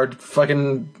know, it's hard to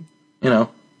fucking, you know,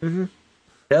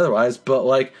 otherwise, but,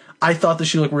 like, I thought that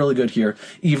she looked really good here,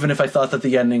 even if I thought that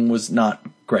the ending was not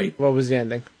great. What was the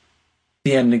ending?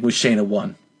 The ending was Shayna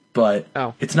won, but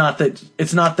it's not that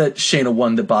Shayna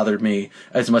won that bothered me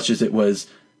as much as it was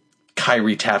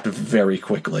Kyrie tapped very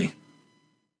quickly.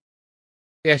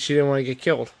 Yeah, she didn't want to get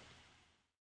killed.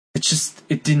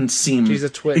 It didn't seem... She's a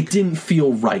twig. It didn't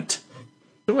feel right.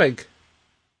 Twig.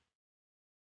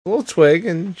 A little twig,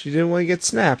 and she didn't want to get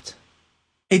snapped.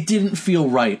 It didn't feel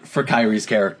right for Kyrie's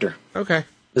character. Okay.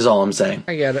 Is all I'm saying.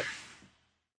 I get it.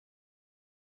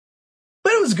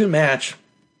 But it was a good match.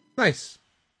 Nice.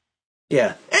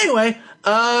 Yeah. Anyway,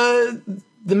 the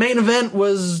main event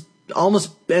was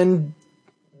almost and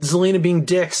Zelina being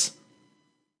dicks.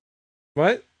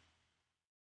 What?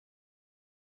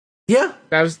 Yeah.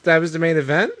 That was the main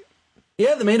event?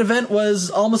 Yeah, the main event was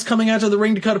almost coming out to the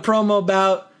ring to cut a promo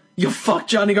about you fuck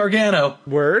Johnny Gargano.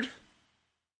 Word.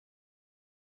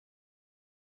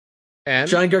 And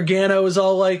Johnny Gargano was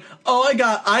all like, "Oh,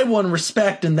 I won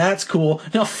respect, and that's cool."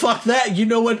 Now fuck that. You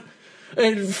know what?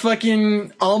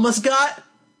 Fucking almost got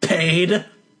paid.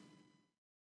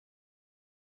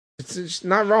 It's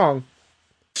not wrong.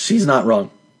 She's not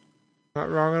wrong. Not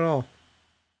wrong at all.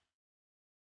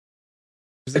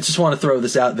 I just want to throw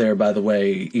this out there, by the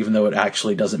way, even though it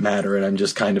actually doesn't matter, and I'm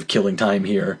just kind of killing time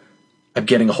here. I'm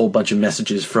getting a whole bunch of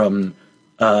messages from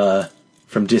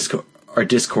Discord, our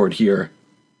Discord here.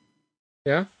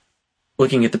 Yeah?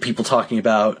 Looking at the people talking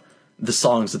about the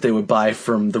songs that they would buy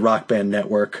from the Rock Band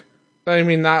Network. I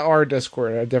mean, not our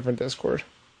Discord, a different Discord.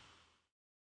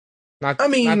 Not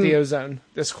the Ozone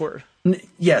Discord.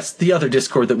 Yes, the other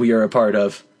Discord that we are a part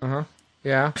of. Uh-huh.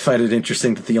 Yeah. I find it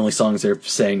interesting that the only songs they're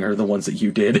saying are the ones that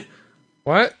you did.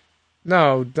 What?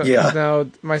 No. Yeah.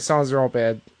 No, my songs are all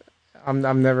bad. I'm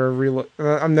never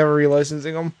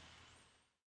relicensing them.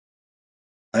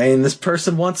 I mean, this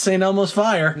person wants St. Elmo's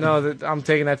Fire. No, I'm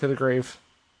taking that to the grave.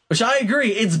 Which I agree,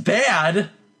 it's bad.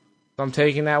 I'm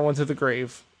taking that one to the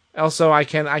grave. Also, I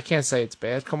can't say it's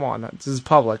bad. Come on, this is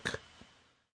public.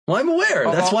 Well, I'm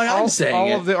aware. That's why I'm saying all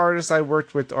it. All of the artists I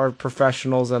worked with are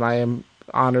professionals, and I am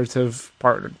honored to have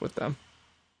partnered with them.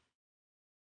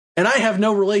 And I have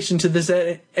no relation to this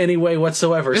any way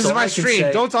whatsoever. This is my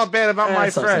stream. Don't talk bad about my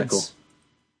friends. Cool.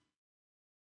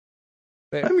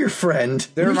 I'm your friend.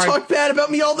 You talk bad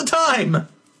about me all the time.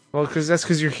 Well, that's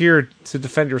because you're here to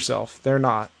defend yourself. They're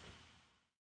not.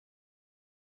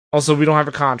 Also, we don't have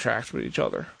a contract with each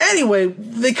other. Anyway,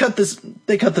 they cut this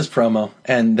promo,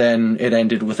 and then it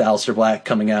ended with Aleister Black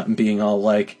coming out and being all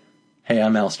like, "Hey,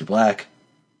 I'm Aleister Black.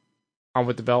 I'm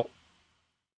with the belt."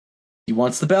 He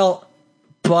wants the belt,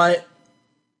 but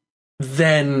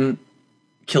then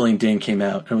Killian Dane came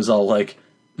out and was all like,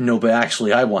 "No, but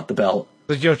actually, I want the belt."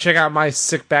 Like, yo, check out my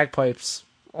sick bagpipes.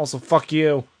 Also, fuck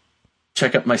you.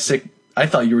 Check out my sick... I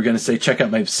thought you were going to say, check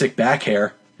out my sick back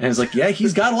hair. And I was like, yeah,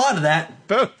 he's got a lot of that.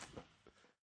 Both.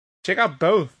 Check out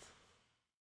both.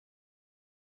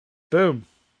 Boom.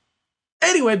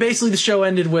 Anyway, basically the show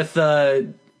ended with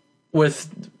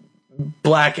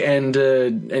Black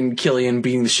and Killian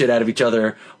beating the shit out of each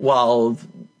other while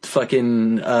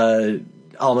fucking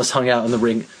Almas hung out in the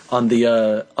ring on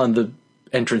the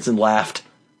entrance and laughed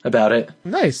about it.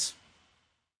 Nice.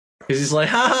 Because he's like,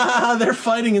 ha ha ha, they're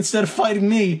fighting instead of fighting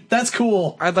me. That's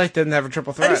cool. I'd like to have a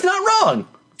triple threat. And he's not wrong.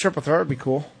 Triple threat would be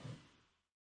cool.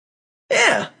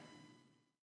 Yeah.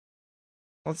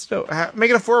 Let's do it. Make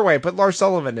it a 4-way. Put Lars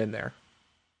Sullivan in there.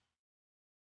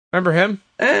 Remember him?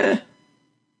 Yeah,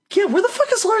 where the fuck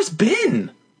has Lars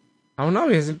been? I don't know.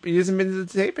 He hasn't been to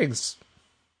the tapings.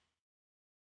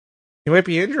 He might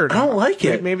be injured. I don't like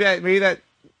it. Maybe that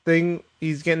thing,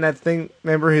 he's getting that thing.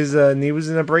 Remember his knee was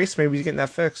in a brace? Maybe he's getting that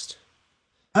fixed.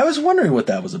 I was wondering what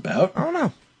that was about. I don't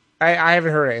know. I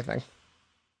haven't heard anything.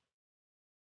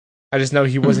 I just know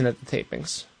he wasn't at the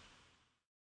tapings.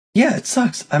 Yeah, it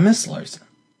sucks. I miss Larson.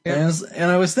 Yeah.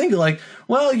 And I was thinking, like,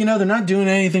 well, they're not doing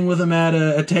anything with him at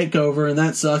a takeover, and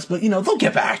that sucks, but, they'll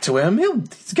get back to him.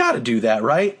 He's got to do that,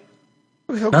 right?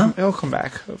 He'll come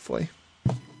back, hopefully.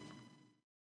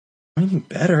 He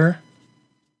better.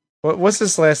 What's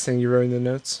this last thing you wrote in the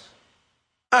notes?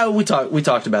 We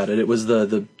talked about it. It was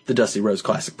the Dusty Rhodes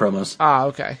Classic promos. Ah,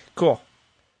 okay. Cool.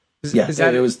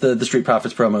 It was the Street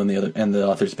Profits promo and the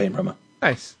Authors of Pain promo.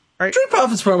 Nice. All right. Street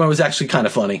Profits promo was actually kind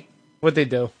of funny. What'd they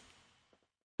do?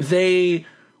 They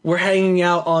were hanging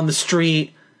out on the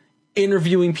street,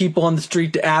 interviewing people on the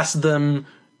street to ask them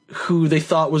who they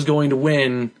thought was going to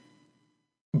win,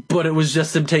 but it was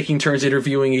just them taking turns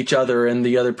interviewing each other, and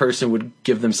the other person would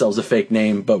give themselves a fake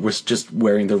name, but was just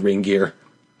wearing the ring gear.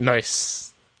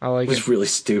 Nice. I like it. It was really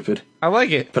stupid. I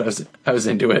like it. But I was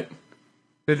into it.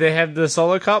 Did they have the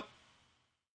solo cup?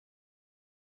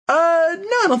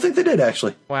 I don't think they did,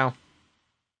 actually. Wow.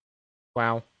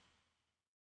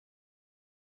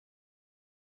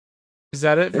 Is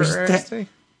that it for NXT?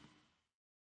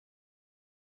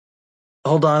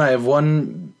 Hold on, I have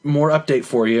one more update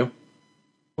for you.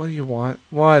 What do you want?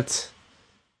 What?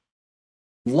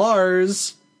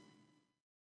 Lars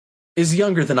is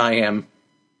younger than I am.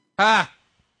 Ah!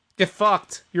 Get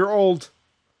fucked. You're old.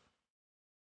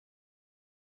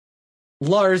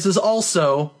 Lars is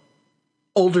also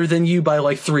older than you by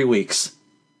like 3 weeks.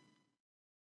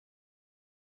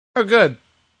 Oh, good.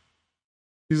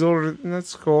 He's older.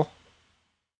 That's cool.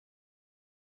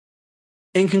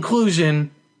 In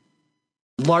conclusion,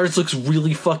 Lars looks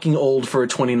really fucking old for a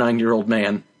 29-year-old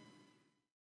man.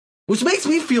 Which makes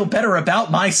me feel better about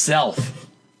myself.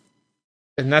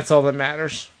 And that's all that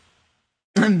matters.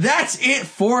 And that's it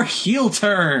for Heel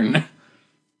Turn.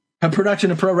 A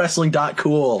production of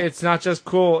ProWrestling.cool. It's not just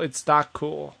cool, it's not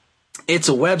cool. It's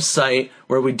a website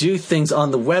where we do things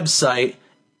on the website.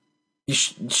 You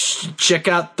check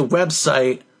out the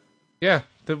website. Yeah,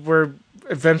 where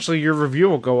eventually your review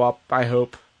will go up, I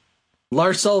hope.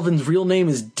 Lars Sullivan's real name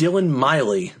is Dylan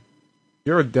Miley.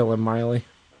 You're a Dylan Miley.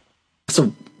 That's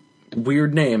a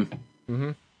weird name.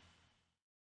 Mm-hmm.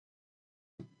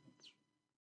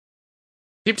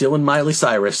 Dylan Miley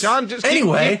Cyrus. John, just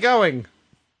anyway, keep going.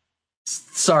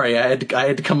 Sorry, I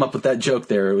had to come up with that joke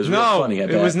there. It was real funny, I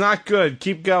bet. It was not good.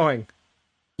 Keep going.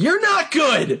 You're not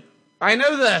good! I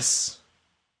know this.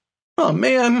 Oh,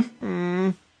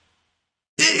 man.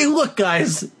 Look,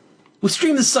 guys. We'll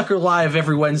stream this sucker live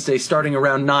every Wednesday starting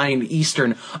around 9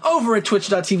 Eastern over at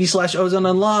twitch.tv/Ozone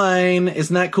Online.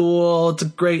 Isn't that cool? It's a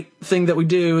great thing that we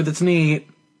do that's neat.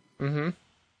 Mm-hmm.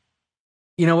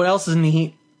 You know what else is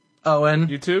neat, Owen?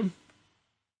 YouTube?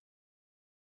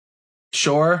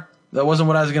 Sure. That wasn't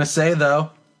what I was going to say,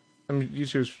 though. I mean,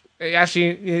 YouTube's...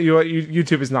 Actually, you know what?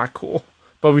 YouTube is not cool.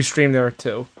 But we stream there,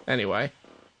 too. Anyway.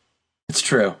 It's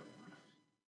true.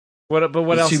 But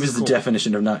what else YouTube is is cool? the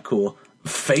definition of not cool.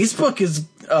 Facebook is...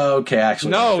 okay,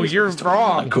 actually. No, you're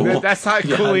wrong. Cool. That's not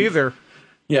cool either.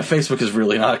 Yeah, Facebook is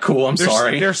really not cool. I'm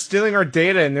sorry. They're stealing our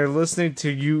data and they're listening to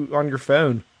you on your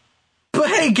phone. But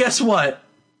hey, guess what?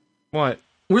 What?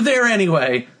 We're there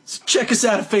anyway. So check us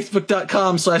out at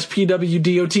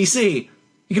facebook.com/PWDOTC.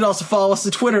 You can also follow us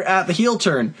on Twitter at The Heel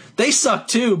Turn. They suck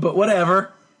too, but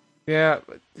whatever. Yeah.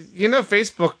 You know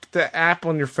Facebook, the app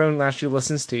on your phone actually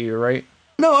listens to you, right?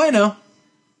 No, I know.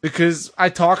 Because I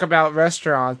talk about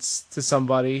restaurants to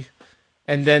somebody,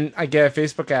 and then I get a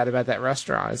Facebook ad about that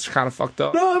restaurant. It's kind of fucked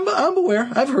up. No, I'm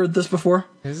aware. I've heard this before.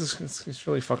 It's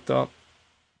really fucked up.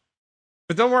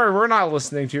 But don't worry, we're not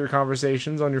listening to your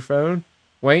conversations on your phone.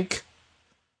 Wink.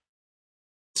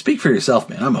 Speak for yourself,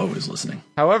 man. I'm always listening.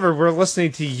 However, we're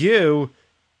listening to you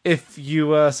if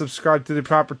you subscribe to the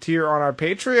proper tier on our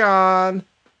Patreon.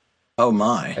 Oh,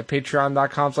 my. At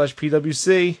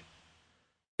patreon.com/PWC.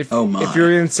 If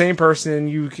you're an insane person and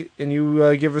you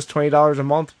give us $20 a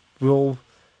month, we'll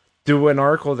do an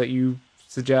article that you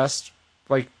suggest,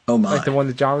 like the one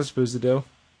that John was supposed to do.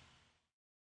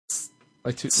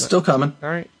 Still coming. All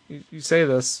right, you say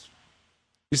this.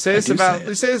 You say this about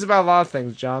a lot of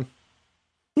things, John.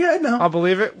 Yeah, I know. I'll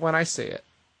believe it when I see it.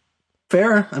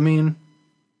 Fair. I mean,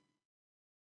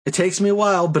 it takes me a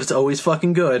while, but it's always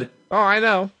fucking good. Oh, I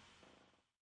know.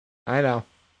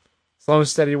 Slow and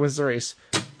steady wins the race.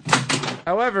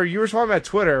 However, you were talking about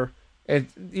Twitter, and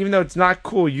even though it's not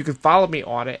cool, you can follow me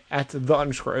on it at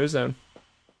 @the_Ozone.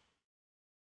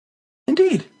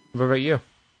 Indeed. What about you?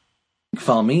 You can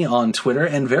follow me on Twitter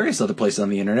and various other places on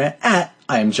the internet at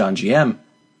I am John GM.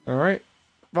 All right.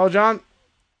 Well, John,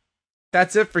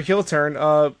 that's it for Heel Turn.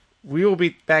 We will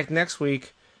be back next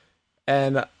week,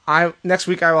 and next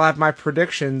week I will have my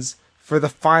predictions for the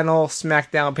final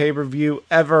SmackDown pay-per-view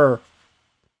ever.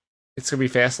 It's gonna be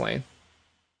Fastlane.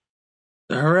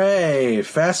 Hooray!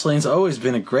 Fastlane's always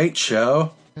been a great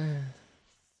show.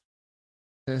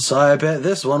 So I bet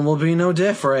this one will be no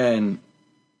different.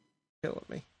 Killing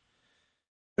me.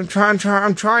 I'm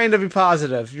trying to be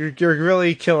positive. You're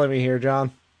really killing me here,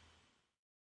 John.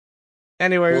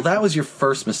 Anyway. Well, that was your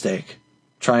first mistake.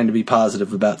 Trying to be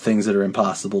positive about things that are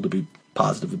impossible to be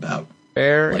positive about.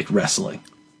 Fair. Like wrestling.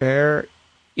 Fair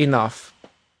enough.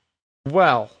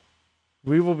 Well,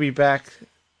 we will be back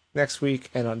next week,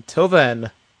 and until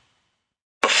then...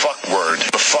 The fuck word,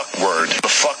 the fuck word, the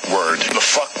fuck word, the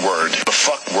fuck word, the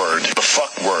fuck word, the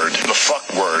fuck word, the fuck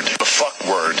word, the fuck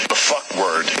word, the fuck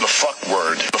word, the fuck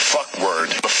word, the fuck word,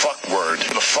 the fuck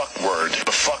word, the fuck word,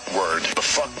 the fuck word, the fuck word, the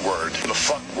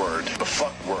fuck word, the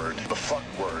fuck word, the fuck word, the fuck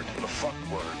word, the fuck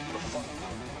word.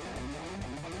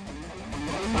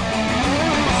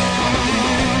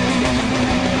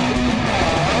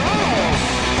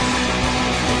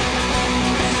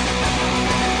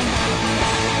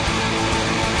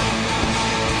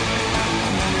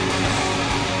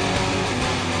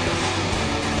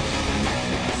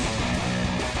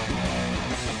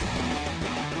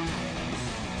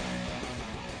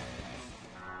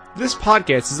 This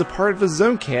podcast is a part of the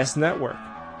Zonecast Network,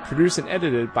 produced and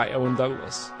edited by Owen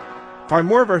Douglas. Find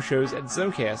more of our shows at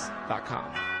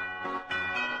zonecast.com.